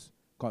purpose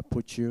God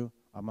put you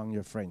among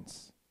your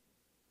friends.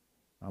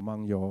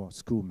 among your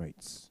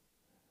schoolmates.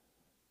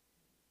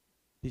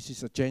 This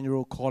is a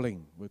general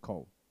calling, we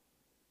call.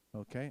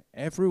 Okay?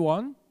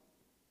 Everyone,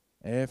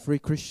 every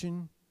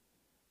Christian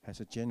has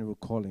a general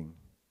calling.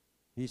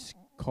 His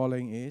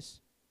calling is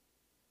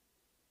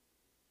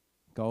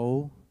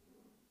go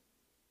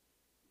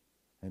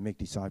and make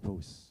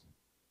disciples.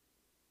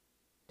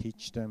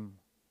 Teach them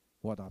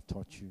what I've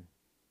taught you.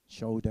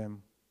 Show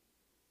them,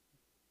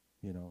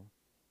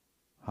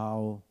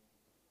 how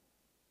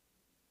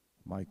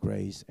my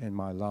grace and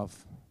my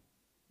love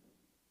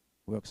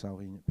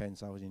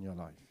pans out in your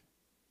life,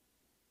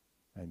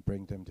 and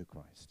bring them to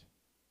Christ.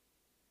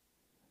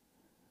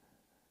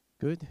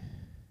 Good?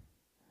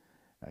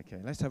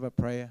 Okay, let's have a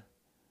prayer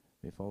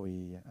before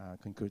we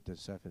conclude the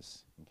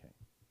service. Okay.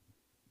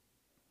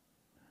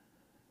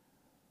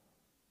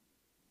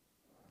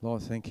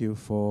 Lord, thank you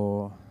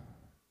for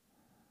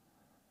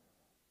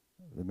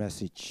the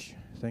message.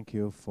 Thank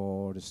you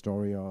for the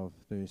story of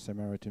the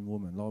Samaritan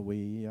woman. Lord,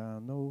 we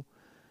know,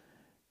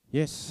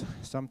 yes,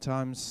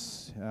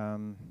 sometimes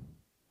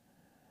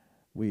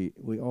we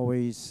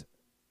always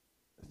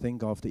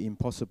think of the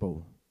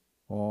impossible,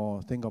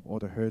 or think of all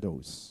the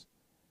hurdles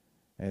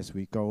as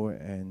we go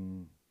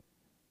and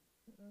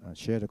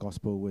share the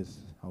gospel with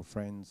our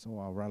friends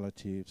or our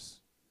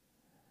relatives.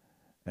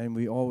 And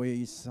we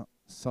always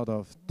sort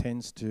of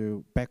tends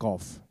to back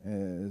off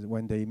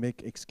when they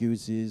make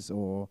excuses,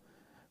 or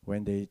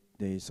when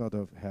they sort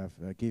of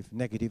give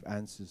negative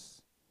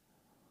answers.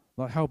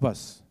 Lord, help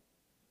us.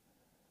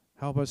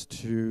 Help us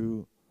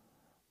to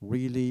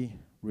really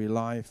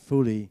rely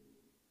fully,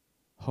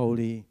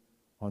 wholly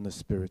on the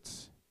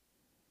Spirit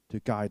to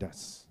guide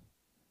us.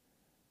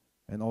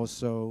 And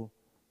also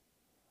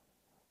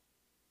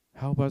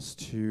help us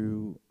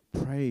to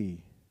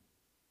pray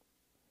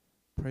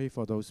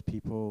for those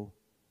people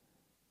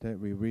that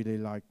we really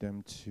like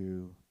them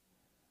to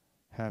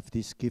have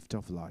this gift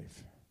of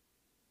life,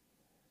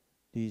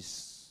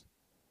 this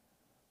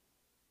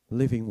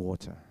living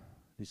water,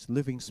 this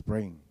living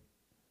spring,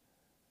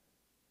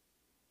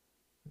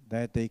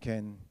 that they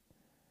can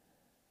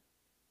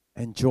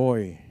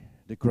enjoy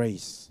the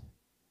grace,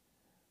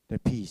 the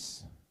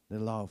peace, the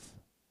love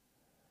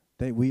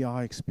that we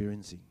are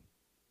experiencing.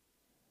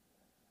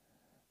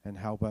 And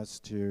help us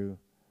to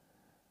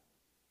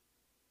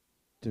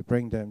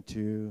bring them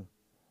to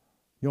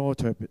your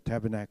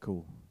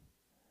tabernacle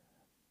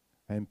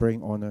and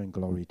bring honor and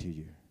glory to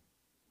you.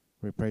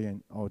 We pray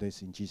in all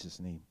this in Jesus'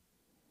 name.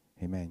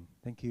 Amen.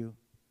 Thank you.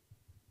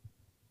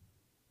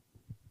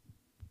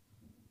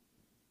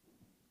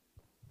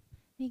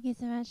 Thank you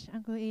so much,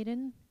 Uncle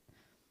Eden.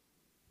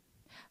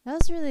 That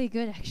was really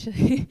good,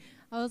 actually.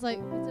 I was like,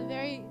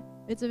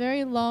 it's a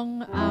very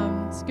long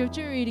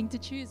scripture reading to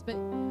choose, but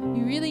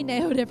you really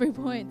nailed every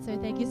point. So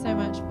thank you so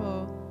much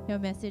for your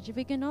message. If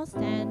we can all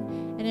stand,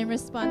 and in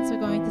response, we're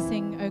going to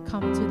sing "O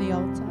Come to the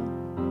Altar."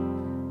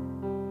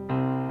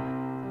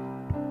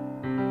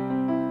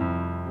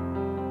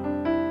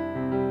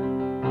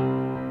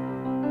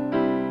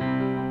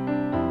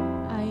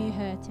 Are you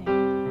hurting?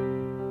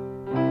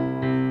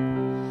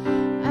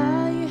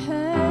 Are you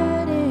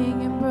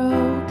hurting and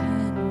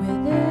broken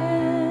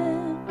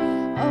within?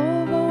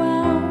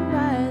 Overwhelmed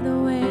by the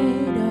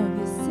weight of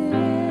your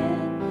sin?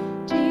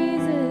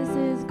 Jesus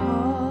is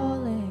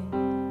calling.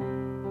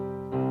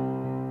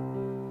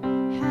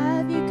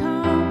 Have you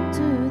come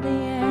to the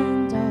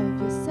end of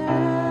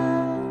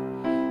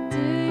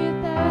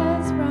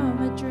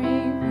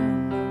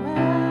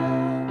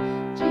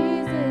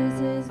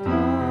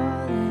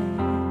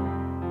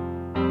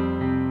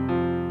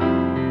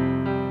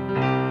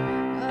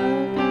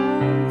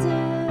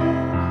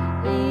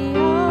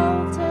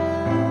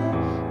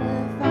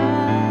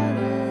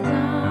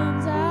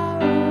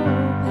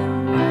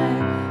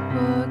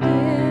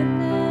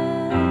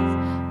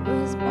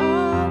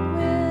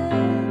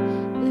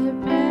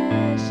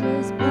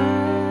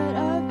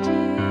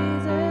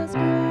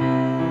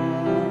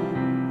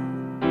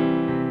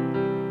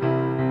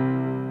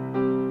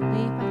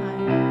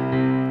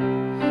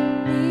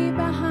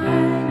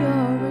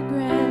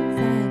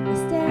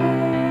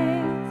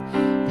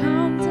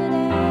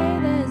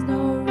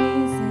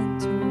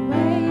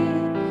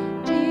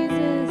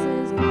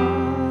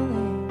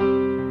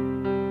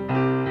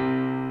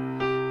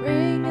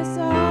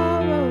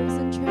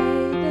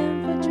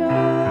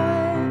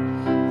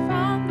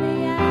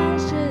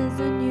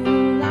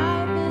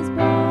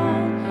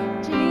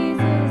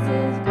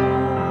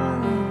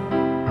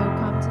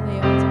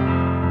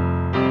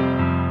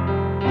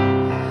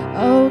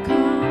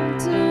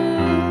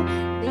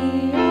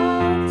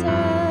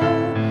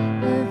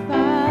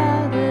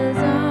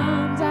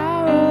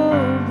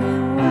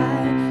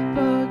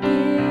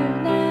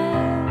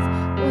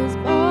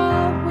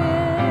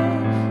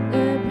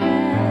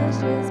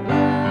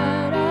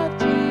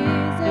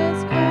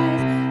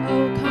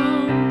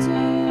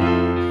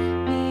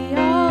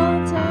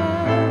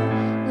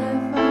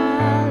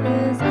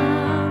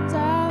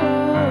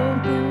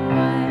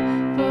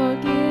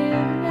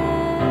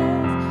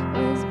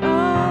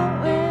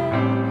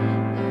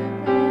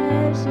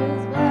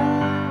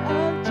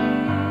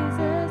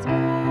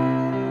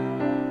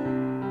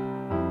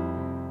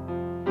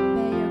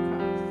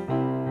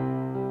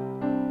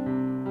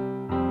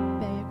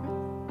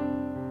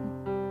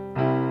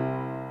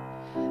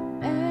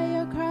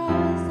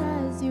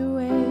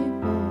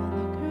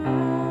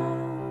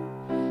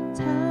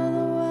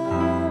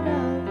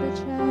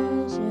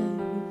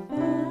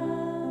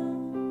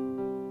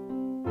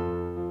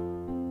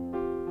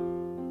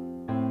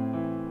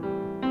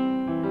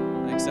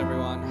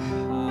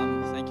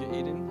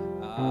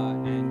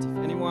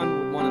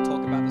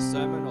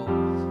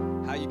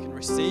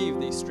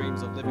receive these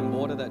streams of living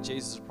water that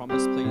Jesus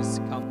promised, please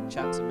come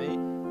chat to me.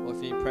 Or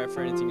if you need prayer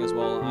for anything as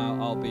well,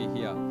 I'll be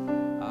here.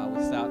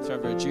 Without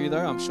further ado,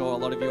 though, I'm sure a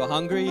lot of you are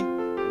hungry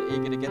and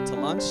eager to get to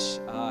lunch.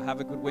 Have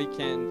a good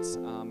weekend.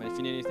 And if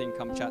you need anything,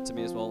 come chat to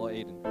me as well, or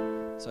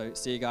Eden. So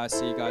see you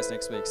guys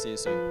next week. See you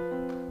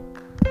soon.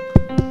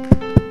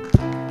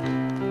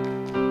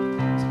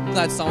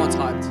 Glad someone's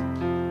hyped.